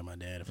left arm to my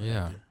dad if I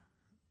Yeah. had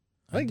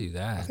to. I'd do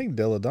that. I think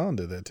Della Dawn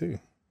did that too.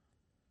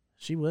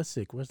 She was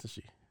sick, wasn't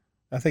she?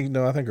 I think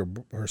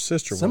her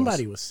sister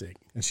Somebody was, was sick.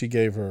 and she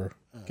gave a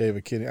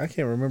kidney. I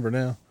can't remember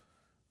now.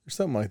 Or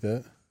something like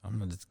that. I'm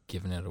not just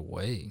giving it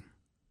away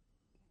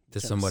to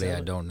Trying to somebody sell I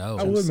it. don't know.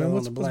 I would, sell man. on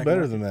What's the black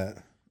better market. than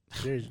that?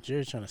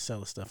 Jerry's trying to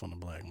sell the stuff on the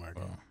black market.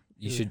 Bro,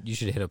 you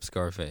should hit up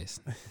Scarface.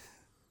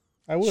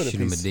 I would. Shoot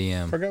if him a he's-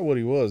 DM. Forgot what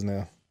he was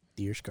now.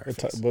 Dear What,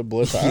 Scarface. what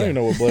blood type? I don't even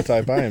know what blood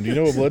type I am. Do you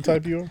know what blood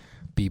type you are?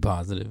 Be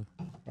positive.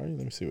 All right,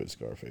 let me see what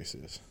Scarface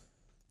is.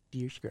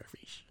 Dear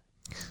Scarface.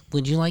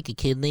 Would you like a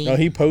kidney? No,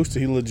 he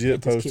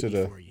legit Get this posted kidney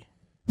a for you.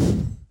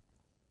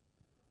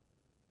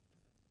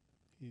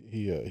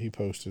 he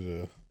posted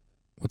a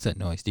What's that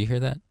noise? Do you hear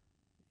that?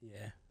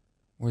 Yeah.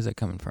 Where's that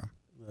coming from?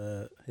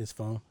 His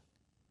phone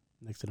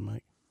next to the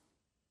mic.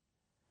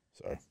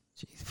 sorry.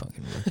 Jeez,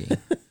 fucking rookie.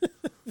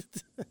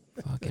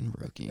 Fucking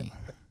rookie.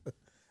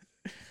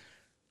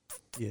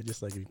 Yeah,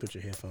 just like if you put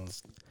your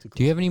headphones too close.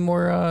 Do you have any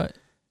more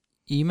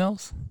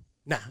emails?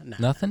 Nah.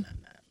 Nothing?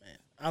 Nah, man.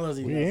 All those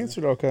We emails,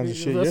 answered all kinds of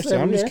We- shit let's yesterday.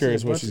 say I'm we just answered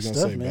curious a what bunch she's of gonna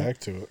stuff, say man. back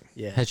to it.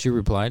 Yeah. Has she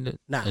replied to it?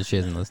 Nah. And she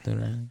hasn't listened to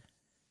it? Right?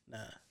 Nah.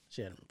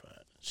 She hadn't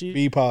replied. She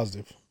Be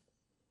positive.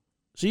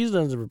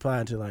 doesn't reply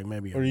until like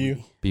maybe. What are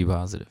you? Be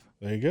positive.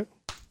 There you go.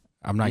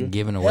 I'm not You-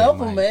 giving away Help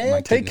my, him, man. my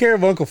Take kidney. care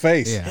of Uncle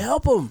Face. Yeah.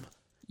 Help him.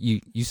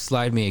 You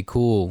slide me a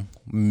cool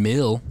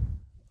meal.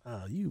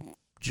 Oh, you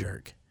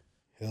jerk.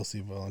 Healthy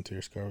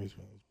volunteer Scarface.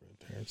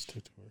 Terrence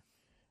took to her.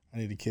 I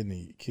need a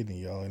kidney,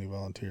 y'all. Any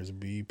volunteers?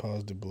 B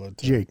positive blood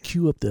type. Jerry,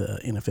 cue up the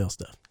NFL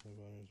stuff.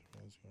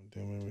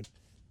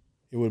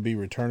 It would be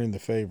returning the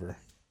favor.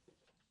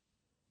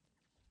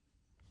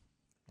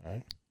 All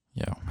right.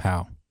 Yeah.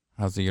 How?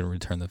 How's he gonna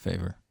return the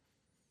favor?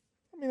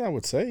 I mean, I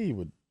would say he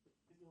would.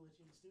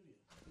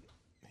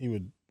 He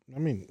would. I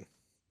mean,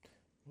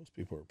 most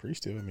people are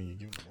appreciative. I mean, you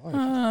give them life.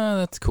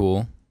 That's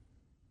cool.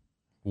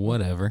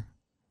 Whatever.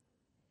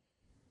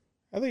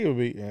 I think it would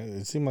be.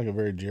 It seemed like a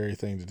very Jerry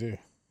thing to do.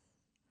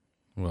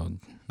 Well,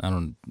 I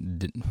don't.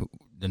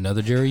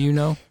 Another Jerry you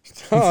know?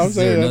 No, I'm Is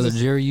there saying another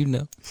Jerry you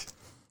know?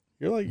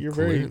 you're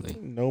Clearly.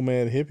 very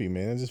nomad hippie,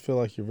 man. I just feel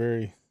like you're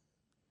very.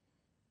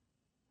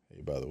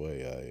 Hey, by the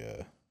way,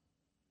 I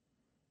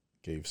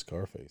gave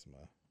Scarface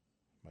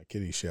my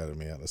kitty shouted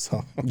me out in a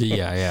song.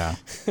 Yeah.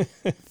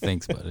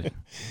 Thanks, buddy.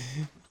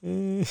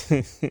 Doing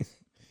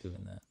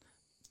that.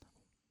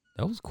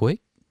 That was quick.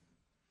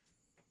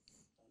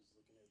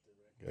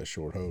 Got a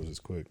short hose. It's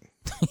quick.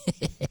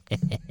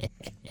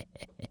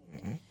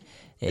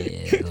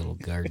 Hey, little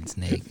garden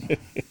snake.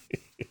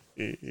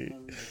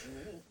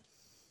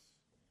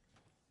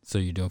 So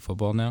you doing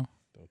football now?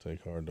 Don't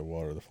take hard to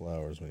water the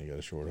flowers when you got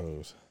a short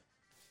hose.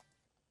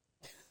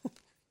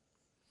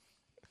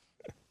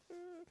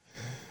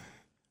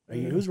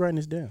 Who's writing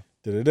this down?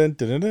 Da-da-dun,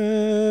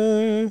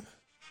 da-da-dun.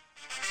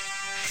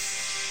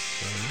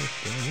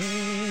 All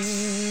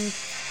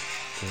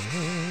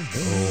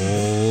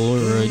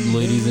right,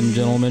 ladies and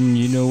gentlemen,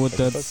 you know what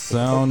that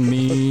sound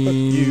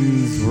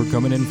means. We're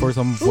coming in for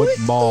some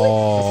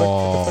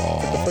football.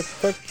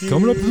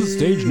 Coming up to the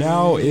stage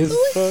now is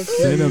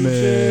Cinnamon.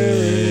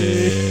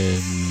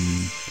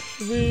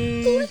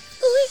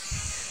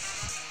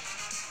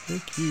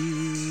 Thank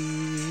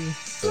you.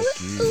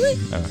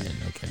 All right,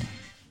 okay.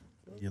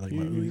 You like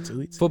my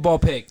oots? Football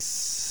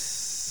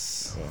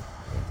picks.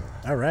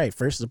 All right,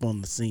 first up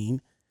on the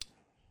scene,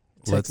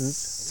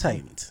 Texans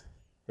Titans.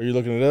 Are you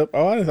looking it up?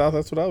 Oh, I thought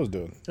that's what I was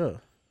doing. Oh,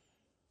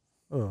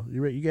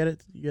 you ready? You got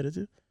it? You got it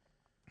too?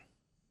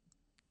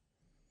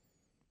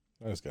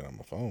 I just got it on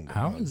my phone.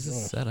 How is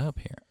this set up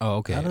here? Oh,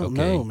 okay. I don't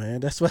know,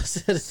 man. That's what I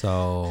said.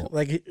 So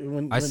like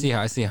I see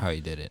how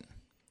you did it.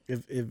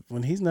 If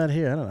when he's not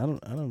here, I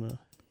don't know.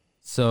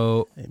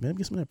 So Hey man,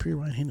 get some of that pure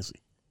Ryan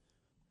Hennessy.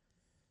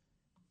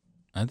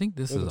 I think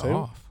this is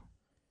off.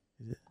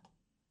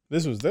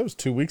 That was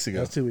 2 weeks ago.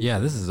 That's 2 weeks. Yeah,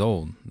 this is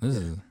old. Don't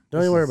even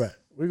worry about it.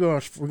 We're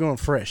going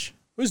fresh.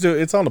 Let's do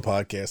it. It's on the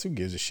podcast. Who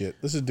gives a shit?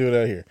 Let's just do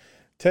it out here.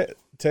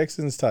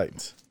 Texans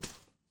Titans.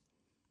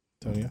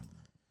 Antonio.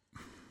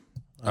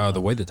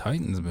 The way the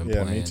Titans have been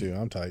playing. Yeah, me too.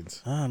 I'm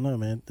Titans. I don't know,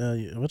 man.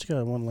 What you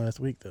got won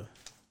last week though?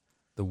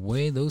 The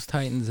way those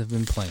Titans have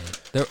been playing.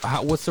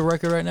 What's the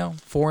record right now?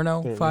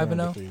 4-0,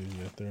 5-0.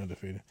 Yeah, they're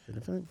undefeated.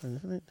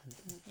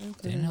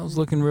 Daniel's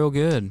looking real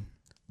good.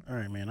 All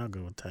right, man. I'll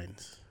go with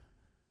Titans.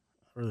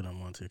 I really don't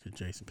want to because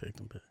Jason picked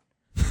them, but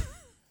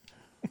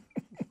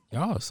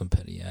Y'all are some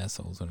petty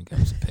assholes when it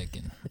comes to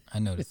picking. I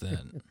notice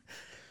that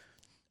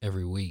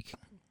every week.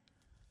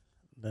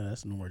 no,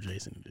 that's no more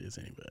Jason than it is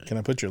anybody. Can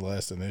I put your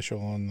last initial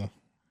on the?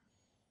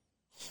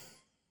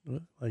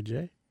 What? Like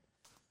Jay?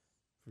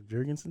 For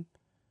Jurgensen?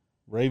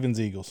 Ravens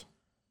Eagles.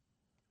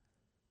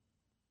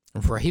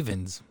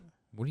 Ravens.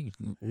 What are you?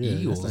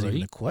 Eagles? That's not Are even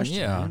you? a question.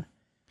 Yeah. Man.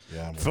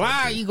 Yeah, I'm with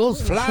Fly, that too.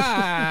 Eagles,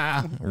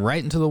 fly!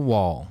 Right into the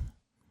wall.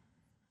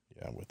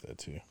 Yeah, I'm with that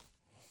too.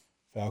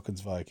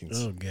 Falcons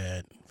Vikings. Oh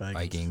God,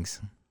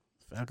 Vikings.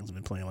 Falcons have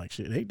been playing like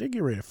shit. They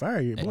get ready to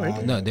fire you,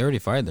 boy. No, they already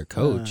fired their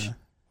coach.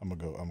 I'm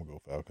gonna go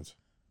Falcons.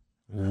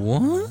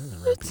 What? That's a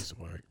real piece of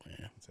work,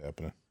 man. It's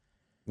happening.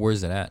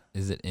 Where's it at?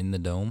 Is it in the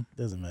dome?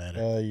 Doesn't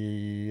matter.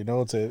 You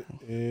know it's at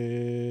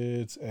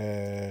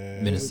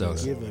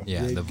Minnesota.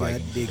 Yeah, the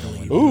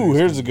Vikings. Ooh,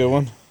 here's a good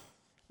one.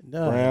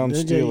 No,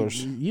 Browns,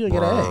 Steelers. You don't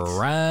get an X.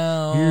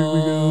 Brown. Here we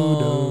go,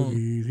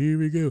 doggies. Here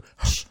we go.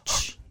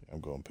 I'm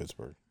going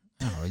Pittsburgh.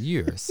 Oh,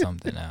 you're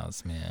something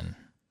else, man.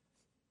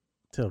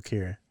 Tell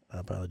Kara, I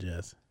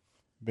apologize.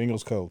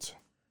 Bengals, Colts.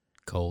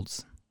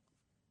 Colts.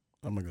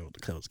 I'm gonna go with the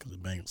Colts because the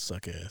Bengals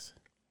suck ass.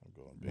 I'm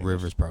going Bengals.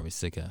 Rivers probably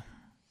sick of.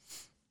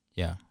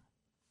 Yeah.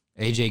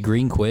 AJ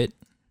Green quit.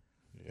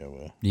 Yeah,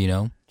 well, You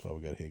know, that's why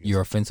we got Higgins.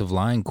 your offensive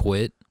line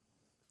quit.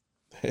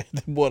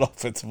 What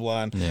offensive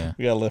line? Yeah.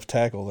 We got a left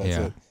tackle. That's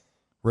Yeah. it.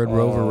 Red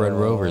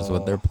Rover is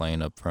what they're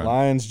playing up front.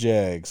 Lions,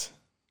 Jags.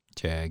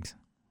 Jags.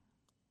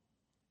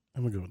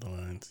 I'm gonna go with the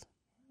Lions.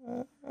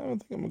 I don't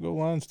think I'm gonna go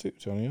Lions too,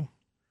 Antonio.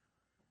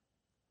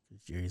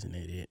 Jerry's an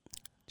idiot.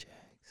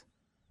 Jags.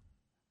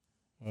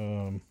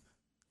 Bears,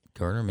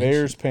 Carter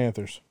Mitchell.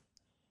 Panthers.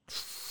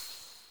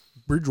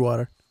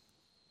 Bridgewater.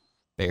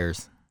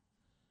 Bears.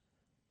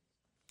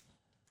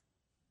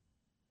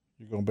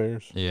 You going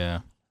Bears? Yeah.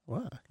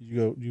 Why?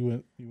 You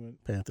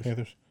went Panthers.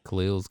 Panthers.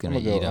 Khalil's I'm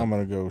gonna gonna eat go. up. I'm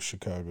gonna go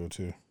Chicago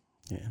too.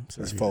 Yeah, I'm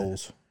sorry. It's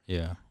Foles.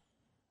 Yeah.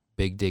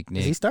 Big Dick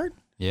Is he Nick. starting?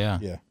 Yeah.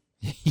 Yeah.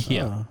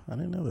 Yeah. Oh, I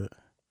didn't know that.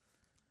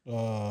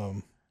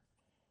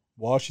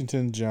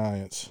 Washington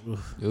Giants.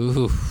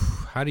 Ooh.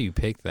 How do you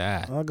pick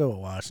that? I'll go with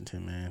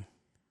Washington, man.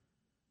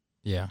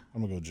 Yeah.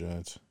 I'm gonna go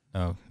Giants.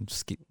 Oh,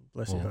 just get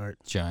Bless your heart.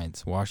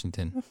 Giants.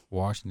 Washington.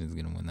 Washington's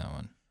gonna win that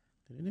one.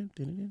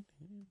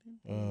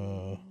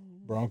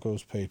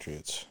 Broncos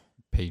Patriots.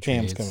 Patriots.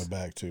 Cam's coming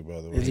back too,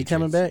 by the way. Is he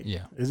coming back?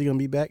 Yeah. Is he gonna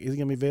be back? Is he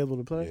gonna be available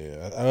to play?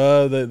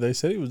 Yeah. They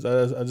said he was.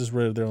 I just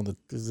read it there on the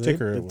 'Cause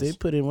ticker. if they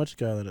put in what you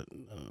call it,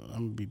 I'm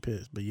gonna be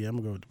pissed. But yeah, I'm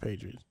gonna go with the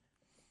Patriots.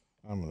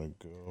 I'm gonna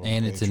go.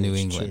 And it's in New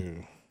Patriots,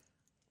 England. too.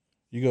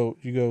 You go.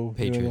 New England?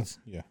 Patriots.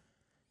 Yeah.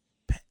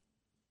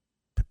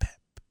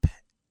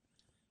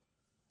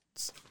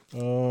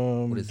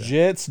 What is that?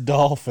 Jets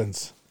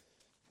Dolphins.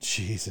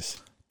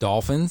 Jesus.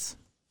 Dolphins.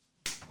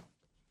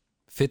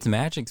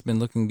 Fitzmagic's been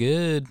looking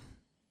good.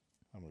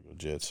 I'm gonna go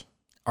Jets.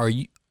 Are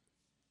you?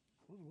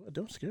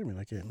 Don't scare me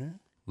like that, man.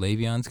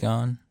 Le'Veon's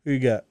gone. Who you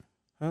got?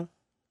 Huh?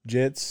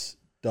 Jets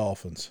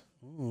Dolphins.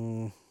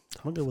 I'm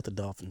gonna go with the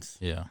Dolphins.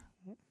 Yeah.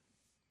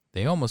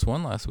 They almost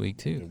won last week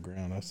Go too.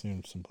 ground. I've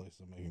seen some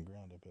places making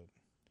ground up at.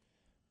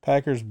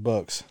 Packers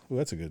Bucks. Ooh,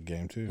 that's a good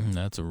game too.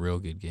 That's a real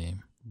good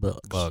game.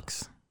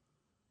 Bucks.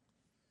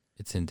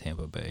 It's in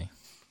Tampa Bay.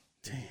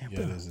 Tampa. Yeah,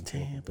 it is in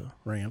Tampa.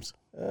 Rams.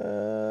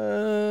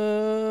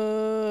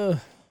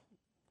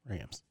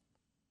 Rams.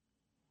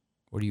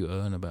 What are you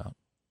about?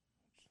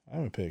 I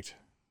haven't picked.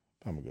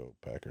 I'm gonna go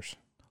Packers.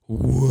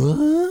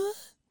 What?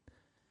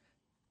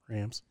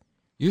 Rams.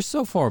 You're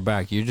so far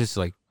back. You're just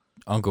like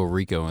Uncle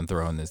Rico and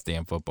throwing this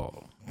damn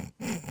football.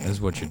 That's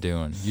what you're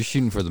doing. You're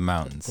shooting for the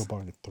mountains. Football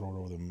can throw it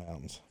over the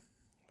mountains.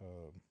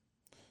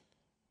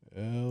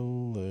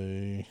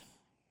 L.A.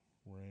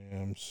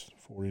 Rams,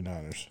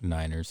 49ers.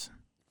 Niners.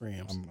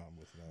 Rams. I'm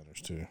with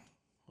Niners, too.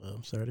 Well,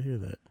 I'm sorry to hear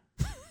that.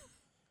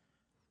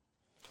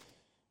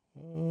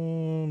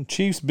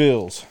 Chiefs,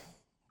 Bills.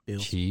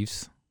 Bills.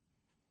 Chiefs.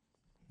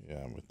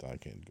 Yeah, I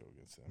can't go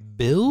against them.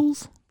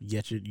 Bills?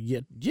 Yeah,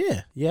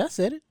 I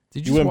said it.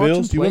 Did You just went watch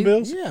Bills? them You went play?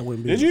 Bills? Yeah, I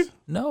went Bills. Did you?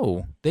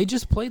 No. They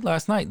just played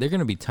last night. They're going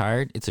to be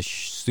tired. It's a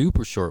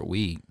super short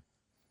week.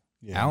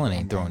 Yeah, Allen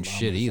ain't throwing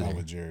shit either. I'm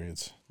with Jerry.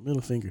 It's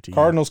Middle finger to you.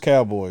 Cardinals,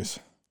 Cowboys.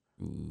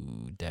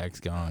 Ooh,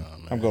 Dak's gone. Oh,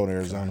 man. I'm going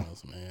Arizona.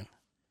 Cardinals, man.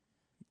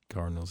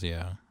 Cardinals,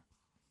 yeah.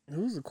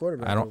 Who's the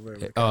quarterback I over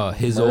there? don't.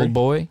 His Murray? old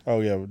boy. Oh,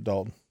 yeah, with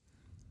Dalton.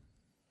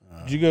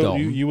 Did you go?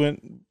 Dalton. You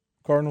went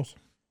Cardinals?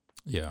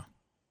 Yeah.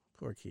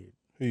 Poor kid.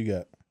 Who you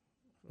got?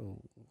 Oh,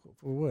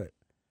 for what?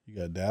 You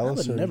got I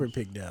Dallas? would or- never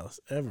pick Dallas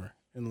ever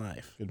in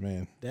life. Good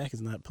man. Dak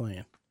is not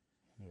playing.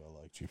 I knew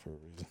I liked you for a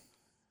reason.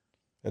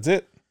 That's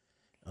it.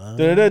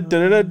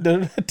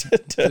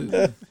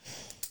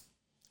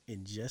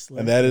 And just like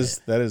And that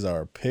is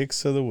our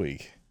picks of the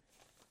week.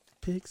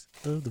 picks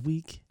of the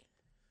week.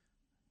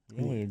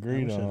 We only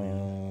agreed I wish I knew.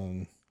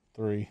 on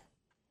 3.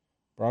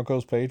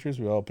 Broncos, Patriots,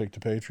 we all picked the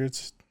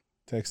Patriots.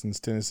 Texans,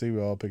 Tennessee, we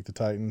all picked the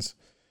Titans.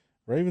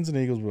 Ravens and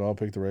Eagles, we all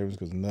picked the Ravens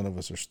because none of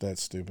us are that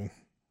stupid.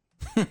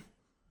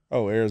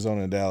 Oh,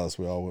 Arizona and Dallas,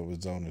 we all went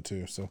with Zona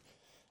too. So,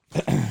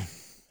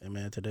 Hey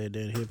man, today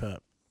Dead Hip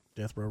Hop,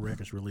 Death Row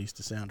Records released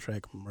the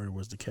soundtrack Murder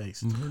Was the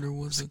Case, Murder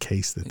was it's a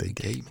case that they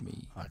gave. gave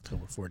me.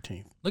 October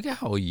 14th. Look at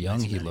how young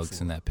he 1994.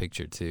 looks in that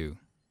picture, too.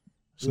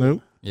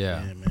 Snoop,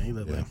 Yeah. Yeah, man, he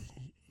looked Yeah. like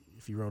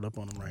if you rolled up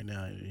on him right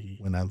now, he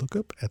when I look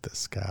up at the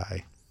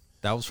sky.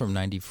 That was from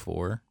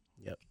 94.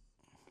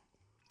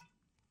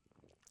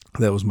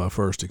 That was my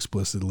first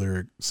explicit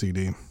lyric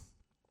CD.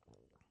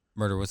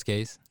 Murder was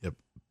case? Yep.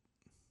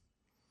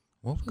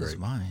 What was Great.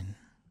 mine?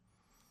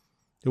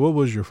 What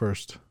was your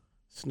first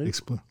Snoop.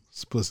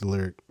 explicit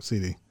lyric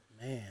CD?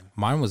 Man,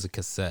 Mine was a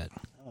cassette.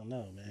 I don't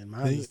know, man.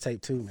 Mine was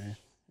tape 2, man.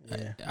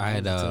 Yeah, I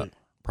had mine was a tape.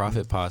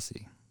 Prophet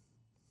Posse.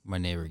 My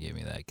neighbor gave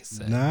me that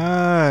cassette.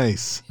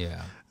 Nice.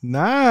 Yeah.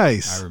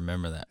 Nice. I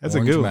remember that. That's a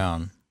Orange good one.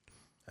 Mound.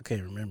 I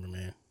can't remember,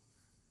 man.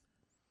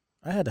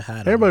 I had to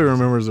hide. Everybody all my music.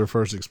 remembers their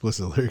first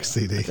explicit lyric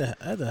CD.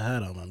 I had to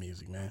hide all my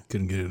music, man.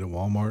 Couldn't get it at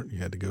Walmart. You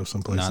had to go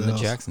someplace Not in else.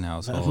 the Jackson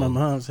That's household. my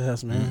mom's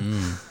house, man.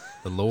 Mm-mm.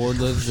 The Lord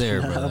lives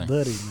there, Nah, brother.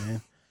 buddy,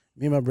 man.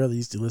 Me and my brother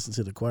used to listen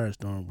to the Choir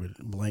Storm with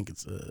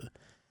blankets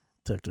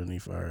tucked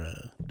underneath our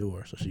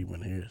door, so she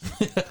wouldn't hear us.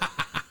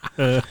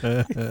 That's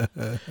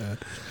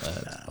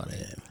funny.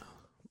 Man.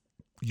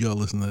 Y'all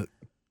listen to that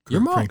Your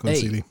Kirk mom- Franklin hey.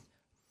 CD?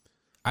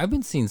 I've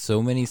been seeing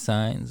so many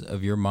signs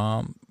of your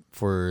mom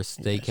for she's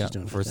steakhouse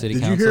doing for her city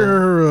Did you council. hear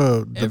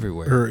her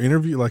everywhere. her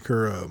interview, like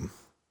her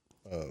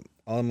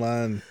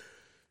online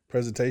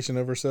presentation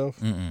of herself?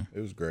 Mm-mm.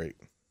 It was great.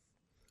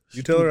 You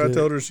She tell did her I good.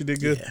 told her she did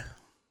good. Yeah.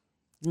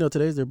 You know,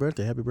 today's their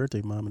birthday. Happy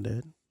birthday, Mom and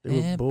Dad. They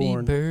were Happy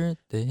born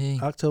birthday.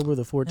 October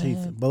the 14th,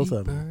 Happy both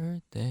of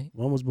them. birthday.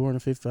 One was born in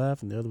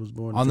 55 and the other was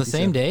born in On the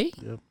 57. same day?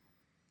 Yep.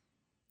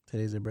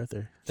 Today's their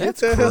birthday.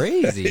 That's What the hell?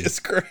 crazy. It's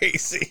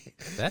crazy.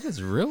 That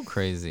is real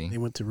crazy. They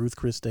went to Ruth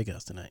Chris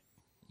Steakhouse tonight.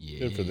 Yeah.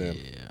 Good for them.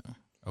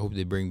 I hope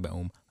they bring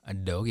home a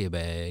doggy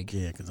bag.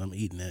 Yeah, because I'm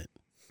eating that.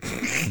 You're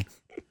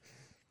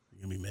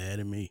going to be mad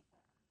at me.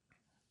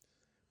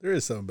 There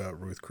is something about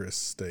Ruth Chris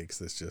steaks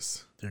that's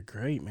just They're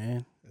great,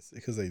 man. it's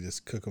because they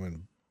just cook them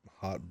in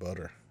hot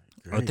butter.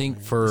 Great, think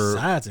man. for- The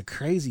sides are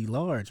crazy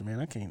large,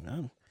 man.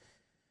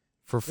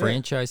 For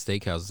franchise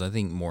steakhouses, I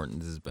think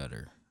Morton's is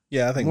better.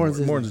 Yeah, I think Morton's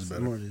is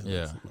better. Morton's is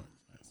Yeah. nice.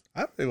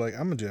 I really like.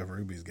 I'm a Jeff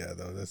Ruby's guy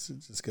though. That's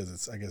just because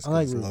it's. I guess I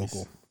like 'cause it's Ruby's.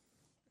 local.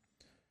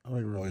 I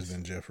like I've always Ruby's.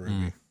 been Jeff Ruby.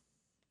 Mm.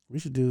 We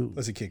should do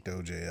Unless he kicked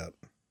OJ out.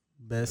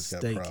 best That's got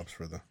steak. props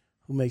for the.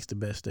 Who makes the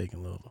best steak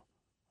in Louisville?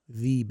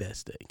 The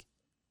best steak.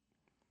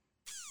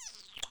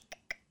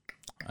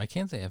 I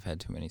can't say I've had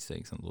too many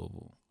steaks in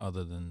Louisville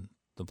other than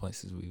the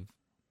places we've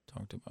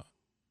talked about.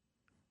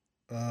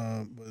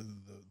 But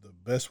the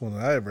best one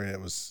that I ever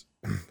had was,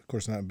 of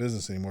course, not in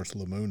business anymore. It's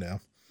Lamoo now,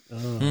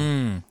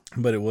 Oh.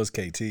 but it was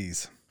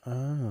KT's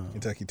Oh.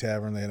 Kentucky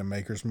Tavern. They had a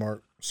Maker's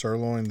Mark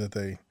sirloin that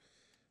they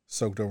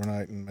soaked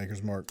overnight in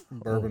Maker's Mark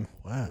bourbon.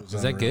 Oh, wow. It was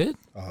Is that unreal. good?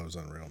 Oh, it was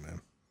unreal, man.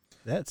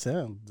 That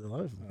sounds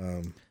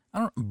delightful. I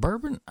don't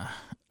bourbon.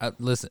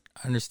 Listen,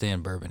 I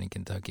understand bourbon in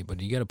Kentucky, but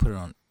you got to put it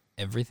on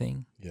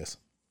everything. Yes,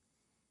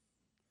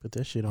 Put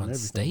that shit on On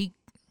everything. steak.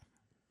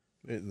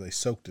 they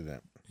soaked it in.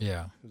 It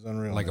Yeah, was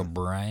unreal. like a man.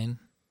 brine.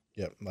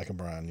 Yep, like a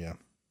brine. Yeah.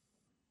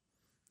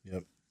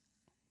 Yep.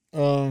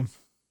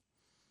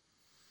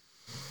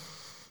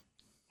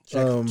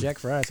 Jack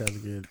Fry's has a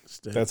good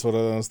steak. That's what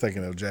I was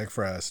thinking of. Jack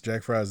Fry's.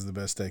 Jack Fry's is the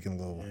best steak in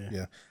Louisville. Yeah.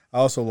 Yeah. I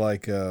also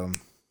like. Do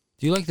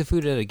you like the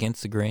food at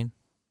Against the Grain?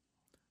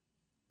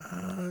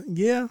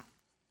 Yeah.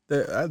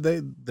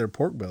 Their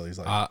pork bellies.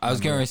 Like I was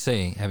going to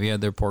say, have you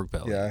had their pork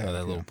belly? Yeah, I have, that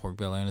yeah. little pork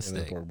belly on a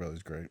their steak. pork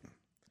belly's great.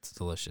 It's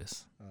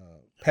delicious.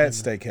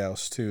 Pat's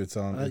Steakhouse too. It's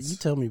on. You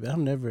tell me, but I've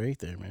never ate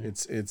there, man.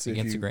 It's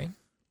Against the grain?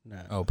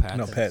 Nah. Oh, Pat's.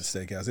 No, Pat's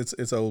Steakhouse.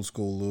 It's old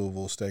school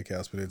Louisville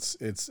steakhouse, but it's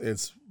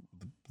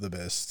the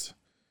best.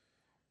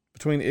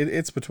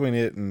 It's between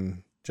it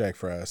and Jack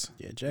Fry's.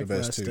 Yeah, Jack the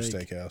best Fry's two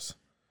steak. steakhouse.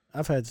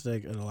 I've had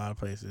steak at a lot of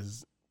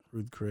places.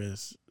 Ruth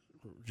Chris,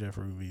 Jeff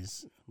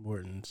Ruby's,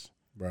 Morton's.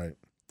 Right.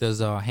 Does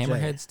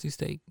Hammerheads do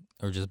steak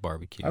or just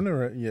barbecue? I've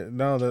never. Yeah,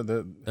 no.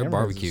 Their Hammerheads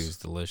barbecue is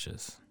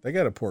delicious. They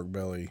got a pork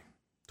belly.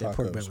 That Tacos,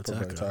 pork belly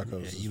taco.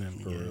 tacos. Yeah, you know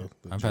me, for yeah. real.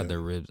 I've had their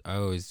ribs. I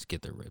always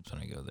get their ribs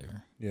when I go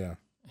there. Yeah.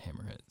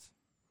 Hammerheads.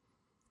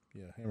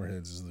 Yeah,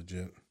 Hammerheads is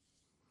legit.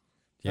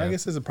 Yeah. I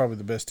guess this is probably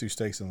the best two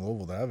steaks in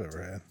Louisville that I've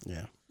ever had.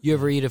 Yeah. You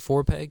ever eat at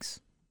Four Pegs?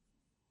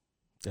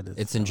 That doesn't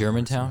It's in sound like a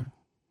Germantown. restaurant.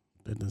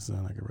 That doesn't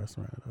sound like a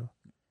restaurant at all.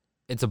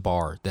 It's a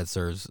bar that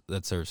serves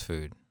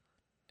food.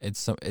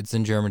 It's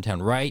in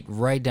Germantown,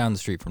 right down the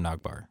street from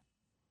Nagbar.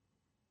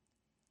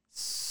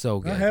 So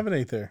good. I haven't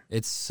ate there.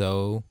 It's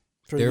so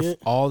Pretty good?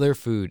 all their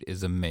food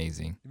is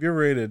amazing. Have you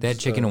ever ate at They had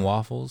chicken and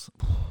waffles.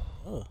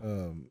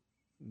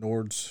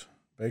 Nord's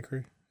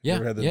Bakery? Yeah, You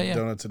ever had the yeah.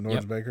 donuts at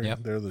Nord's Yep, Bakery? yep.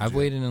 They're legit. I've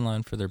waited in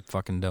line for their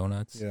fucking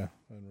donuts. Yeah,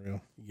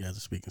 unreal. You guys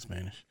are speaking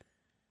Spanish.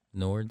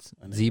 Nord's.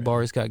 I never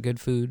Z-Bar's got good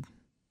food.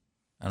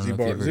 I don't know if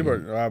you ever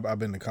Z-Bar, I've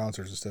been to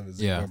concerts and stuff at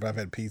Z-Bar, Yeah. but I've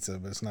had pizza,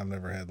 but I've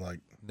never had like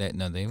they've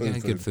Food,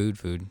 got good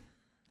food.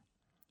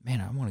 Man,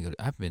 I want to go.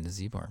 I've been to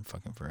Z-Bar in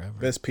fucking forever.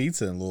 best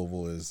pizza in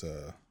Louisville is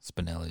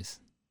Spinelli's.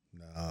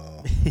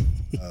 no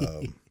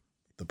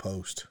the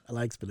Post. I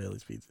like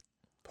Spinelli's pizza.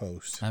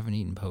 Post. I haven't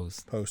eaten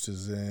Post. Post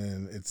is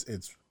in it's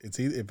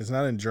either, if it's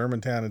not in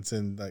Germantown, it's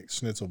in like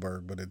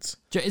Schnitzelburg, but it's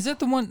Is that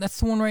the one? That's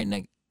the one right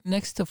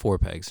next to Four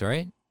Pegs,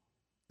 right?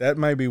 that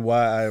may be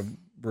why I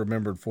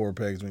remembered Four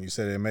Pegs when you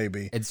said it. It may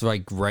be. It's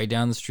like right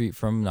down the street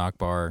from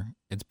Nagbar.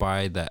 It's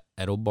by the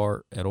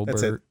Edelberg.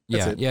 That's it.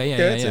 That's it. Yeah.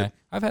 that's it.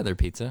 I've had their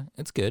pizza.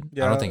 It's good.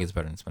 Yeah, I don't think it's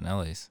better than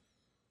Spinelli's.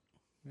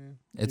 Yeah.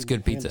 It's Big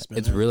good fan of pizza. It's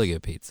Spinelli's. really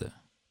good pizza.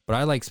 But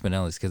I like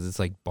Spinelli's because it's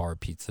like bar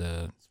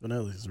pizza.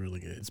 Spinelli's is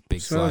really good. It's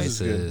big Spinelli's is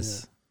good,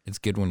 slices. It's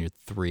good when you're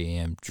 3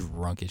 a.m.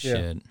 drunk as Yeah.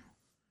 shit.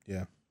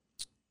 Yeah.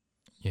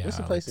 Yeah. What's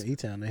the I place like- in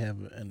E-Town they have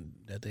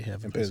that they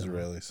have And in Pizarro?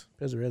 Pizzarelli's.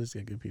 Pizzarelli's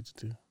got good pizza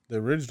too. The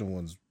original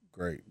one's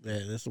great. Yeah,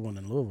 that's the one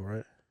in Louisville,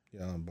 right?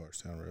 Yeah, on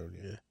Bardstown Road.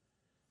 Yeah.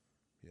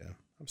 Yeah. Yeah.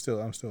 I'm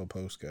still a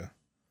Post guy.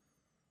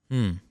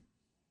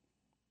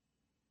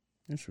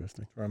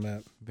 Interesting. That's where I'm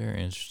at.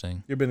 Very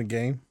interesting. You ever been to a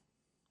game?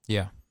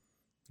 Yeah.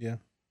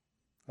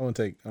 I want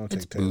to take It's Taylor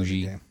to the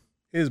bougie. game.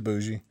 It is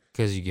bougie.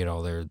 Because you get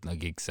all their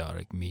like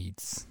exotic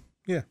meats.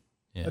 Yeah.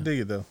 Yeah. I dig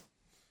it though.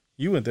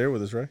 You went there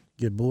with us, right?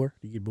 Get boar?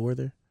 You get boar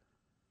there?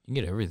 You can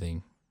get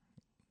everything.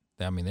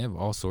 I mean, they have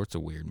all sorts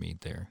of weird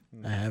meat there.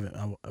 I haven't.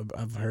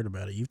 I've heard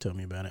about it. You've told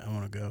me about it. I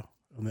want to go.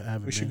 I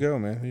haven't. We should been. go,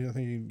 man. I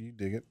think you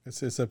dig it.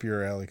 It's up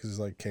your alley because it's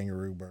like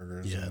kangaroo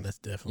burgers. Yeah, and- that's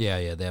definitely.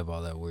 Yeah, they have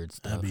all that weird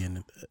stuff. I'll be in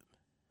it.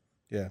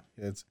 yeah.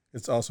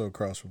 It's also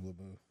across from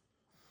Labu.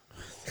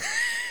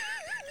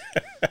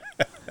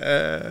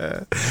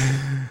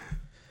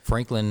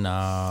 Franklin River.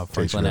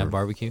 Ave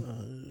Barbecue.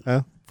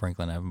 Huh?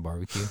 Franklin Avenue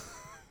Barbecue.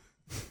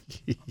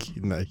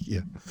 No,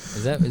 yeah.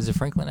 Is it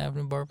Franklin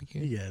Avenue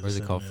Barbecue? Yeah, Or is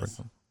it called something else.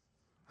 Franklin?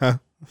 Huh?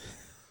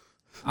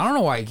 I don't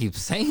know why I keep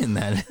saying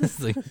that.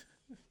 It's like,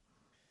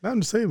 No,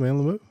 I'm just saying, man.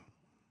 Labu.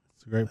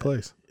 It's a great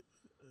place.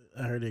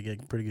 I heard they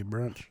get pretty good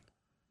brunch.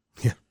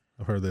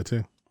 I've heard that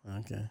too.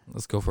 Okay,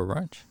 let's go for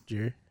brunch.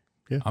 Jerry.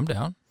 I'm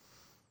down.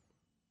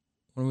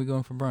 When are we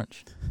going for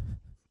brunch?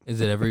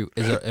 Is it every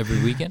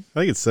weekend? I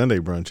think it's Sunday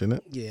brunch, isn't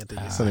it? Yeah, I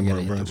think it's Sunday I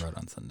gotta morning hit the brunch. road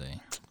on Sunday.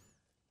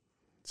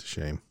 It's a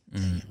shame.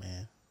 Mm.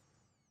 man.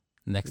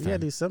 Next You gotta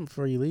time. do something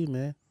before you leave,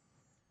 man.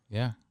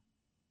 Yeah.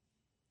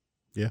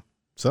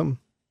 Something.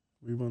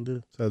 What you want to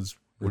do? Besides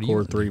What do you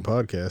record 3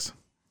 wanna podcasts.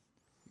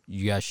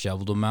 You guys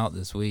shoveled them out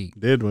this week.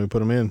 Did when we put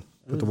them in.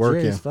 Put the work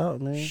Jerry's in.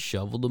 fault, man.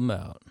 Shoveled them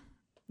out.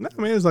 No,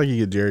 I mean, it's like you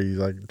get Jerry, you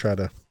like try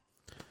to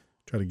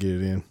get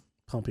it in.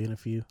 Pump in a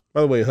few.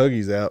 By the way,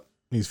 Huggy's out.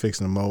 He's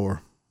fixing a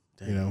mower.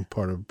 Dang. You know,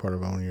 part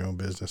of owning your own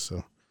business.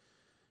 So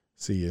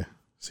see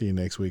you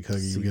next week, Huggy.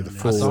 See You get you the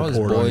next full I saw his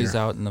report on boys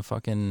your, out in the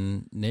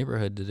fucking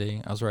neighborhood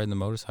today. I was riding the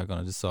motorcycle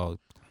and I just saw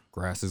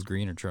grass is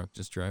greener truck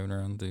just driving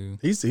around through.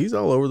 He's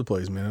all over the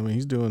place, man. I mean,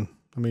 he's doing.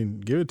 I mean,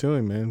 give it to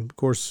him, man. Of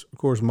course,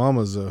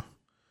 Mama's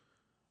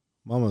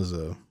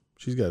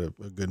she's got a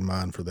good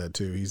mind for that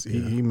too.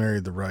 He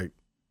married the right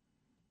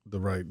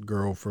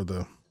girl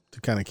to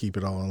kind of keep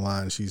it all in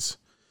line. She's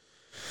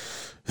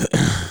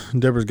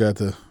Deborah's got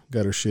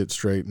her shit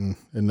straight and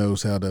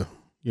knows how to,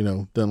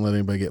 doesn't let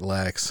anybody get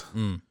lax.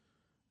 Mm.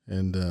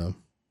 And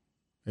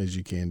as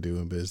you can do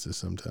in business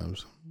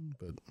sometimes,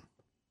 but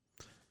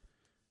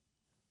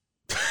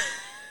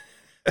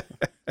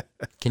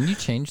Can you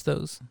change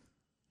those?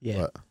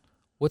 Yeah, what?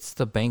 What's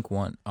the bank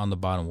one on the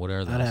bottom? What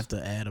are those? I'd have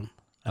to add them.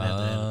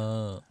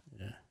 Uh,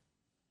 Yeah,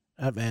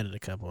 I've added a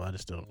couple. I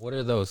just don't. what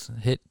are those?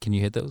 Can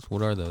you hit those?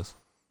 What are those?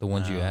 The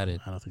ones you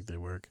added. I don't think they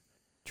work.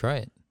 Try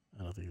it.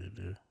 I don't think they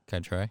do. Can I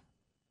try?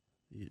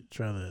 You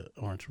try the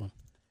orange one,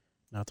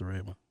 not the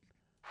red one.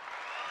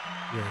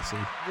 Yeah, see.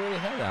 You already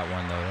have that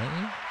one though,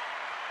 don't you?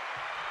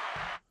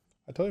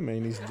 I told you, man,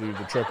 he needs to do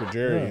the Trucker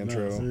Jerry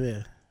intro.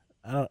 No,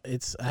 yeah,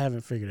 I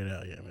haven't figured it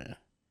out yet, man.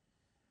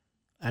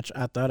 I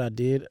thought I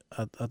did.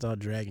 I thought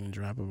Dragon and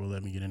Dropper will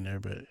let me get in there,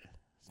 but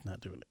it's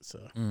not doing it. So,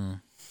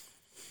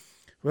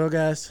 well,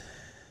 guys,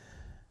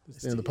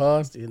 it's the end of the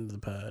pod. It's the end of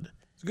the pod.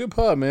 It's a good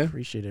pod, man.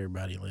 Appreciate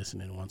everybody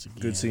listening once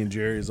again. Good seeing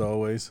Jerry as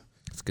always.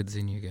 It's good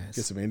seeing you guys.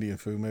 Get some Indian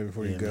food maybe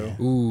before you go. Man.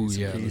 Ooh,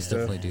 yeah, let's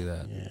definitely do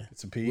that. Yeah. Get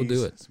some peas. We'll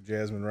do it. Some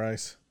jasmine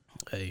rice.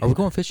 Hey, are we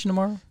going fishing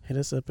tomorrow? Hit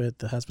us up at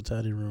the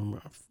hospitality room.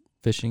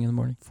 Fishing in the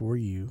morning? For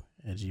you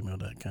at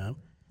gmail.com.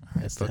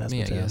 Right, that's the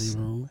hospitality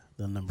room.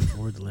 The number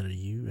 4, the letter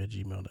U at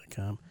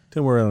gmail.com.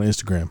 Then we're on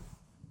Instagram.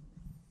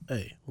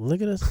 Hey,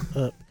 look at us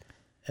up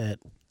at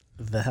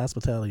the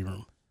hospitality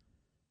room.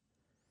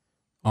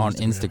 On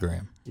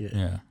Instagram.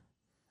 Yeah.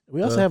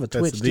 We also have a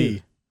Twitch,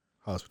 too.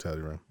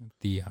 Hospitality room.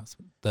 The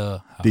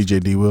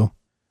DJ D Will.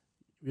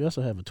 We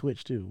also have a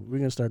Twitch, too. We're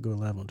going to start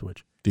going live on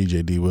Twitch.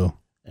 DJ D Will.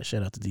 And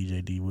shout out to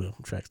DJ D Will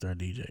from Trackstar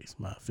DJs,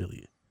 my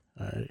affiliate.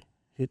 All right.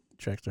 Hit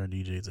Trackstar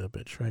DJs up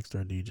at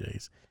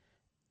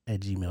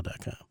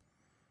trackstardjs@gmail.com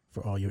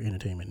for all your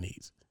entertainment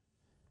needs.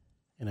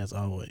 And as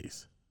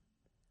always,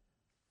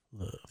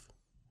 love,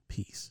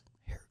 peace,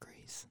 hair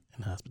grease,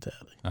 and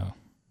hospitality. Oh.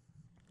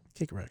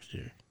 Kick rocks,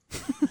 Jerry.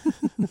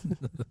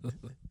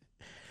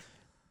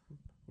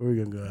 Where we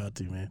going to go out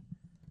to, man?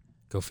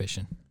 Go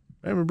fishing.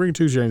 Hey, we're bringing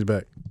 2 Chainz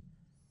back.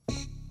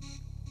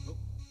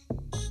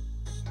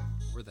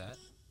 We're that.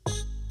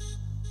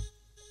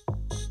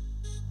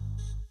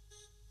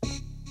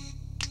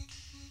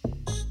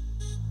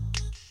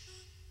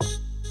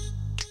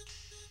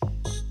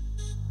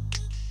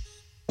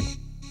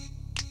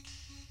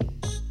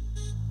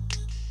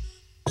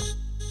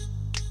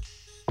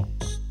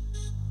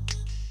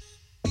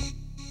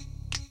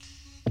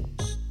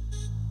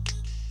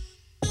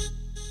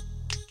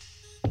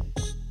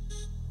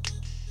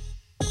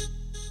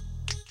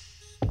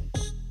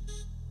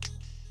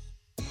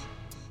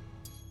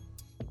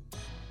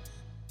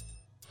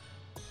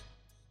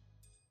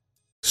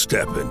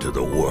 Step into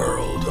the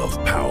world of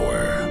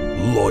power,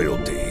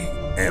 loyalty,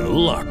 and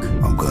luck.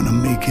 I'm gonna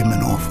make him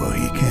an offer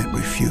he can't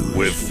refuse.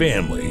 With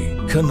family,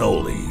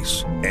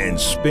 cannolis, and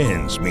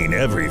spins mean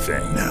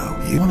everything.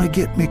 Now, you wanna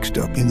get mixed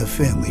up in the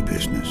family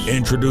business.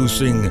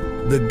 Introducing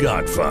The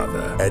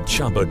Godfather at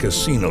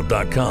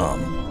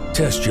ChumbaCasino.com.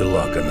 Test your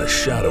luck in the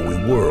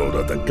shadowy world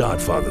of The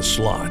Godfather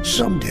slot.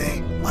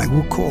 Someday, I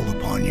will call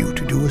upon you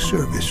to do a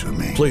service for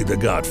me. Play The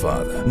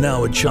Godfather,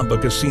 now at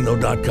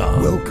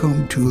ChumbaCasino.com.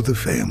 Welcome to the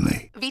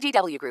family.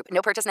 VGW Group.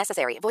 No purchase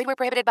necessary. Void where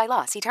prohibited by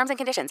law. See terms and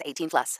conditions. 18+.